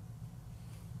grade.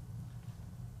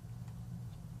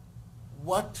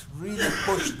 What really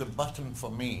pushed the button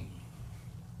for me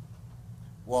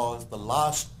was the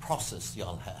last process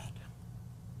y'all had.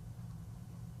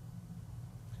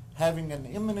 Having an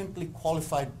eminently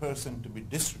qualified person to be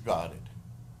disregarded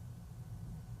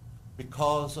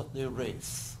because of their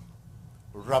race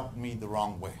rubbed me the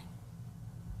wrong way.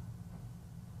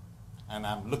 And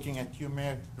I'm looking at you,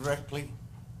 Mayor, directly,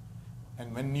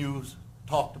 and when you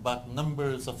talked about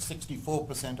numbers of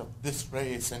 64% of this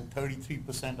race and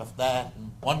 33% of that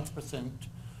and 1%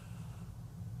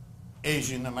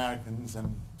 Asian Americans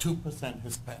and 2%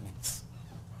 Hispanics,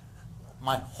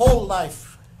 my whole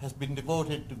life has been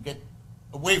devoted to get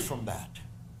away from that.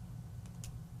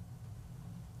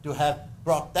 To have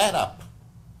brought that up,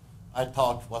 I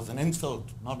thought was an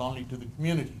insult not only to the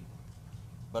community,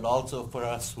 but also for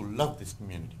us who love this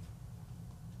community.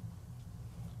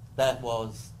 That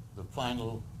was the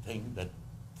final thing that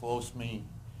forced me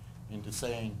into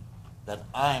saying that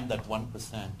I am that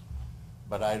 1%,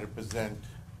 but I represent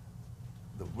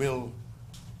the will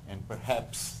and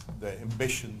perhaps the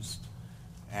ambitions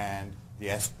and the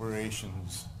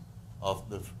aspirations of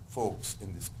the folks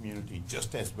in this community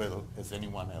just as well as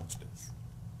anyone else does.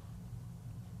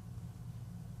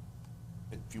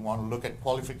 If you want to look at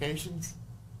qualifications,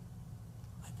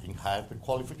 I think I have the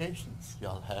qualifications.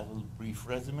 Y'all have a brief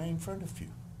resume in front of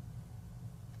you.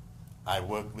 I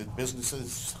work with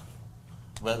businesses,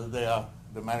 whether they are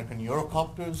the American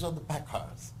Eurocopters or the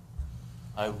Packers.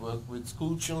 I work with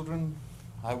school children.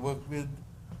 I work with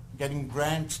getting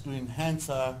grants to enhance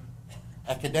our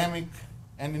academic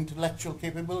and intellectual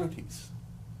capabilities.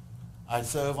 I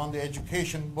serve on the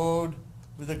education board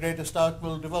with the Greater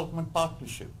Starkville Development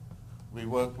Partnership. We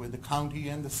work with the county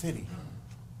and the city.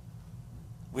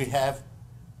 We have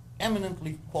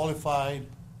eminently qualified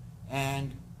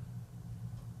and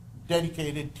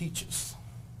dedicated teachers.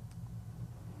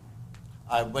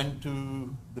 I went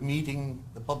to the meeting,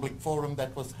 the public forum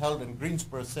that was held in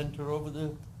Greensboro Center over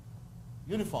the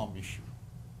uniform issue.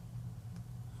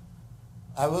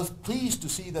 I was pleased to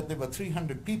see that there were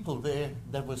 300 people there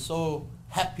that were so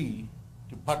happy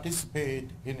to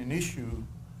participate in an issue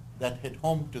that hit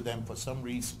home to them for some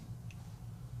reason.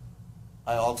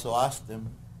 I also asked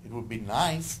them, it would be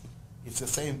nice if the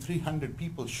same 300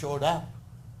 people showed up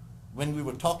when we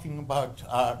were talking about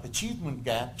our achievement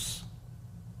gaps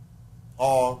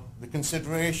or the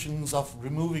considerations of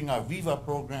removing our Viva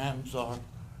programs or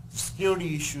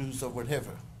security issues or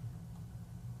whatever.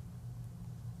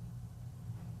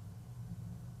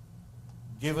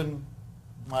 Given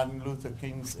Martin Luther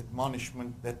King's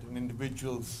admonishment that an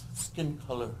individual's skin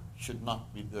color should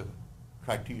not be the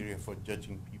criteria for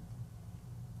judging people,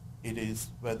 it is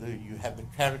whether you have the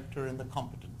character and the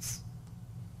competence.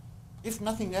 If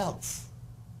nothing else,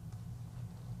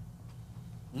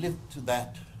 live to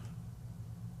that.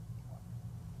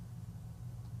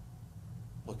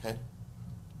 Okay?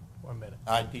 1 minute.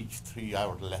 I teach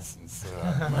 3-hour lessons.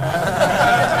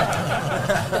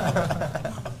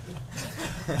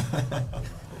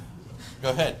 Go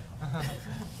ahead.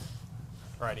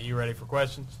 All right, are you ready for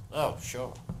questions? Oh,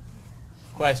 sure.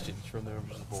 Questions from the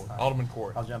members of the board. Alderman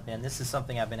Corey. I'll jump in. This is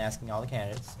something I've been asking all the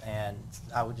candidates, and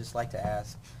I would just like to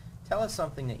ask, tell us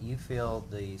something that you feel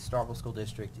the Starkville School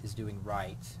District is doing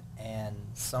right and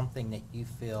something that you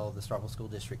feel the Starkville School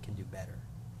District can do better.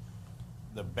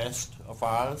 The best of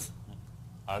ours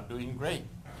are doing great.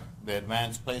 The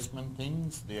advanced placement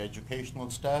things, the educational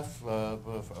stuff,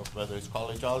 whether it's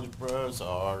college algebras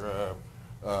or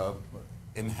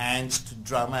enhanced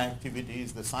drama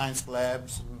activities, the science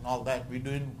labs and all that, we're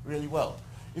doing really well.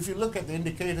 If you look at the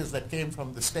indicators that came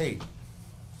from the state,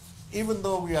 even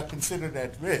though we are considered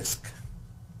at risk,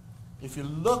 if you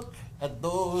look at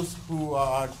those who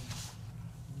are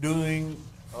doing,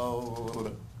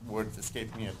 words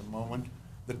escape me at the moment,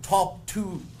 the top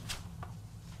two,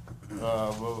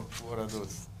 what are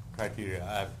those criteria?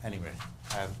 I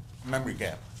have memory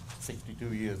gap,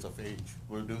 62 years of age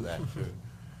will do that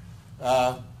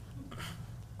too.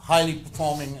 Highly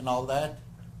performing and all that,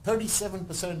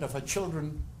 37% of our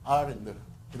children are in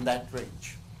that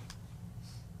range.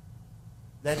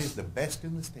 That is the best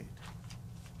in the state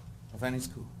of any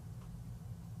school.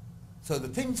 So the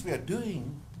things we are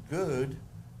doing good,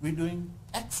 we're doing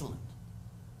excellent.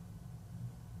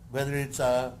 Whether it's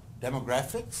our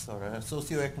demographics or our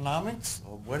socioeconomics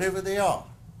or whatever they are.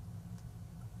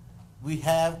 We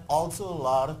have also a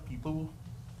lot of people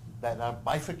that are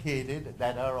bifurcated,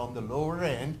 that are on the lower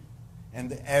end, and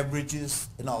the averages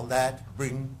and all that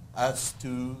bring us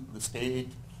to the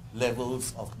state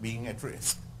levels of being at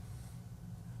risk.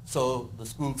 So the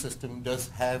school system does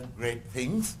have great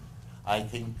things. I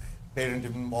think parent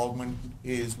involvement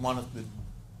is one of the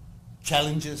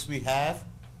challenges we have.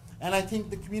 And I think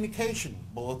the communication,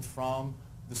 both from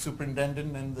the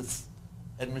superintendent and the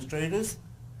administrators,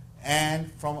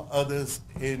 and from others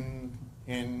in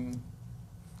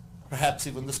perhaps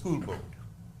even the school board.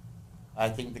 I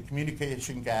think the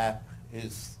communication gap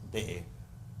is there.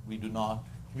 We do not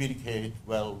communicate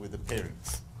well with the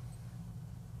parents.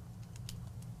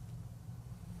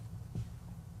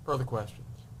 Further questions?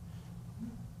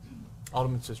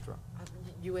 Alderman Sistro.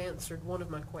 You answered one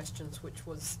of my questions, which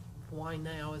was why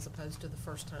now as opposed to the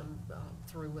first time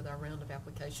through with our round of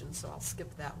applications, so I'll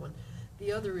skip that one.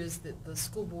 The other is that the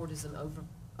school board is an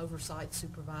oversight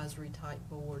supervisory type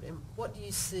board, and what do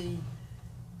you see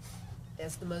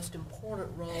as the most important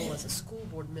role as a school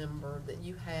board member that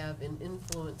you have in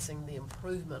influencing the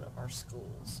improvement of our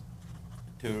schools?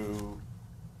 To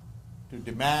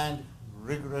demand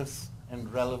rigorous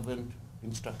and relevant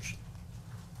instruction.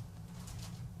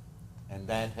 And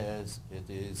it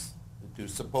is to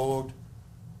support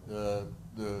the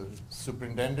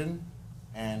superintendent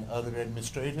and other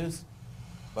administrators,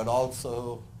 but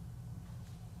also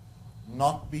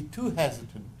not be too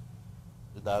hesitant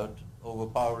without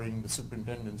overpowering the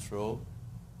superintendent's role,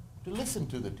 to listen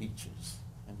to the teachers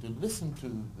and to listen to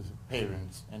the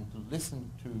parents and to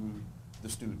listen to the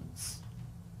students.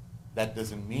 That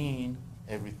doesn't mean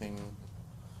everything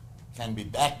can be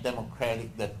that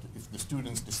democratic that if the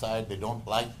students decide they don't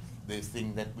like this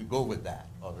thing that we go with that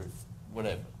or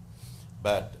whatever.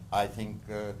 But I think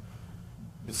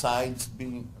besides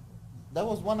being, that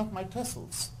was one of my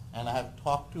tussles, and I have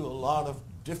talked to a lot of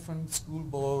different school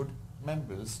board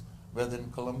members, whether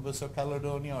in Columbus or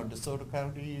Caledonia or DeSoto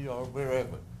County or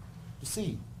wherever, to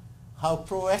see how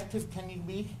proactive can you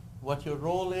be, what your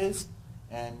role is,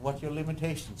 and what your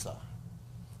limitations are.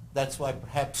 That's why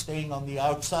perhaps staying on the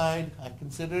outside, I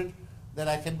considered that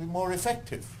I can be more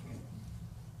effective.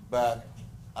 But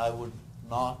I would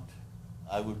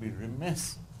be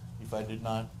remiss if I did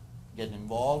not get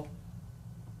involved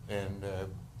and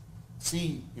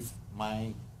see if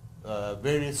my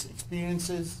various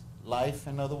experiences, life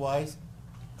and otherwise,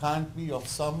 can't be of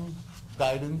some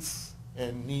guidance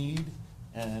and need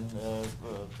and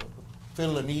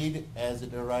fill a need as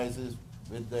it arises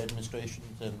with the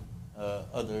administrations and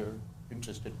other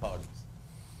interested parties.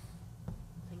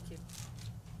 Thank you.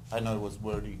 I know it was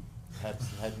wordy, perhaps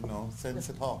it had no sense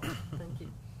at all. Thank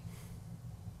you.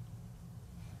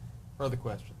 Further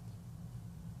questions?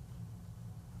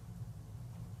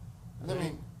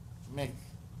 Can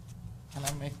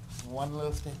I make one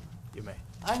little statement? You may.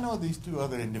 I know these two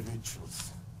other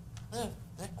individuals.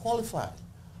 They're qualified.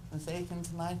 And they can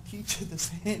tonight teach at the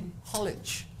same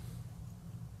college.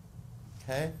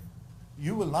 Okay?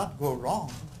 You will not go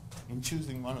wrong in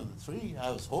choosing one of the three.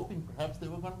 I was hoping perhaps there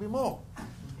were going to be more.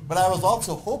 But I was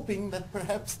also hoping that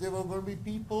perhaps there were going to be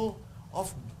people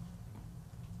of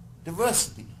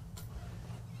diversity.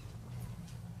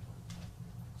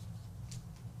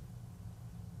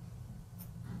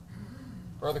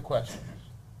 Further questions?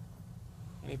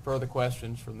 Any further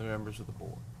questions from the members of the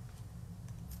board?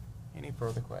 Any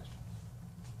further questions?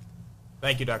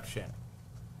 Thank you, Dr. Shannon.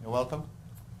 You're welcome.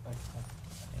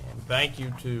 And thank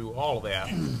you to all of the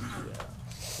applicants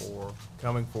for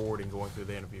coming forward and going through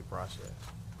the interview process.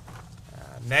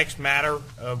 Next matter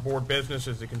of board business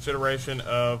is the consideration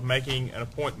of making an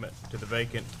appointment to the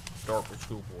vacant Starkville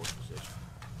School Board position.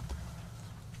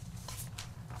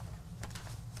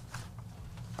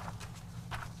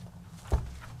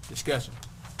 Discussion.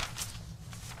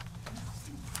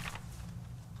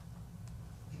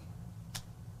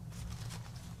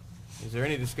 Is there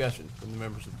any discussion from the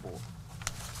members of the board?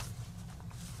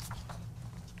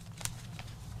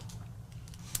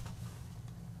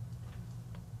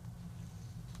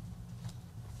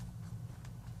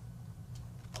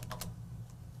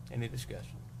 Any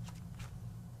discussion?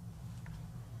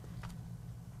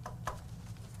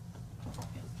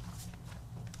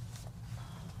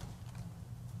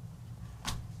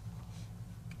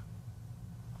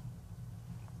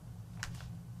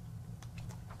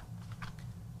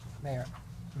 Mayor,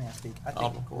 may I speak? I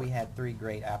Alderman think Corey. we had 3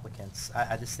 great applicants.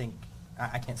 I just think,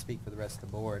 I can't speak for the rest of the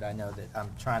board. I know that I'm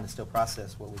trying to still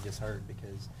process what we just heard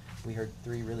because we heard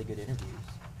 3 really good interviews.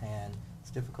 And it's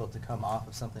difficult to come off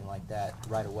of something like that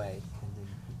right away and then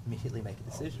immediately make a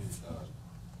decision.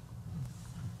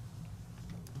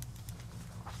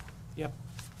 Yep.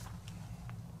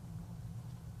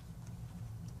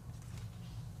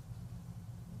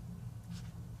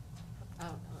 I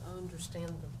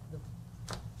understand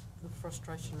the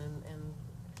frustration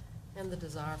and the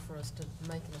desire for us to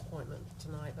make an appointment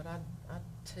tonight, but I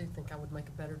too think I would make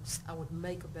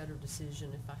a better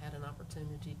decision if I had an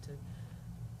opportunity to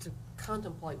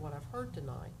contemplate what I've heard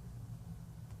tonight.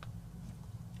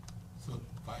 So,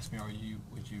 Vice Mayor,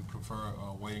 would you prefer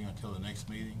waiting until the next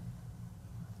meeting?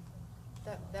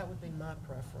 That would be my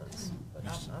preference, but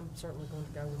I'm certainly going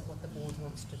to go with what the board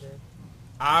wants to do.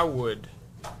 I would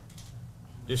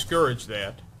discourage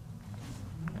that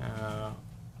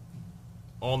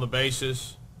on the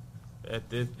basis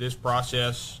that this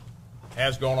process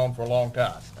has gone on for a long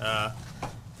time.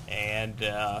 And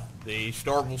the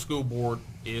Starkville School Board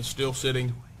is still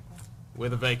sitting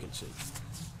with a vacancy.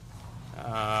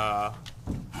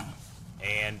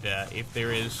 And if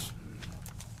there is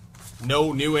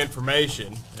no new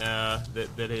information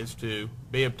that is to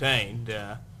be obtained,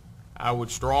 I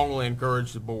would strongly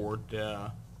encourage the board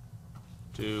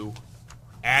to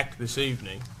act this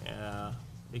evening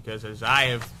because, as I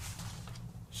have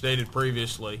stated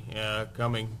previously,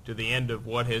 coming to the end of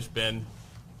what has been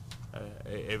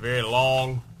a very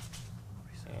long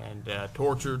and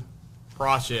tortured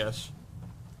process,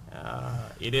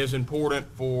 it is important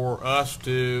for us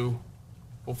to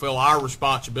fulfill our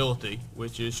responsibility,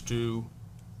 which is to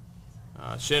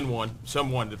send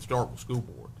someone to the Starkville School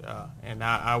Board. And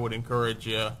I would encourage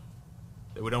that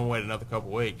we don't wait another couple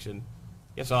of weeks. And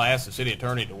I guess I'll ask the city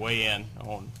attorney to weigh in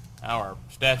on how our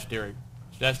statutory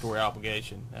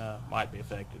obligation might be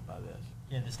affected by this.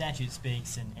 Yeah, the statute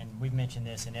speaks, and we've mentioned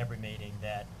this in every meeting,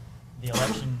 that the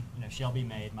election shall be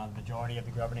made by the majority of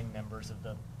the governing members of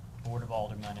the Board of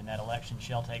Aldermen, and that election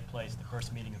shall take place the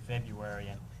first meeting of February.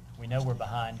 And we know we're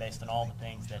behind based on all the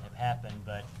things that have happened,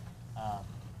 but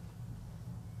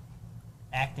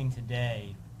acting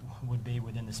today would be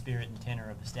within the spirit and tenor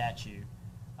of the statute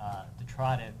to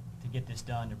try to get this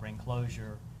done, to bring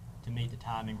closure, to meet the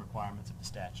timing requirements of the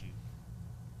statute.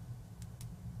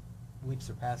 We've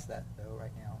surpassed that, though,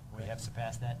 right now. We have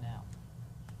surpassed that now.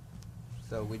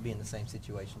 So we'd be in the same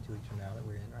situation 2 weeks from now that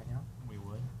we're in right now? We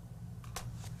would.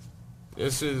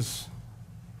 This is,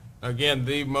 again,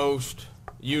 the most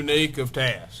unique of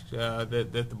tasks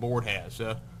that the board has.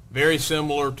 Very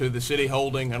similar to the city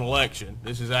holding an election.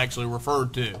 This is actually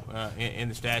referred to in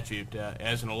the statute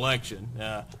as an election.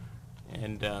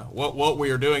 And what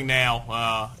we are doing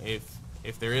now,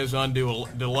 if there is undue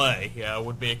delay,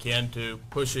 would be akin to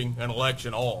pushing an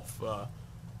election off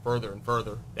further and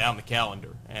further down the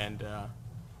calendar. And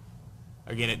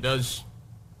again, it does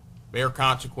bear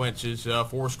consequences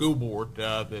for a school board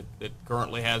that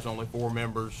currently has only 4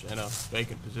 members in a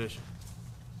vacant position.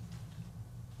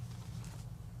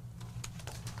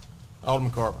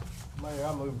 Alderman Carver. Mayor,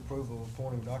 I move approval of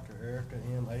appointing Dr. Erica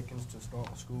M. Akins to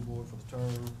Starkville School Board for the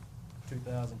term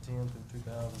 2010 through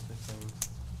 2015.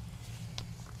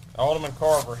 Alderman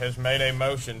Carver has made a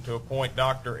motion to appoint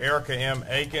Dr. Erica M.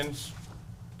 Akins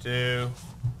to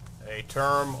a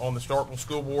term on the Starkville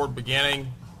School Board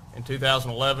beginning in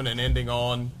 2011 and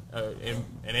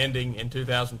ending in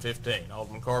 2015.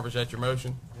 Alderman Carver, is that your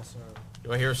motion? Yes, sir.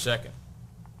 Do I hear a second?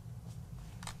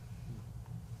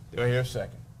 Do I hear a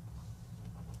second?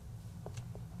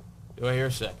 Do I hear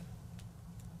a second?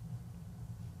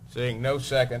 Seeing no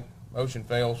second, motion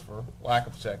fails for lack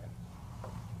of second.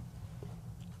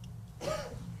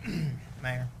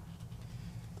 Mayor,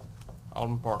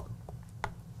 Alderman Parker.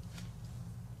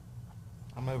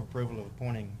 I move approval of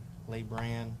appointing Lee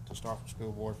Brand to Starkville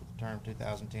School Board for the term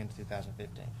 2010 to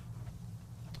 2015.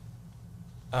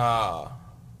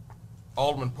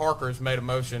 Alderman Parker has made a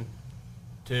motion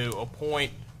to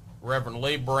appoint Reverend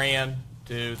Lee Brand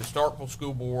to the Starkville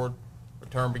School Board for a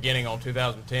term beginning on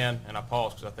 2010, and I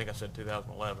paused because I think I said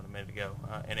 2011 a minute ago,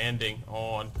 and ending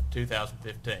on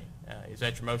 2015. Is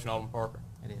that your motion, Alderman Parker?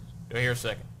 It is. Do I hear a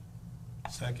second?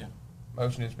 Second.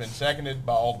 Motion has been seconded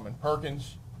by Alderman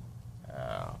Perkins.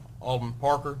 Alderman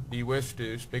Parker, do you wish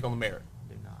to speak on the merit?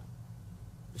 Do not.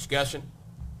 Discussion?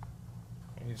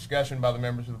 Any Any discussion by the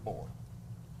members of the board?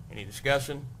 Any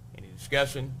discussion? Any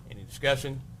discussion? Any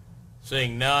discussion?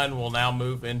 Seeing none, we'll now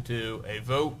move into a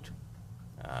vote.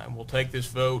 And we'll take this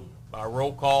vote by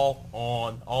roll call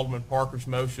on Alderman Parker's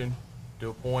motion to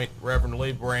appoint Reverend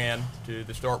Lee Brand to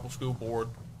the Starkville School Board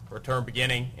for a term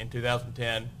beginning in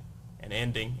 2010 and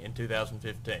ending in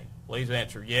 2015. Please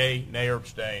answer yea, nay, or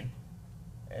abstain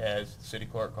as the city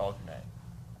clerk calls your name.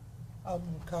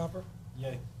 Alderman Carver.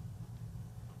 Yay.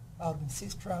 Alderman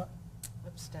Seastrop.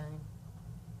 Abstain.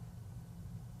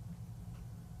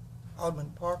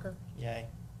 Alderman Parker. Yay.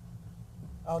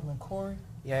 Alderman Corey.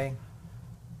 Yay.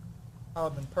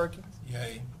 Alderman Perkins.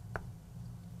 Yay.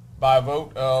 By a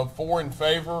vote of 4 in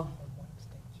favor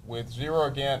with 0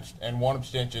 against and 1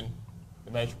 abstention, the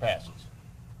measure passes.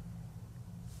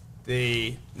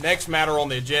 The next matter on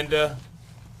the agenda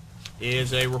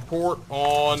is a report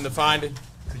on the finding.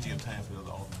 Could you give time for the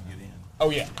other aldermen to get in? Oh,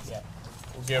 yeah.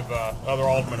 We'll give other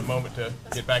aldermen a moment to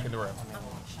get back in the room.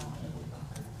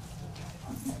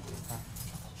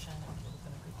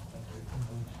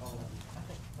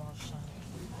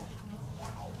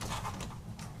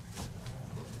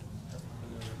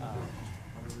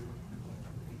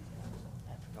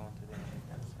 After going through that,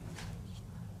 I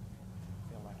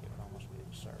feel like it would almost be a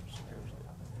disservice to him.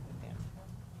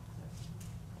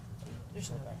 There's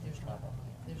no right.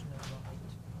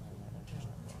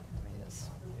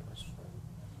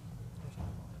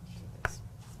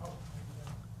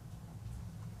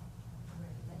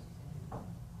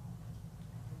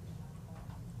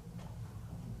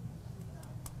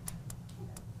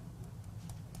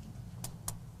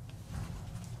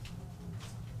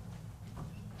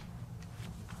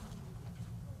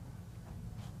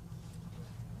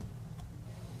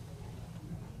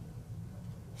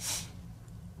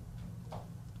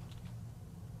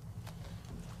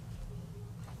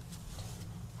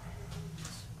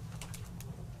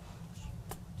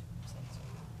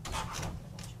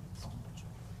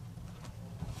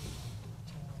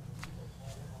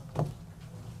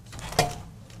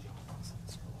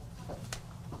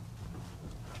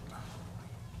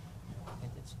 I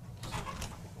mean, it was.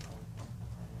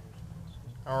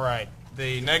 All right.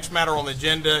 The next matter on the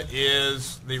agenda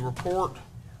is the report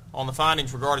on the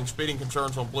findings regarding speeding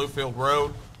concerns on Bluefield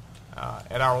Road.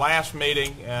 At our last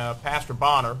meeting, Pastor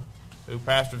Bonner, who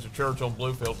pastors a church on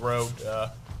Bluefield Road,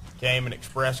 came and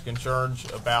expressed concerns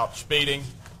about speeding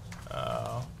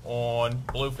on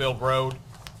Bluefield Road.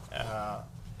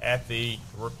 At the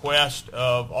request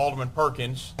of Alderman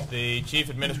Perkins, the Chief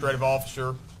Administrative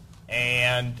Officer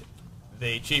and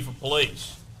the Chief of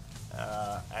Police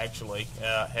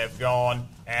have gone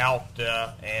out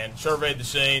and surveyed the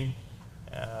scene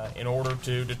in order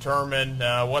to determine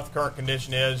what the current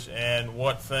condition is and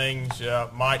what things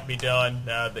might be done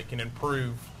that can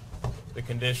improve the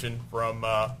condition from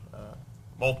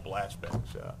multiple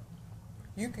aspects.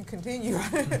 You can continue.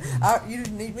 You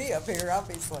didn't need me up here,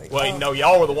 obviously. Well, no,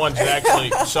 y'all were the ones that actually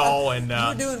saw and you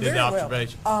were doing did very the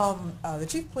observation. Well. The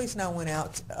chief of police and I went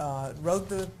out, rode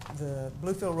the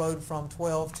Bluefield Road from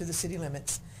 12 to the city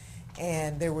limits,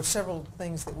 and there were several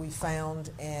things that we found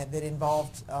and that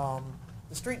involved the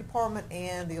street department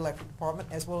and the electric department,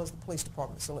 as well as the police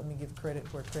department. So let me give credit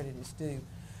where credit is due.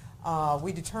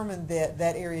 We determined that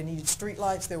that area needed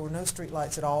streetlights. There were no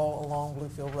streetlights at all along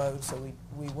Bluefield Road, so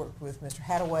we worked with Mr.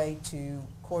 Hadaway to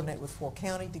coordinate with Fort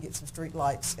County to get some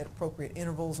streetlights at appropriate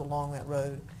intervals along that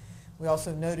road. We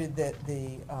also noted that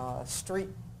the street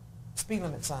speed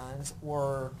limit signs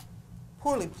were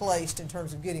poorly placed in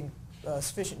terms of getting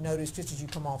sufficient notice just as you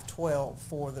come off 12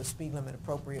 for the speed limit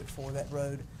appropriate for that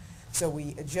road. So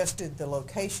we adjusted the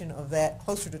location of that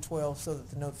closer to 12 so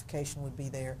that the notification would be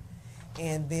there.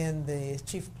 And then the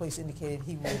chief of police indicated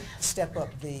he would step up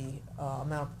the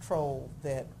amount of patrol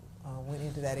that went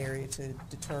into that area to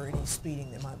deter any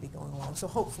speeding that might be going on. So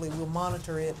hopefully we'll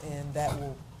monitor it, and that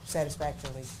will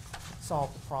satisfactorily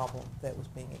solve the problem that was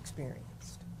being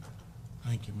experienced.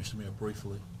 Thank you, Mr. Mayor.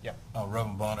 Briefly. Yeah.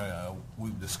 Reverend Bonner,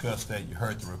 we've discussed that. You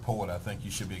heard the report. I think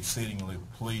you should be exceedingly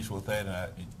pleased with that,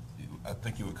 and I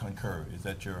think you would concur. Is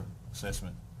that your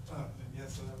assessment?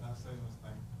 Yes, sir. I say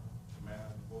thank the mayor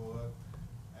and the board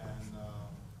and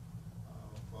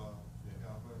for the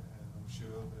effort, and I'm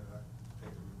sure that I can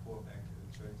take the report back to the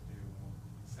church. They will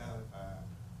be satisfied.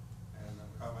 And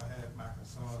because I had my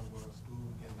concerns with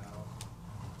school getting out,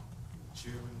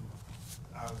 children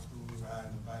out of school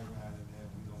riding the bike ride, and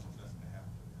we don't want nothing to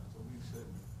happen to them. So we should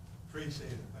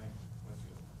appreciate it. Thank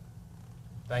you.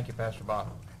 Thank you, Pastor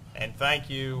Bonner. And thank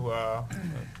you,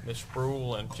 Ms.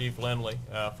 Spruill and Chief Lindley,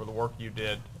 for the work you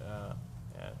did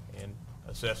in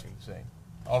assessing the scene.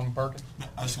 Alderman Perkins?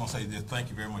 I just want to say this, thank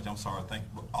you very much. I'm sorry. Thank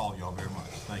all of y'all very much.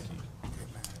 Thank you.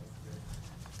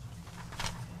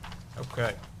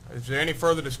 Okay. Is there any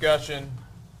further discussion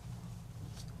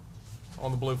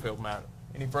on the Bluefield matter?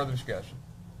 Any further discussion?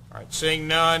 All right, seeing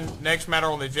none, next matter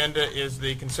on the agenda is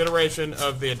the consideration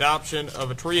of the adoption of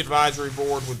a tree advisory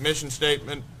board with mission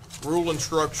statement, rule and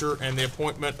structure, and the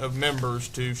appointment of members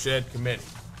to said committee.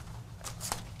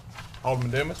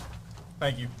 Alderman Dumas?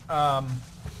 Thank you.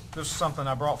 This is something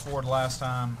I brought forward last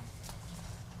time.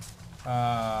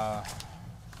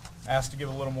 Asked to give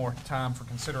a little more time for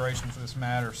consideration for this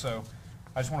matter, so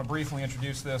I just want to briefly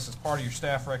introduce this as part of your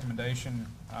staff recommendation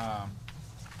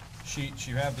sheets.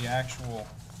 You have the actual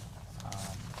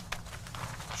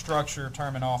structure,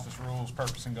 term and office rules,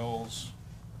 purpose and goals.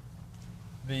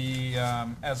 The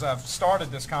as I've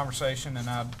started this conversation, and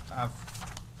I've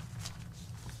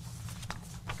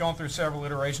gone through several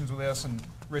iterations with this, and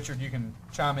Richard, you can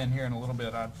chime in here in a little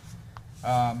bit.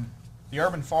 The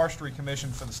Urban Forestry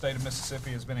Commission for the state of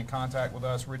Mississippi has been in contact with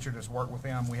us. Richard has worked with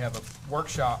them. We have a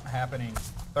workshop happening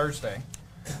Thursday.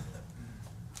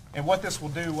 And what this will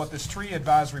do, what this tree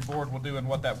advisory board will do, and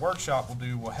what that workshop will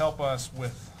do, will help us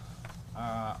with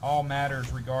all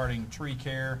matters regarding tree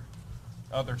care,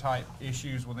 other type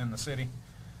issues within the city.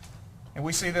 And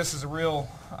we see this as a real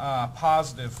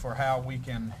positive for how we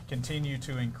can continue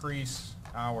to increase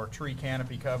our tree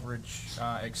canopy coverage,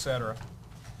 et cetera.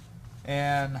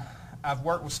 And I've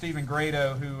worked with Stephen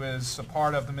Grado, who is a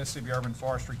part of the Mississippi Urban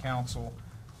Forestry Council,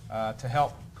 to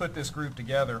help put this group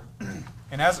together.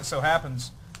 And as it so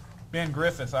happens, Ben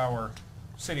Griffith, our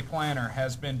city planner,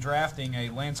 has been drafting a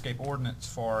landscape ordinance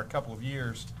for a couple of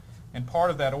years. And part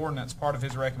of that ordinance, part of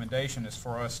his recommendation, is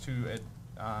for us to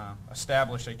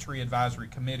establish a tree advisory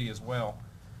committee as well.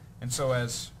 And so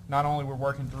as not only we're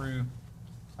working through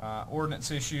ordinance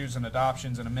issues and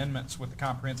adoptions and amendments with the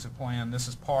comprehensive plan, this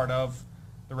is part of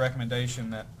the recommendation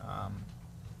that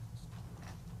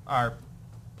our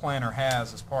planner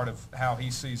has as part of how he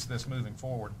sees this moving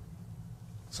forward.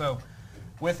 So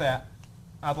with that,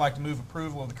 I'd like to move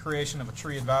approval of the creation of a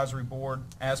tree advisory board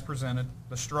as presented,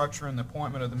 the structure and the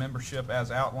appointment of the membership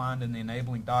as outlined in the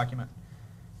enabling document,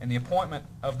 and the appointment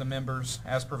of the members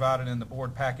as provided in the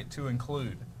board packet to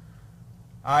include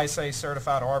ISA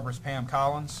Certified Arborist Pam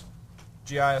Collins,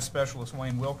 GIS Specialist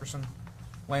Wayne Wilkerson,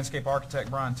 Landscape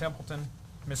Architect Brian Templeton,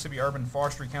 Mississippi Urban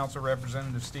Forestry Council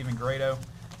Representative Stephen Grado,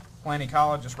 Planning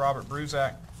Ecologist Robert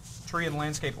Bruzak, Tree and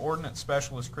Landscape Ordinance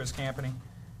Specialist Chris Campany,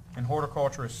 and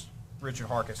Horticulturist Richard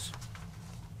Harkis.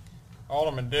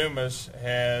 Alderman Dumas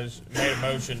has made a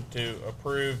motion to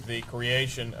approve the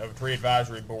creation of a tree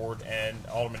advisory board, and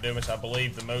Alderman Dumas, I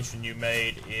believe the motion you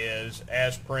made is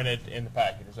as printed in the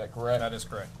packet. Is that correct? That is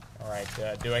correct. All right.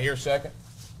 Do I hear a second?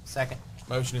 Second.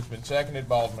 Motion has been seconded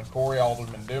by Alderman Corey.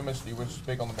 Alderman Dumas, do you wish to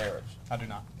speak on the merits? I do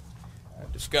not.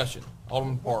 Discussion.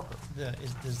 Alderman Parker.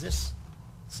 Does this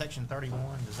Section 31,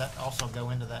 does that also go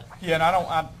into that? Yeah,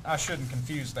 and I shouldn't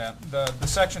confuse that. The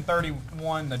Section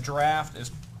 31, the draft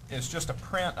is just a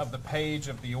print of the page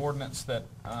of the ordinance that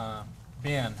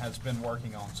Ben has been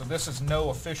working on. So this is no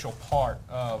official part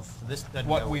of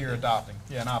what we are adopting.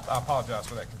 Yeah, and I apologize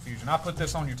for that confusion. I put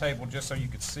this on your table just so you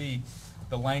could see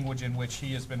the language in which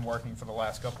he has been working for the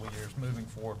last couple of years, moving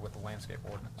forward with the landscape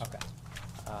ordinance. Okay.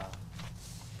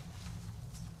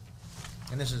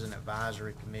 And this is an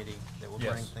advisory committee that will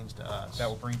bring things to us. That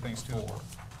will bring things to the board.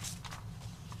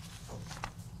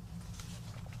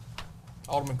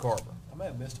 Alderman Carver. I may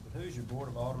have missed it, but who's your Board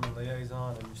of Aldermen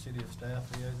liaison and your City of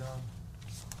Staff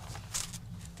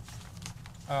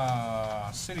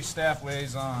liaison? City staff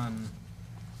liaison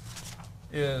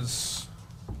is,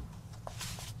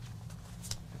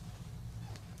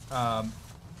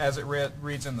 as it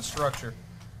reads in the structure,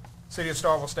 City of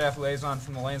Starkville staff liaison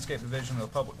from the Landscape Division of the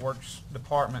Public Works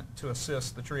Department to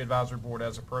assist the Tree Advisory Board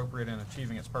as appropriate in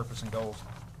achieving its purpose and goals.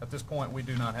 At this point, we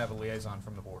do not have a liaison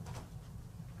from the board.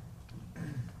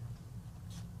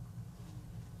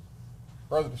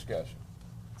 Further discussion?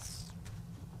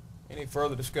 Any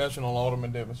further discussion on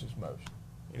Alderman Dumas' motion?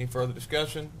 Any further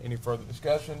discussion? Any further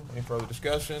discussion? Any further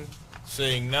discussion?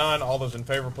 Seeing none, all those in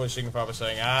favor, please signify by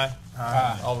saying aye.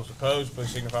 Aye. All those opposed, please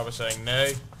signify by saying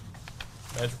nay.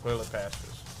 Measure clearly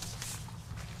passes.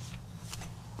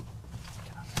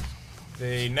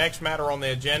 The next matter on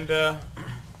the agenda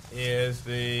is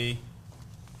the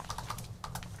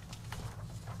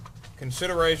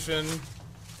consideration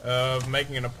of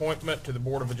making an appointment to the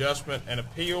Board of Adjustment and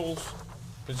Appeals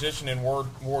position in Ward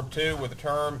 2 with a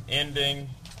term ending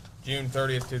June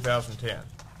 30th, 2010.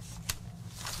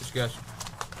 Discussion.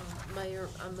 Mayor,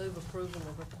 I move approval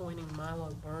of appointing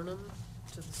Milo Burnham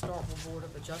to the Starkville Board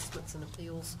of Adjustments and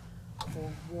Appeals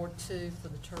for Ward 2 for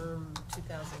the term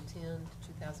 2010 to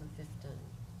 2015.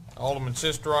 Alderman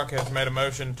Sistrunk has made a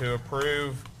motion to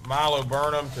approve Milo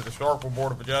Burnham to the Starkville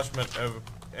Board of Adjustment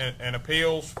and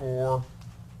Appeals for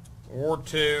Ward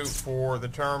 2 for the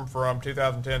term from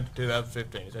 2010 to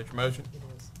 2015. Is that your motion? It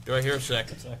is. Do I hear a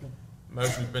second? Second.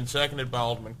 Motion's been seconded by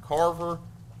Alderman Carver.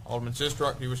 Alderman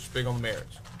Sistrunk, do you wish to speak on the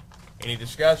merits? Any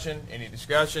discussion? Any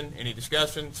discussion? Any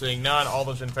discussion? Seeing none, all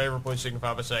those in favor, please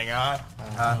signify by saying aye.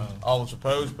 Aye. All those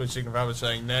opposed, please signify by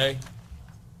saying nay.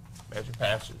 Measure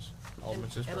passes.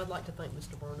 Alderman And Sistrunk. I'd like to thank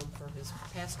Mr. Burnham for his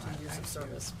past 2 years of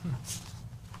service.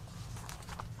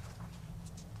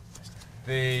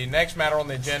 The next matter on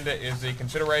the agenda is the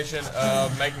consideration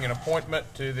of making an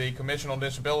appointment to the Commission on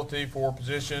Disability for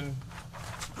positions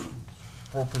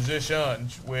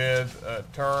with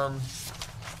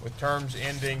terms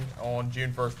ending on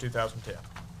June 1st, 2010.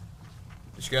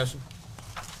 Discussion?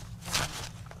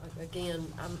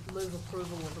 Again, I move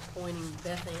approval of appointing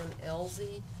Beth Ann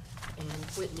Elzey and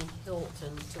Whitney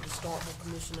Hilton to the Starkville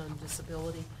Commission on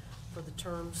Disability for the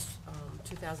terms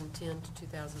 2010 to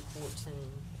 2014.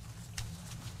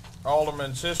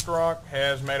 Alderman Sistrunk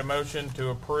has made a motion to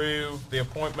approve the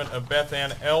appointment of Beth Ann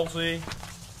Elzey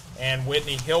and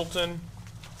Whitney Hilton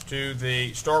to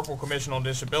the Starkville Commission on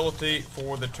Disability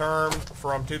for the term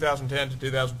from 2010 to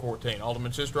 2014.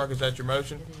 Alderman Sistrunk, is that your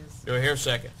motion? It is. Do I hear a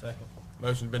second? Second.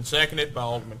 Motion's been seconded by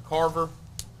Alderman Carver.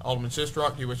 Alderman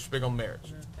Sistrunk, do you wish to speak on the merits?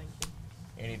 No, thank you.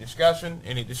 Any discussion?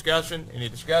 Any discussion? Any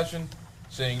discussion?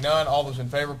 Seeing none, all those in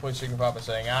favor, please signify by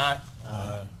saying aye.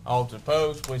 Aye. All those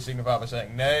opposed, please signify by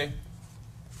saying nay.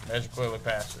 Measure clearly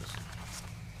passes.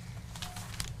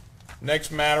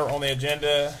 Next matter on the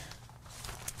agenda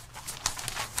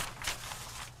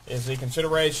is the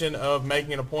consideration of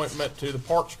making an appointment to the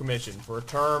Parks Commission for a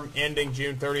term ending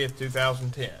June 30th,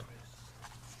 2010.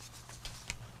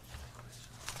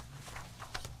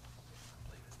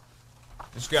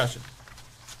 Discussion.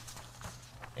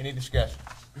 Any discussion?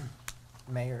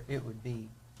 Mayor, it would be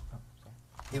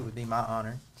my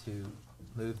honor to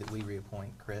move that we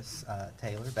reappoint Chris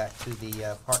Taylor back to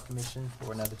the Park Commission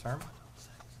for another term.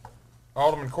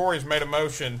 Alderman Corey has made a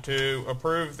motion to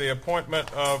approve the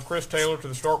appointment of Chris Taylor to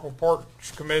the Starkville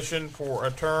Parks Commission for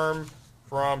a term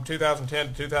from 2010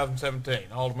 to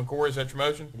 2017. Alderman Corey, is that your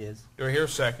motion? It is. Do I hear a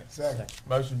second? Second.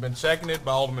 Motion's been seconded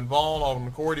by Alderman Vaughn.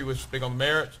 Alderman Corey, do you wish to speak on the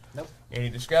merits? Nope. Any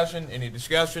discussion? Any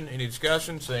discussion? Any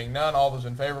discussion? Seeing none, all those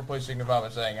in favor, please signify by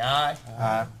saying aye.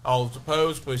 Aye. All those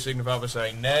opposed, please signify by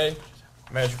saying nay.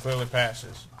 Measure clearly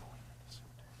passes.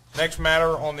 Next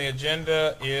matter on the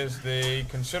agenda is the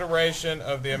consideration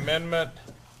of the amendment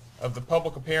of the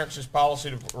public appearances policy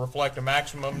to reflect a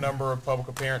maximum number of public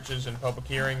appearances and public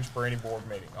hearings for any board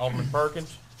meeting. Alderman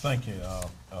Perkins? Thank you,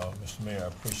 Mr. Mayor. I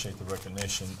appreciate the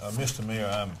recognition. Mr. Mayor,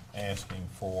 I'm asking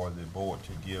for the board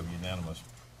to give unanimous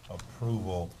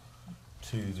approval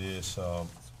to this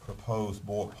proposed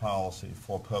board policy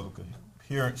for public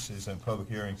appearances and public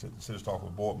hearings at the City of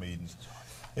Starkville board meetings.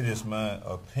 It is my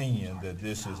opinion that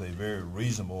this is a very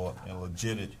reasonable and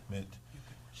legitimate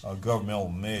governmental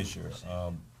measure.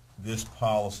 This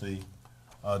policy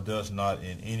does not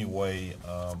in any way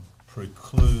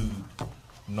preclude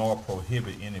nor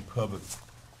prohibit any public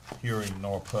hearing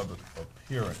nor public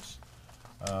appearance.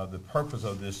 The purpose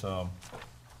of this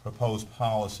proposed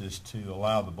policy is to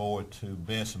allow the board to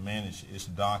best manage its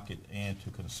docket and to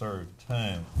conserve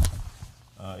time.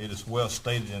 It is well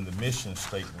stated in the mission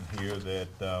statement here that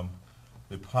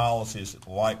the policy is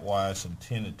likewise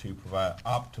intended to provide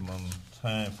optimum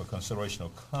time for consideration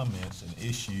of comments and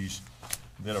issues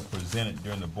that are presented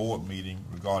during the board meeting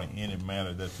regarding any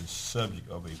matter that is subject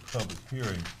of a public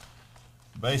hearing.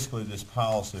 Basically, this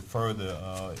policy further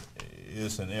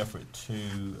is an effort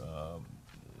to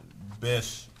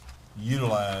best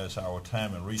utilize our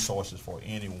time and resources for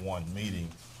any one meeting.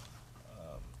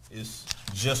 It's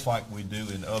just like we do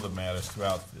in other matters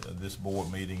throughout this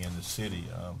board meeting in the city.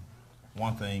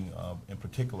 One thing in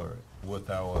particular with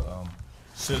our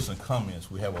citizen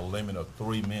comments, we have a limit of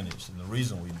 3 minutes. And the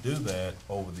reason we do that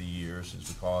over the years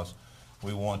is because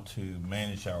we want to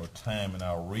manage our time and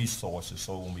our resources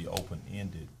so it won't be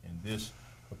open-ended. And this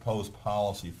proposed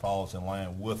policy falls in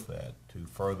line with that to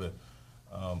further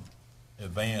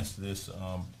advance this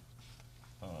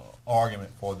argument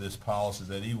for this policy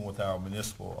that even with our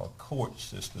municipal court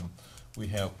system, we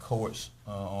have courts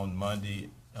on Monday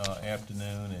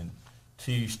afternoon and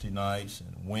Tuesday nights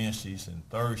and Wednesdays and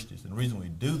Thursdays. And the reason we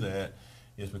do that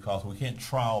is because we can't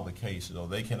trial the cases, or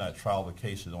they cannot trial the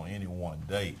cases on any one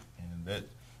date. And that,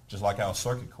 just like our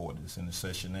circuit court is in the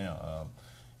session now,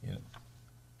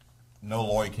 no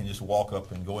lawyer can just walk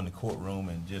up and go in the courtroom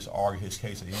and just argue his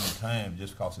case at any time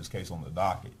just because his case on the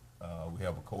docket. We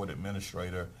have a court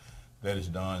administrator that is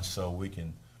done so we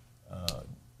can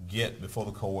get before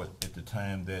the court at the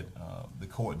time that the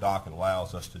court docket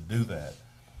allows us to do that.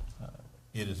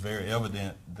 It is very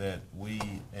evident that we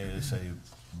as a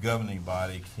governing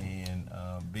body can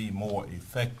be more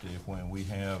effective when we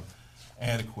have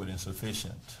adequate and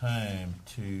sufficient time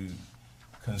to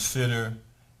consider,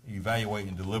 evaluate,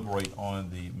 and deliberate on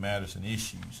the matters and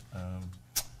issues.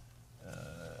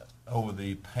 Over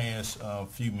the past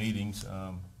few meetings,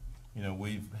 you know,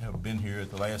 we have been here at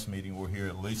the last meeting. We're here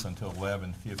at least until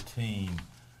 11:15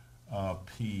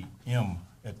 p.m.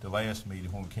 at the last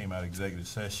meeting when we came out of executive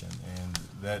session, and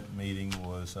that meeting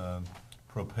was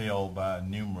propelled by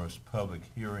numerous public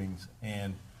hearings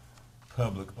and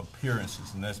public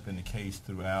appearances, and that's been the case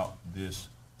throughout this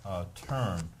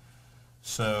term.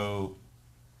 So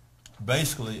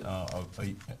basically,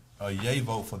 a yay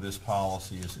vote for this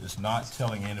policy is not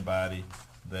telling anybody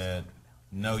that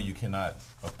no, you cannot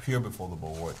appear before the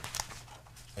board.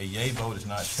 A yay vote is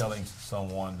not telling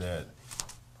someone that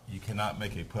you cannot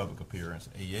make a public appearance.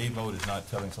 A yay vote is not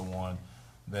telling someone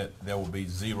that there will be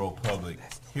zero public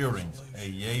hearings. A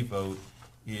yay vote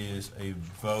is a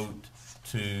vote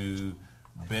to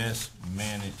best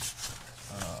manage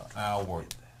our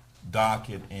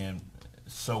docket, and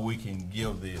so we can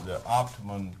give the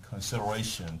optimum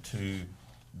consideration to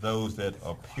those that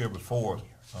appear before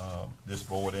this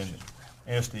board. And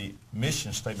as the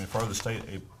mission statement further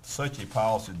stated, such a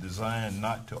policy designed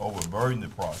not to overburden the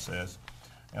process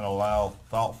and allow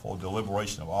thoughtful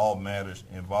deliberation of all matters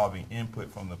involving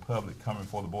input from the public coming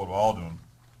before the Board of Aldermen.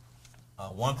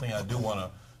 One thing I do want to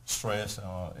stress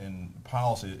in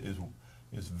policy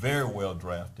is very well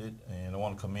drafted, and I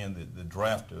want to commend the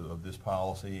drafter of this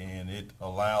policy, and it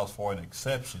allows for an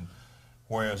exception,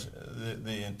 whereas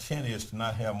the intent is to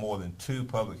not have more than 2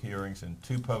 public hearings and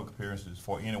 2 public appearances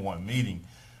for any one meeting.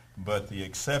 But the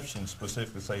exception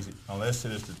specifically says, unless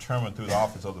it is determined through the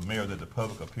office of the mayor that the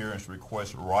public appearance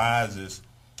request rises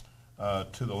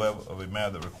to the level of a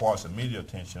matter that requires immediate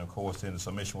attention, of course, then the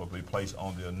submission will be placed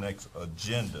on the next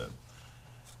agenda.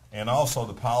 And also,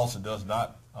 the policy does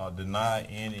not deny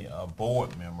any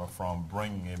board member from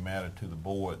bringing a matter to the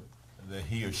board that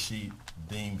he or she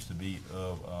deems to be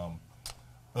of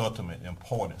ultimate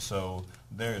importance. So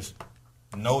there's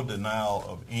no denial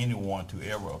of anyone to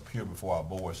ever appear before our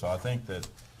board. So I think that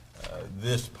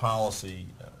this policy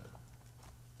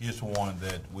is one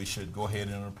that we should go ahead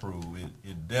and approve.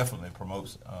 It definitely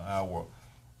promotes our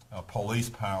police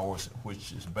powers,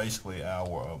 which is basically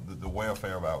our the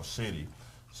welfare of our city.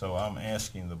 So I'm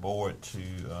asking the board to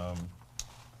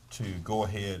go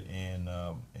ahead and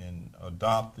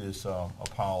adopt this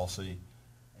policy,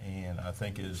 and I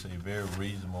think it is a very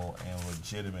reasonable and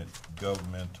legitimate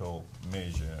governmental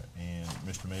measure. And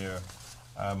Mr. Mayor,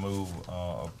 I move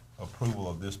approval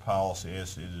of this policy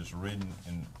as it is written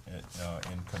and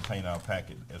contained in our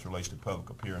packet as relates to public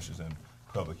appearances and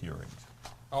public hearings.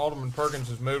 Alderman Perkins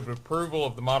has moved approval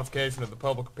of the modification of the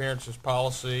public appearances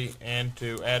policy and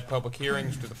to add public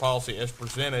hearings to the policy as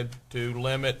presented to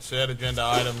limit said agenda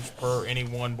items per any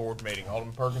one board meeting.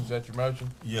 Alderman Perkins, is that your motion?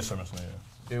 Yes, sir, Mr. Mayor.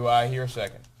 Do I hear a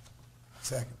second?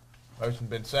 Second. Motion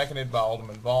been seconded by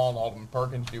Alderman Vaughn. Alderman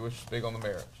Perkins, do you wish to speak on the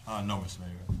merits? No, Mr.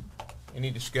 Mayor. Any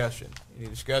discussion? Any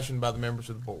discussion by the members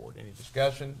of the board? Any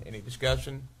discussion? Any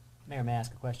discussion? Mayor, may I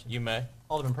ask a question? You may.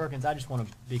 Alderman Perkins, I just want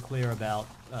to be clear about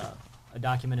a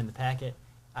document in the packet.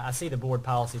 I see the board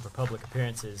policy for public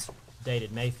appearances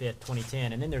dated May 5th,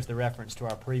 2010, and then there's the reference to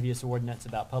our previous ordinance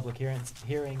about public hearings.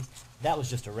 That was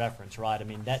just a reference, right? I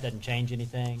mean, that doesn't change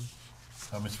anything?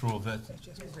 Ms. Rule, that's That was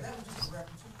just a reference, just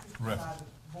to provide the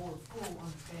board full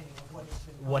understanding of what has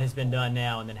been done. What has been done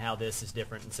now, and then how this is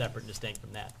different and separate and distinct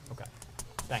from that. Okay.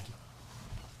 Thank you.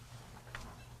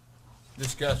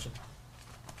 Discussion.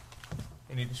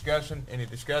 Any discussion? Any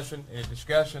discussion? Any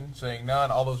discussion? Seeing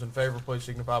none, all those in favor, please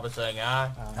signify by saying aye.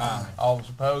 Aye. All those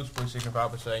opposed, please signify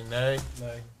by saying nay.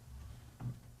 Nay.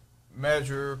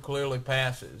 Measure clearly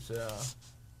passes.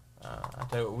 I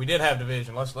tell you what, we did have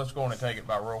division. Let's go on and take it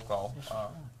by roll call.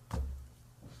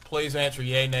 Please answer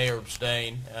yea, nay, or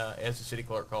abstain as the city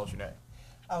clerk calls your name.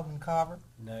 Alderman Carver,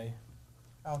 Nay.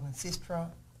 Alderman Sistrum,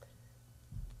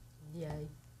 Yay.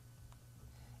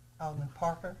 Alderman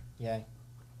Parker, Yay.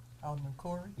 Alderman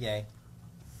Corey, Yay.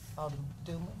 Alderman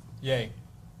Dillman, Yay.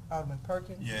 Alderman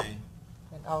Perkins, yay.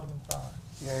 and Alderman Vaughn.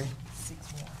 Yay.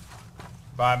 6-1.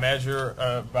 By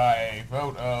measure, by a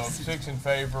vote of 6 in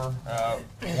favor,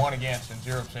 1 against, and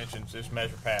 0 abstentions, this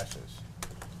measure passes.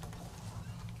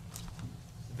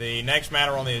 The next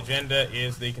matter on the agenda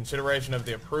is the consideration of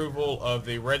the approval of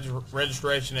the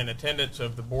registration and attendance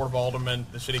of the Board of Aldermen,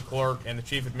 the City Clerk, and the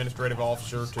Chief Administrative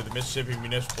Officer to the Mississippi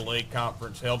Municipal League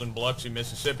Conference held in Biloxi,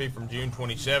 Mississippi from June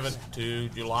 27th to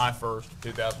July 1st,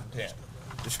 2010.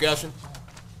 Discussion?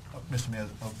 Mr. Mayor,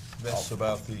 that's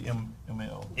about the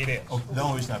ML. It is. The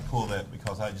only reason I pull that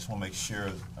because I just want to make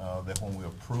sure that when we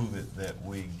approve it, that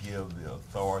we give the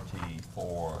authority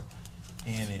for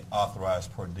any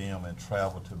authorized per diem and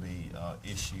travel to be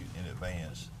issued in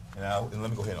advance. And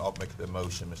let me go ahead and make the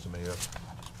motion, Mr. Mayor.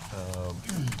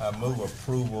 I move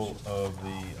approval of the,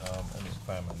 let me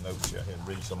find my notes here. I had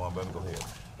read some on, but let me go ahead.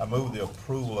 I move the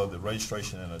approval of the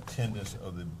registration and attendance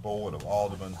of the Board of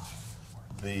Aldermen,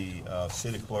 the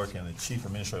City Clerk, and the Chief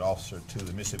Administrative Officer to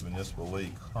the Mississippi Municipal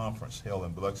League Conference held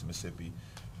in Biloxi, Mississippi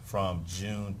from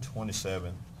June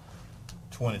 27,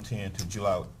 2010 to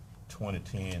July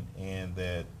 2010, and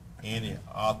that any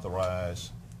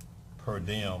authorized per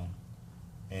diem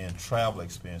and travel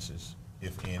expenses,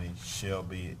 if any, shall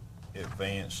be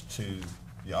advanced to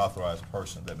the authorized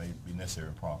person that may be necessary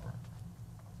and proper.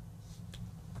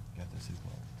 Got this as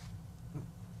well.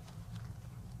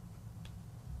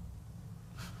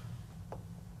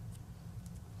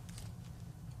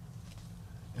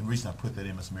 And the reason I put that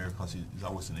in, Mr. Mayor, because it's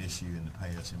always an issue in the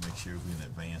past, and make sure we in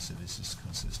advance that this is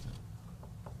consistent.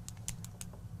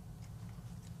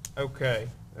 Okay.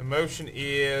 The motion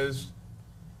is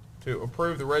to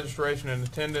approve the registration and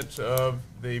attendance of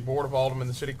the Board of Aldermen,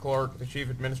 the City Clerk, the Chief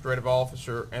Administrative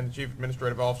Officer, and the Chief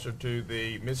Administrative Officer to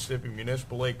the Mississippi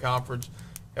Municipal League Conference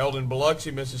held in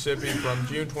Biloxi, Mississippi from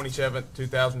June 27th,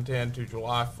 2010 to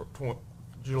July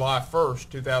 1st,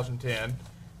 2010,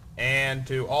 and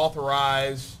to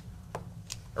authorize,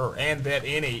 and that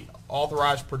any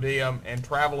authorized per diem and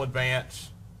travel advance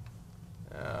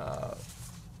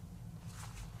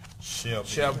shall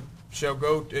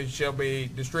be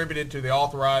distributed to the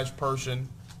authorized person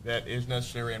that is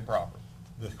necessary and proper.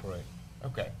 That's correct.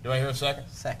 Okay. Do I hear a second?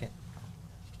 Second.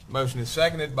 Motion is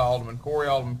seconded by Alderman Corey.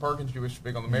 Alderman Perkins, do you wish to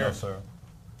speak on the matter? No, sir.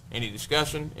 Any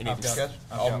discussion? I've got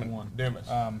Alderman one. Dumas.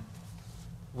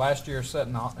 Last year,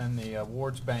 sitting in the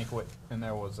awards banquet, and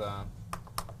there was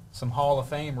some Hall of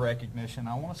Fame recognition.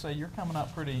 I want to say you're coming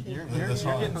up pretty. You're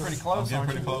getting pretty close. I'm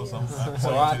getting pretty close.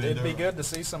 So it'd be good to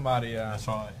see somebody That's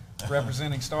right.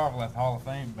 representing Starkville at the Hall of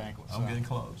Fame banquet. I'm getting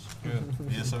close. Good.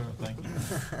 Yes, sir. Thank you.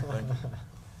 Thank you.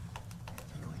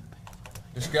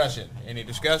 Discussion. Any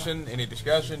discussion? Any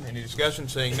discussion? Any discussion?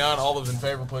 Seeing none, all those in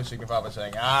favor, please signify by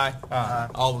saying aye. Aye.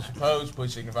 All those opposed,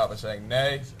 please signify by saying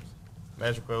nay.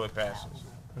 Measure clearly passes.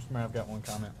 Mr. Mayor, I've got one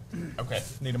comment. Okay.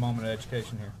 Need a moment of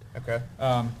education here. Okay.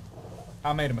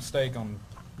 I made a mistake on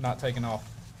not taking off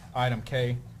item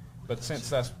K, but since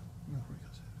that's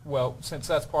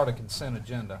part of consent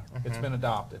agenda, it's been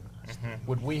adopted.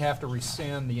 Would we have to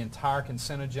rescind the entire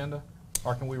consent agenda,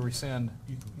 or can we rescind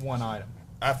one item?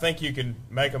 I think you can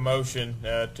make a motion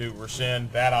to rescind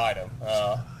that item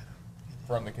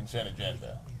from the consent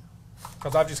agenda.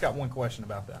 Because I've just got one question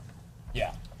about that.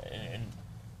 Yeah. And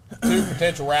two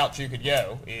potential routes you could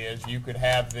go is you could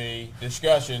have the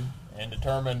discussion and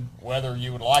determine whether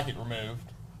you would like it removed,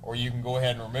 or you can go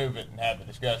ahead and remove it and have the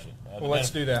discussion. Well, let's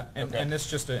do that. And, Okay. and this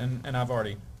just, and I've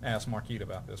already asked Marquita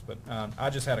about this, but I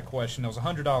just had a question. There was a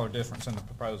 $100 difference in the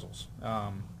proposals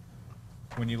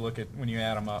when you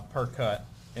add them up per cut,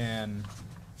 and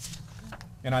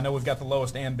I know we've got the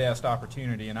lowest and best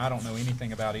opportunity, and I don't know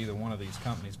anything about either one of these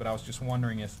companies, but I was just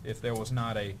wondering if there was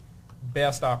not a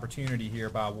best opportunity here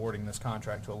by awarding this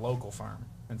contract to a local firm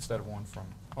instead of one from,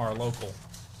 or a local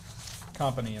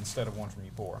company instead of one from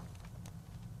Eupora.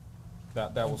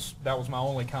 That was my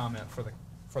only comment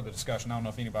for the discussion. I don't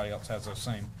know if anybody else has the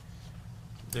same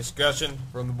discussion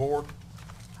from the board.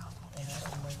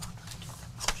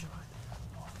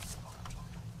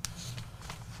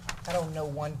 I don't know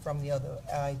one from the other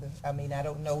either. I mean, I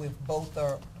don't know if both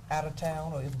are out of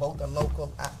town or if both are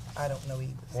local. I don't know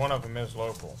either. One of them is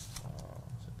local.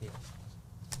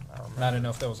 And I didn't know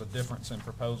if there was a difference in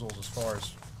proposals as far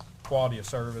as quality of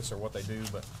service or what they do,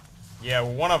 but Yeah,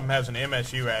 well, one of them has an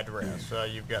MSU address.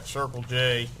 You've got Circle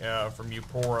J from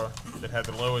Eupora that had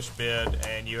the lowest bid,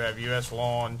 and you have U.S.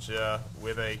 Lawns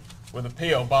with a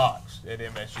P.O. box at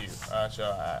MSU.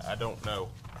 So I don't know.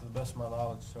 To the best of my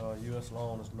knowledge, U.S.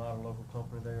 Lawn is not a local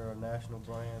company. They are a national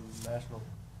brand, nationally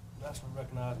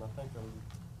recognized, and I think the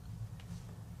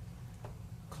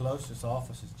closest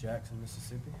office is Jackson,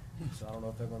 Mississippi. So I don't know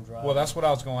if they're going to drive. well, that's what I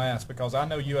was going to ask, because I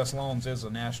know U.S. Lawns is a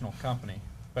national company,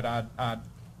 but I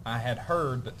had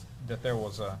heard that there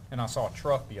was and I saw a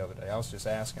truck the other day. I was just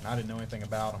asking. I didn't know anything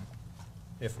about them.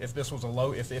 If this was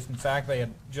if in fact they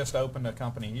had just opened a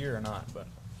company here or not, but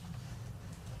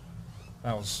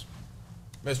That was,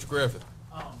 Mr. Griffith.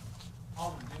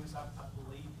 Alderman Dumas, I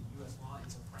believe the U.S. Law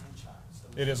is a franchise. So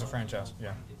It is a franchise,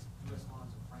 yeah. It's U.S. Law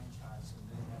is a franchise, and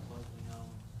they have locally owned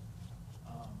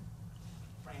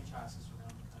franchises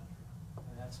around the country. And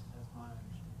that's my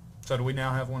understanding. so do we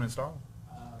now have one in Starkville?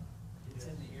 It's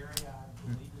in the area, I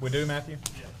believe. We do, Matthew?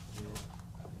 Yeah.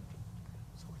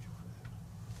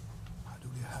 How do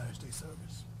they hire state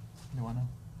service? Do I know?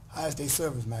 Hire state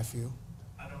service, Matthew.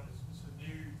 I don't, it's a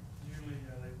newly,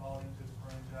 they bought into the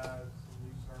franchise, it's a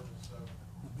new service, so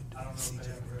I don't know if they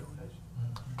have a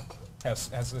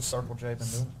reputation. Has this Circle J been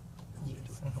doing it?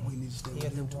 We need to stay They're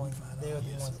with the them till we ones, find out. they're the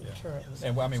Yes. ones that currently.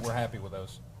 And, well, I mean, we're happy with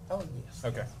those. Oh, yes.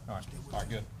 Okay, all right,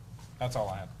 good. That's all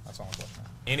I had. That's all I was looking at.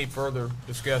 Any further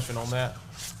discussion on that?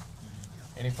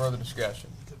 Any further discussion?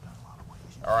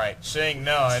 All right, seeing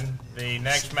none, the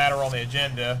next matter on the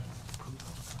agenda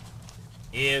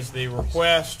is the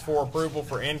request for approval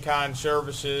for in-kind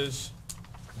services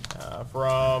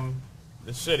from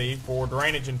the city for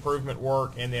drainage improvement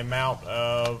work in the amount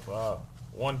of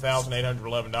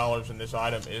 $1,811, and this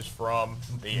item is from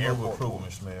the airport. Move approval,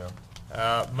 Mr. Mayor.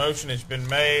 Motion has been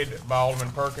made by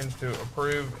Alderman Perkins to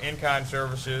approve in-kind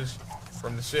services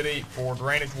from the city for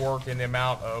drainage work in the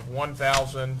amount of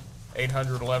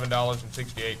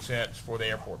 $1,811.68 for the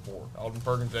airport board. Alderman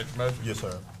Perkins, that's your motion? Yes,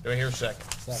 sir. Do I hear a second?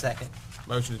 Second.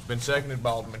 Motion has been seconded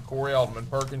by Alderman Corey. Alderman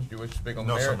Perkins, do you wish to speak on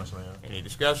the No, sir, merit? Mr. Mayor. Any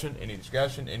discussion? Any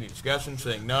discussion? Any discussion?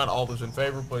 Seeing none, all those in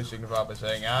favor, please signify by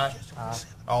saying aye. Aye.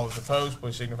 All those opposed,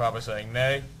 please signify by saying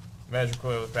nay. Measure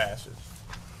clearly passes.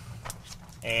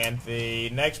 And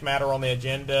the next matter on the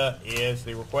agenda is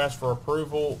the request for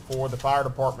approval for the fire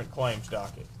department claims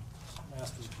docket.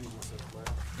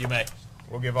 You may.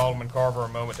 We'll give Alderman Carver a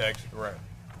moment to exit the room.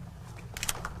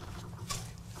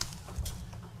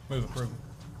 Move approval.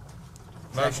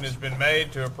 Motion has been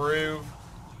made to approve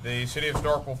the City of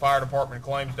Starkville Fire Department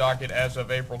claims docket as of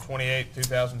April 28,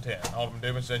 2010. Alderman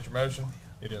Dumas, that's your motion?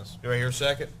 It is. Do I hear a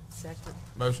second? Second.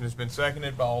 Motion has been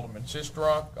seconded by Alderman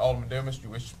Sistrunk. Alderman Dumas, do you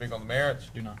wish to speak on the merits?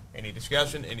 Do not. Any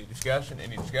discussion? Any discussion?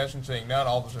 Any discussion? Seeing none,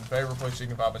 all those in favor, please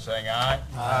signify by saying aye.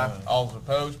 Aye. All those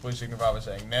opposed, please signify by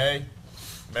saying nay.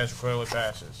 Measure clearly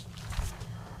passes.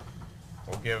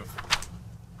 We'll give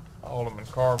Alderman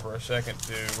Carver a second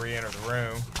to re-enter the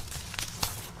room.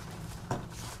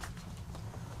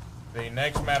 The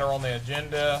next matter on the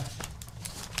agenda.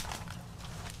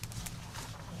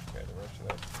 Okay, the rest of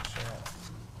that.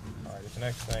 All right, the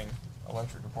next thing,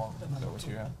 electric department. Is that what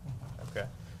you have? Okay.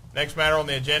 Next matter on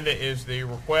the agenda is the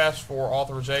request for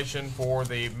authorization for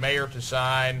the mayor to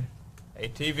sign a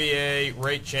TVA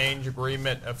rate change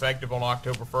agreement effective on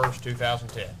October 1st,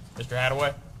 2010. Mr.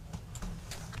 Hadaway?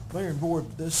 Mayor and Board,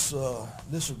 this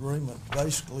agreement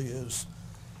basically is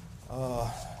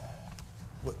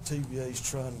what TVA is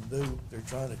trying to do. They're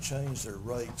trying to change their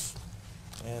rates,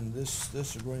 and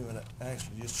this agreement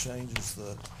actually just changes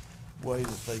the way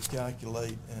that they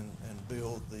calculate and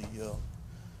build the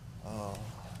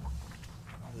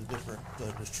different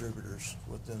distributors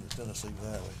within the Tennessee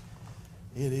Valley.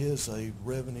 It is a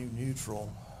revenue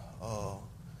neutral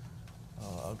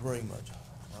agreement,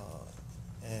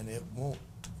 and it won't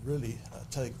really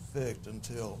take effect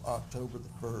until October the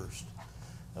 1st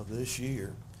of this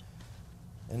year.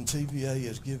 And TVA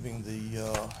is giving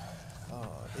the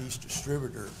each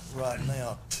distributor right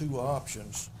now two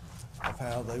options of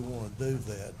how they want to do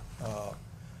that.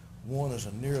 One is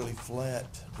a nearly flat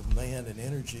demand and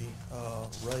energy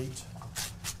rate,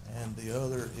 and the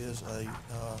other is a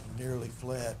nearly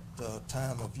flat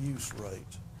time of use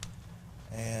rate.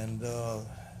 And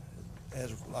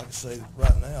as like I say,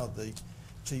 right now the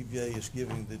TVA is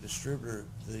giving the distributor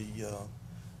the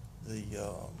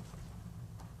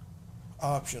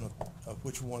option of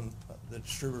which one the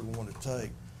distributor wanted to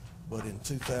take, but in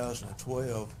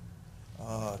 2012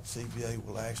 TVA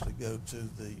will actually go to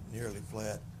the nearly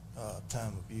flat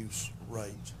time of use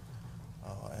rate,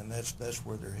 and that's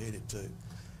where they're headed to.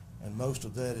 And most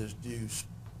of that is due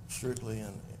strictly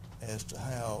as to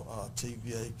how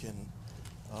TVA can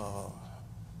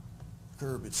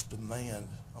curb its demand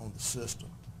on the system.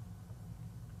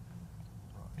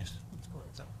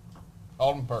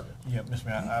 Alderman Perkins. Yeah, Mr.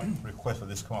 Mayor, I request for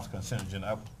this come off consent agenda.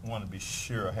 I want to be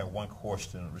sure, I have one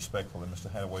question respectfully, Mr.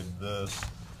 Hadaway. Does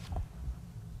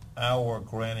our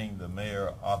granting the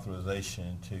mayor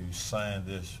authorization to sign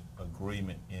this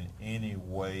agreement in any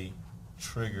way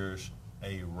triggers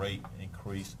a rate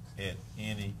increase at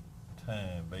any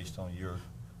time based on your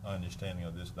understanding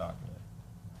of this document?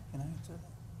 Can I answer that?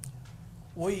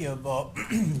 We have,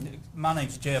 my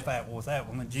name's Jeff Atwell with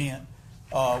Atwell & Gent.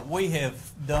 We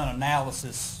have done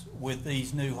analysis with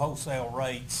these new wholesale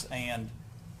rates, and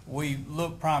we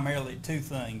look primarily at two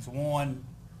things. One,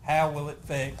 how will it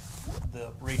affect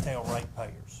the retail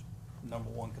ratepayers? Number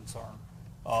one concern.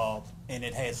 And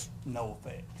it has no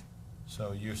effect.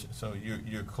 So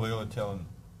you're clearly telling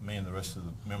me and the rest of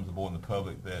the members of the board and the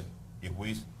public that if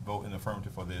we vote in the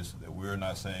affirmative for this, that we're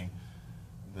not saying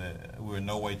that we're in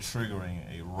no way triggering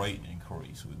a rate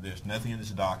increase. There's nothing in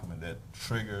this document that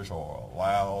triggers or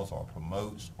allows or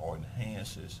promotes or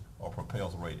enhances or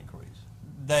propels a rate increase.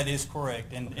 That is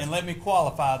correct. And let me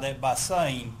qualify that by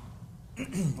saying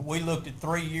we looked at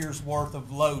 3 years worth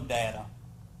of load data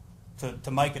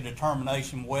to make a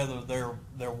determination whether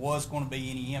there was going to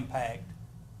be any impact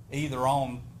either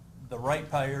on the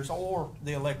ratepayers or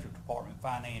the electric department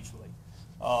financially.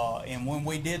 And when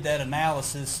we did that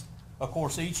analysis, of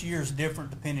course, each year is different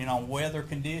depending on weather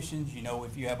conditions. You know,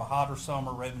 if you have a hotter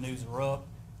summer, revenues are up,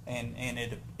 and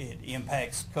it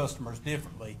impacts customers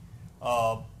differently.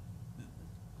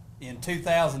 In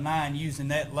 2009, using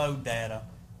that load data,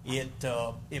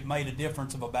 it made a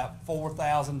difference of about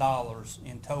 $4,000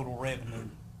 in total revenue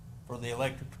for the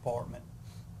electric department.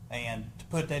 And to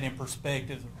put that in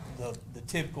perspective, the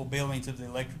typical billings of the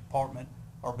electric department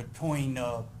are between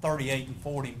 $38 and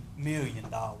 $40 million.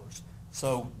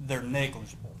 So they're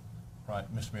negligible. Right,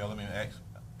 Mr. Miller, let me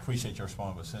appreciate your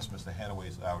response, but since Mr. Hadaway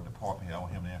is our department head, I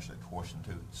want him to answer that question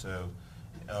too. So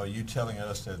are you telling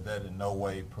us that in no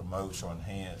way promotes or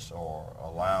enhances or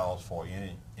allows for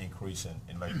any increase in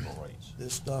electrical rates?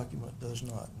 This document does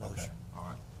not, no, Okay, sir. all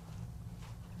right.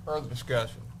 Further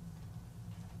discussion?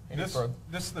 This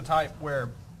is the type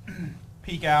where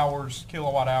peak hours,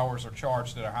 kilowatt hours are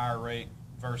charged at a higher rate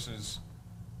versus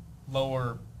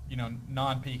lower,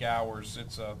 non-peak hours,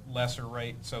 it's a lesser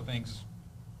rate, so things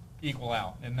equal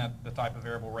out. Isn't that the type of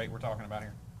variable rate we're talking about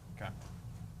here? Okay.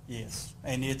 Yes,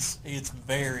 and it's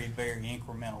very, very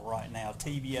incremental right now.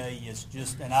 TVA is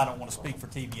just, and I don't want to speak for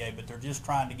TVA, but they're just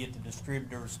trying to get the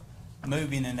distributors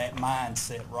moving in that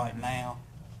mindset right now.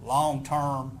 Long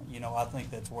term, I think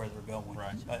that's where they're going.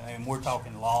 Right. And we're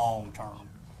talking long term.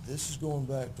 This is going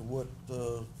back to what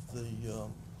the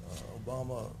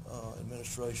Obama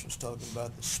administration is talking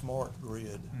about, the smart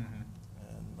grid,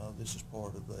 and this is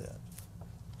part of that.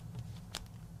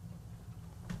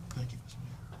 Thank you, Mr.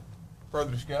 Mayor.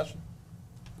 Further discussion?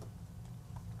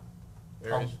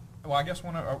 There is. Well, I guess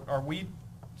are we,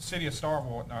 City of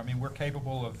Starkville, we're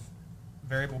capable of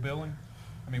variable billing?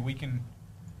 We can.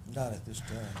 Not at this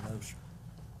time, no, sir.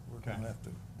 We're Okay. going to have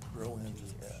to grow into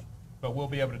that. But we'll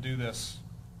be able to do this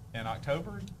in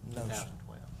October? No, sir.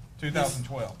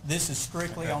 2012. This is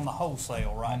strictly Okay. on the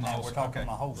wholesale right On the now. wholesale, We're talking okay. on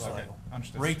the wholesale. Okay,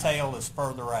 understood. Retail is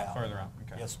further out. Further out,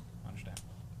 okay. Yes, sir. Understand.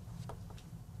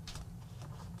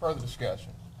 Further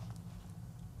discussion?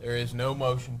 There is no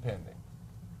motion pending.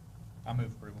 I move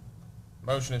approval.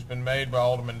 Motion has been made by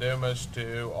Alderman Dumas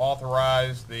to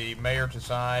authorize the mayor to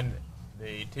sign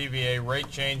the TVA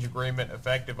rate change agreement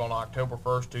effective on October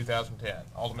 1st, 2010.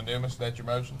 Alderman Dumas, is that your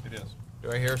motion? It is.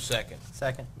 Do I hear a second?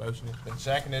 Second. Motion has been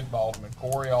seconded by Alderman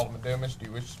Corey. Alderman Dumas, do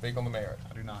you wish to speak on the merit?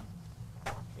 I do not.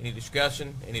 Any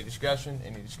discussion? Any discussion?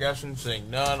 Any discussion?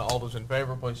 Seeing none, all those in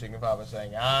favor, please signify by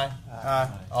saying aye. Aye.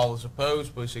 All those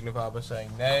opposed, please signify by saying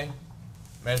nay.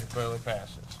 Measure clearly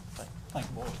passes. Thank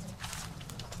you, board.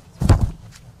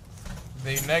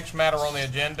 The next matter on the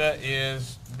agenda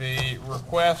is the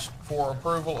request for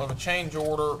approval of a change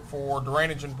order for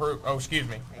drainage I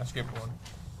skipped one.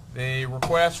 The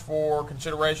request for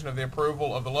consideration of the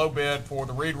approval of the low bid for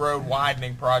the Reed Road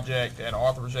widening project and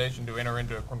authorization to enter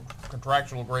into a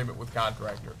contractual agreement with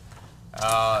contractor.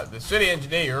 The city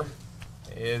engineer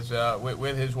is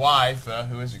with his wife,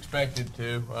 who is expected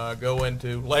to go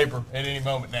into labor at any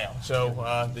moment now.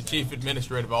 So the chief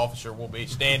administrative officer will be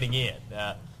standing in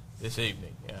this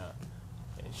evening.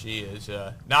 And she is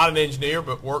not an engineer,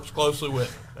 but works closely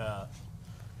with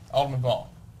Alderman Vaughn.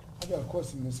 I got a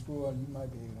question, Ms. Brewer, you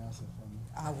might be able to answer it for me.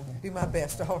 I will do my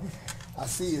best, Alderman. I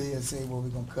see you here saying, well, we're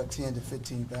gonna cut $10,000 to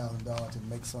 $15,000 to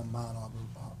make some minor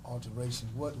alteration.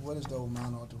 What is those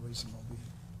minor alteration gonna be?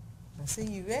 Now, see,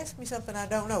 you asked me something I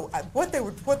don't know. What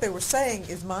they were saying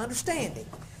is my understanding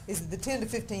is that the 10 to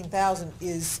 15,000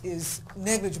 is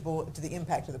negligible to the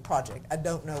impact of the project. I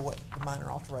don't know what the minor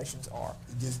alterations are.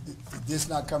 This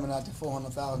not coming out to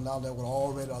 $400,000 that was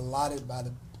already allotted by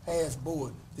the past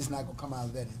board. This not gonna come out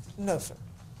of that, is it? No, sir.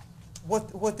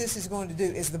 What this is going to do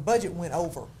is the budget went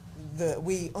over.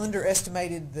 We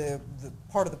underestimated the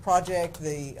part of the project.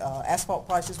 The asphalt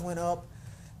prices went up.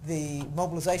 The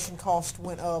mobilization cost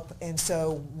went up, and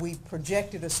so we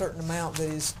projected a certain amount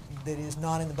that is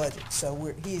not in the budget. So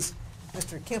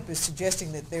Mr. Kemp is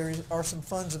suggesting that there are some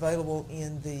funds available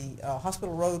in the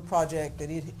Hospital Road project, that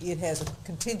it has a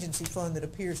contingency fund that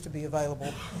appears to be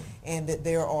available, and that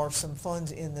there are some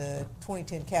funds in the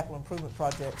 2010 capital improvement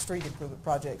project, street improvement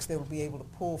projects, that will be able to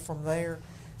pull from there.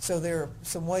 So there are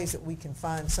some ways that we can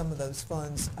find some of those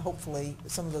funds. Hopefully,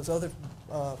 some of those other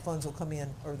funds will come in,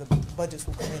 or the budgets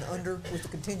will come in under with the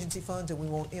contingency funds, and we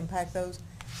won't impact those,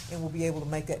 and we'll be able to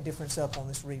make that difference up on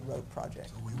this Reed Road project.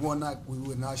 So we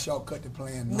would not shortcut the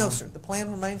plan? No, sir. The plan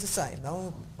remains the same.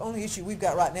 The only issue we've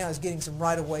got right now is getting some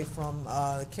right-of-way from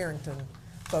the Carrington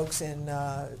folks, and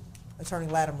Attorney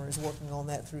Latimer is working on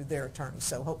that through their attorney.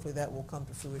 So hopefully that will come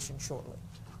to fruition shortly.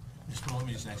 Mr. Miller, let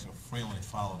me just ask a friendly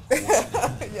follow-up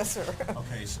question. Yes, sir.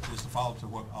 Okay, so just to follow up to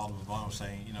what Alderman Vaughn was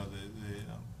saying, you know, the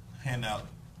handout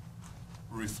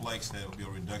reflects that it will be a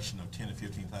reduction of 10 to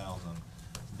 15,000.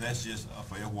 That's just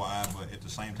for FYI, but at the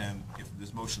same time, if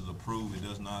this motion is approved, it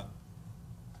does not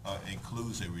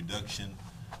include a reduction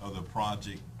of the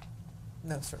project.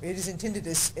 No, sir. It is intended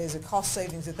as a cost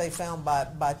savings that they found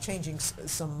by changing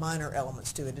some minor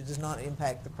elements to it. It does not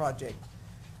impact the project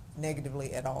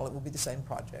negatively at all. It will be the same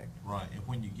project. Right, and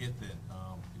when you get that,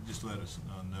 just let us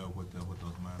know what those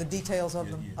minor. The details of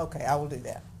them? Yeah. Okay, I will do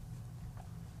that.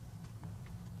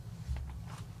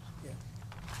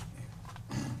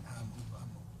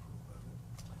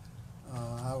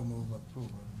 I will move approval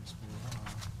of this bill.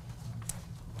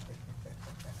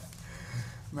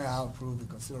 Mayor, I approve the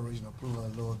consideration of approval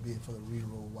of the lower bid for the Reed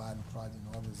Road widening project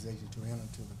and authorization to enter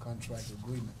into the contract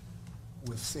agreement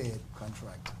with said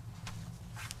contractor.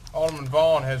 Alderman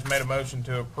Vaughn has made a motion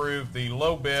to approve the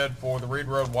low bid for the Reed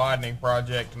Road widening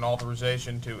project and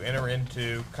authorization to enter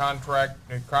into contractual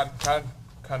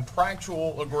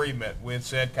agreement with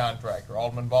said contractor.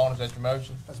 Alderman Vaughn, is that your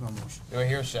motion? That's my motion. Do I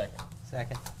hear a second?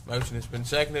 Second. Motion has been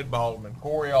seconded by Alderman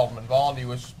Corey. Alderman Vaughn, do you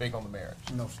wish to speak on the merits?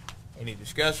 No, sir. Any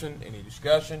discussion? Any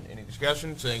discussion? Any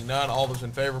discussion? Seeing none, all those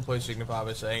in favor, please signify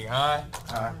by saying aye.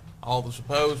 Aye. All those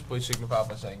opposed, please signify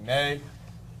by saying nay.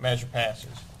 Measure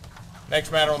passes.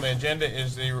 Next matter on the agenda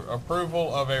is the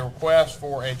approval of a request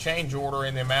for a change order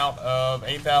in the amount of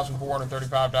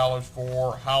 $8,435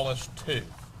 for Hollis 2.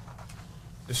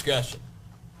 Discussion.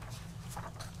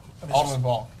 Alderman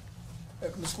Vaughn.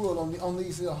 Ms. Squirrel, on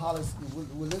these Hollis,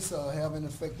 will this have an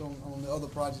effect on the other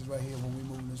projects right here when we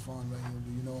move this fund right here?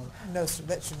 Do you know? No, sir,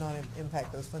 that should not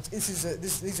impact those funds.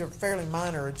 These are fairly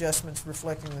minor adjustments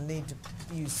reflecting the need to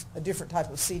use a different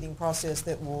type of seeding process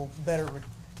that will better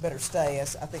stay.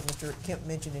 As I think Mr. Kemp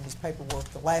mentioned in his paperwork,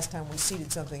 the last time we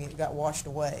seeded something, it got washed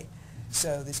away.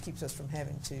 So this keeps us from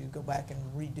having to go back and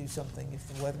redo something if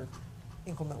the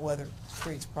inclement weather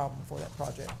creates a problem for that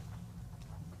project.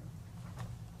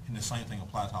 And the same thing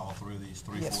applies to all three of these,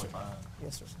 3, 4, and 5?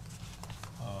 Yes, sir.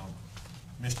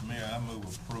 Mr. Mayor, I move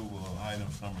approval of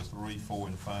items numbers 3, 4,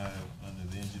 and 5 under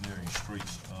the engineering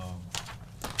streets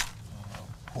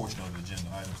portion of the agenda,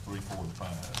 items 3, 4, and 5.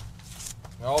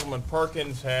 Alderman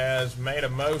Perkins has made a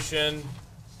motion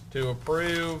to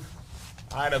approve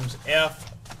items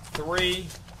F3.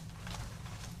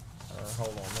 Hold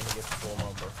on, let me get the full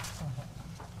number.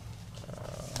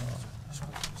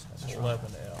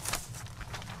 11F.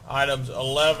 Items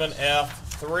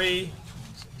 11F3,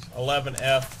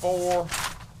 11F4,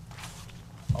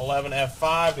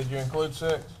 11F5. Did you include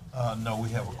 6? No, we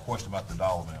have a question about the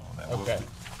dollar amount on that. Okay.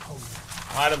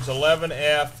 Items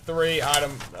 11F3,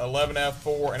 item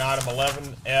 11F4, and item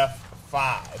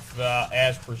 11F5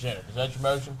 as presented. Is that your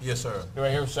motion? Yes, sir. Do I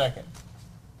hear a second?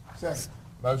 Second.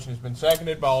 Motion has been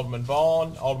seconded by Alderman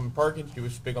Vaughn. Alderman Perkins, do you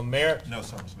wish to speak on the merits? No,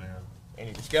 sir, Mr. Mayor.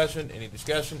 Any discussion? Any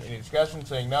discussion? Any discussion?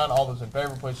 Seeing none, all those in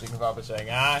favor, please signify by saying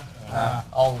aye. Aye.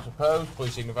 All those opposed,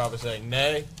 please signify by saying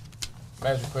nay.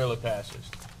 Measure clearly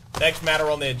passes. Next matter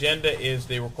on the agenda is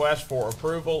the request for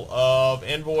approval of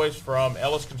invoice from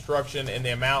Ellis Construction in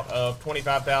the amount of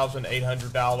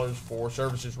 $25,800 for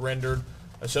services rendered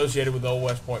associated with the Old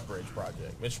West Point Bridge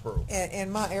project. Mr. Spruill.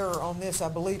 And my error on this, I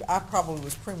believe I probably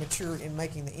was premature in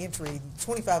making the entry.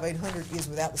 $25,800 is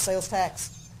without the sales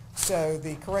tax, so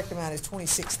the correct amount is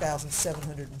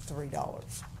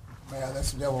 $26,703. Mayor, that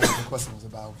was what the question was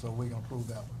about, so we're going to approve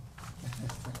that one.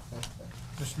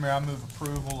 Mr. Mayor, I move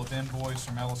approval of invoice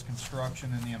from Ellis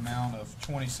Construction in the amount of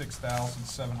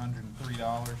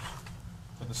 $26,703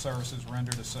 for the services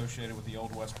rendered associated with the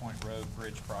Old West Point Road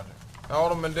Bridge project.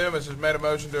 Alderman Dumas has made a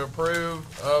motion to approve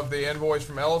of the invoice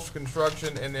from Ellis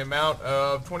Construction in the amount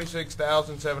of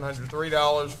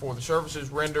 $26,703 for the services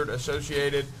rendered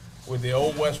associated with the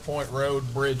Old West Point Road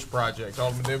Bridge project.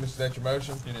 Alderman Dumas, is that your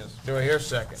motion? It is. Do I hear a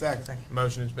second? Second.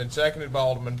 Motion has been seconded by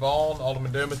Alderman Vaughn.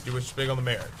 Alderman Dumas, do you wish to speak on the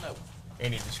merits? No.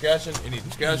 Any discussion? Any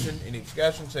discussion? Any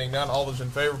discussion? Seeing none, all those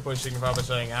in favor, please signify by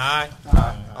saying aye.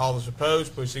 Aye. All those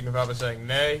opposed, please signify by saying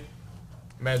nay.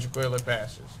 Measure clearly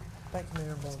passes. Thank you,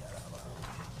 Mayor Boyd.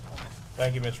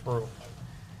 Thank you, Ms. Brewer.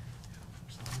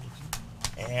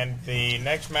 And the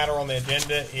next matter on the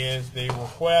agenda is the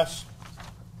request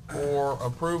for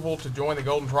approval to join the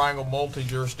Golden Triangle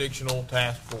Multi-Jurisdictional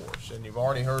Task Force. And you've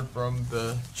already heard from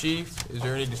the chief. Is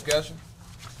there any discussion?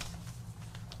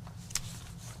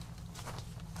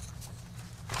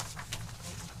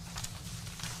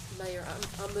 Mayor, I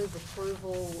move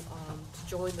approval to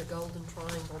join the Golden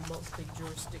Triangle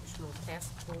Multi-Jurisdictional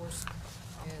Task Force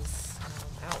as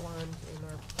outlined in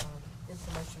our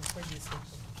information previously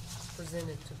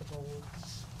presented to the board.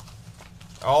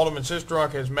 Alderman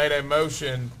Sistrunk has made a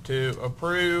motion to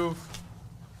approve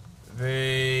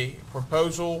the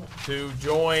proposal to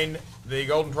join the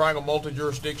Golden Triangle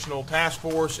Multi-Jurisdictional Task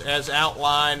Force as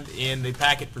outlined in the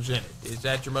packet presented. Is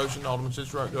that your motion, Alderman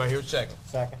Sistrunk? Do I hear a second?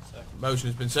 Second. Motion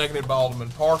has been seconded by Alderman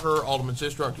Parker. Alderman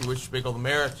Sistrunk, do you wish to speak on the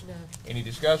merits? No. Any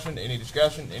discussion? Any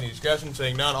discussion? Any discussion?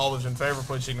 Seeing none, all those in favor,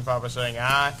 please signify by saying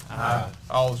aye. Aye.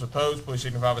 All those opposed, please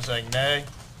signify by saying nay.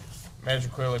 Measure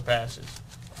clearly passes.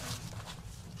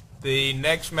 The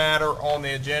next matter on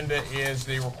the agenda is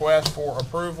the request for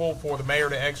approval for the mayor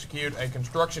to execute a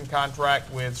construction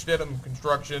contract with Stidham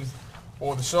Construction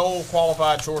for the sole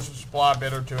qualified source of supply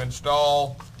bidder to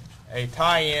install a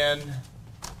tie-in,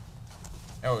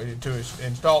 to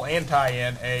install and tie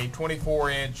in a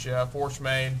 24-inch force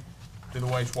main to the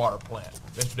wastewater plant.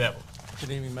 Mr. Devil.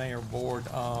 Good evening, Mayor and Board.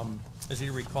 As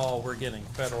you recall, we're getting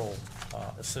federal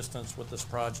assistance with this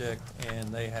project, and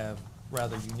they have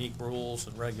rather unique rules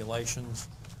and regulations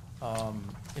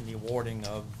in the awarding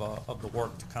of the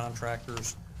work to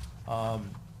contractors.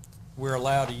 We're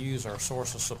allowed to use our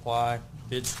source of supply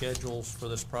bid schedules for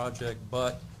this project,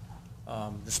 but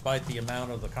despite the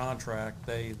amount of the contract,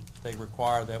 they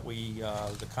require that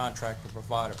the contractor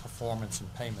provide a performance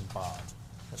and payment bond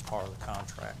as part of the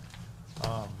contract.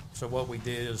 So what we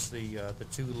did is the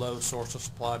two low source of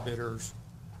supply bidders,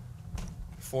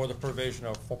 for the provision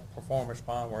of performance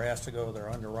bond, we're asked to go to their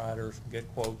underwriters and get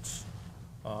quotes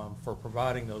for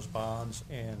providing those bonds,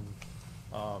 and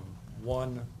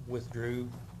one withdrew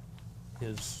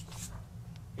his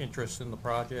interest in the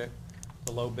project,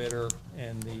 the low bidder,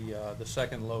 and the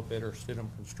second low bidder, Stidham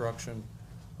Construction,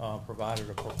 provided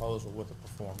a proposal with a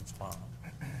performance bond.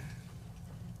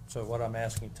 So what I'm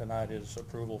asking tonight is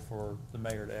approval for the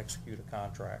mayor to execute a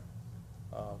contract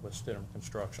with Stidham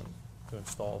Construction to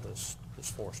install this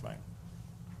force main.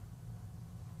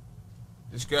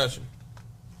 Discussion.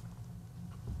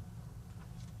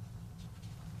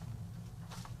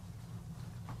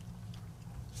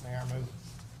 Mayor, I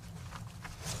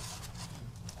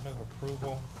move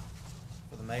approval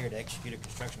for the mayor to execute a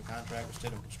construction contract with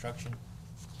Stidham Construction,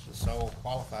 the sole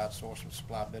qualified source of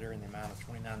supply bidder in the amount of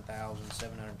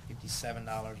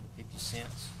 $29,757.50,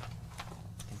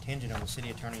 contingent on the city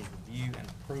attorney's review and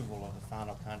approval of the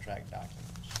final contract documents.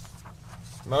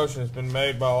 Motion has been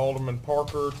made by Alderman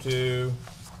Parker to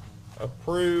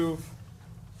approve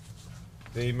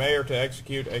the mayor to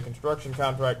execute a construction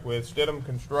contract with Stidham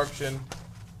Construction,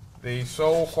 the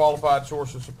sole qualified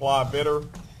source of supply bidder,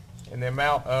 in the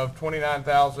amount of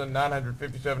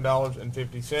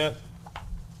 $29,957.50.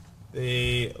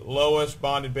 The lowest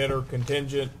bonded bidder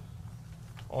contingent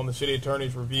on the city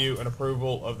attorney's review and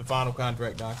approval of the final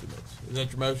contract documents. Is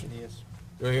that your motion? Yes.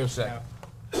 Do I hear a second?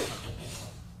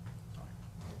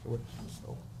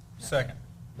 Second.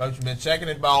 Motion been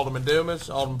seconded by Alderman Dumas.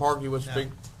 Alderman Parker, you wish to speak?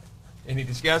 Any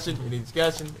discussion? Any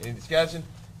discussion? Any discussion?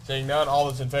 Seeing none, all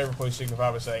those in favor, please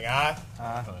signify by saying aye.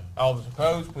 Aye. All those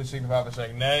opposed, please signify by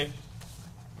saying nay.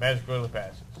 Measure clearly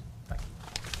passes.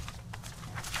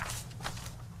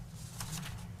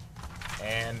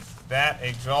 And that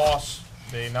exhausts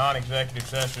the non-executive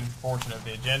session portion of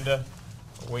the agenda.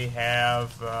 We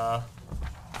have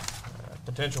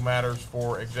potential matters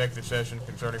for executive session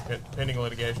concerning pending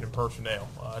litigation and personnel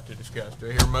to discuss. Do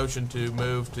I hear a motion to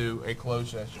move to a closed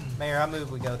session? Mayor, I move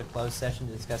we go to closed session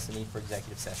to discuss the need for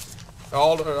executive session.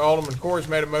 Alderman Corey's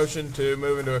made a motion to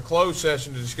move into a closed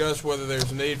session to discuss whether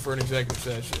there's a need for an executive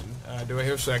session. Do I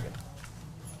hear a second?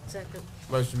 Second.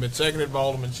 Motion been seconded by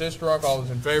Alderman Sistrunk. All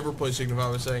those in favor, please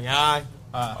signify by saying aye.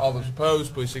 Aye. All those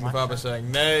opposed, please signify by saying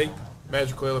nay.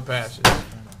 Measure clearly passes.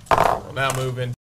 We'll now move in.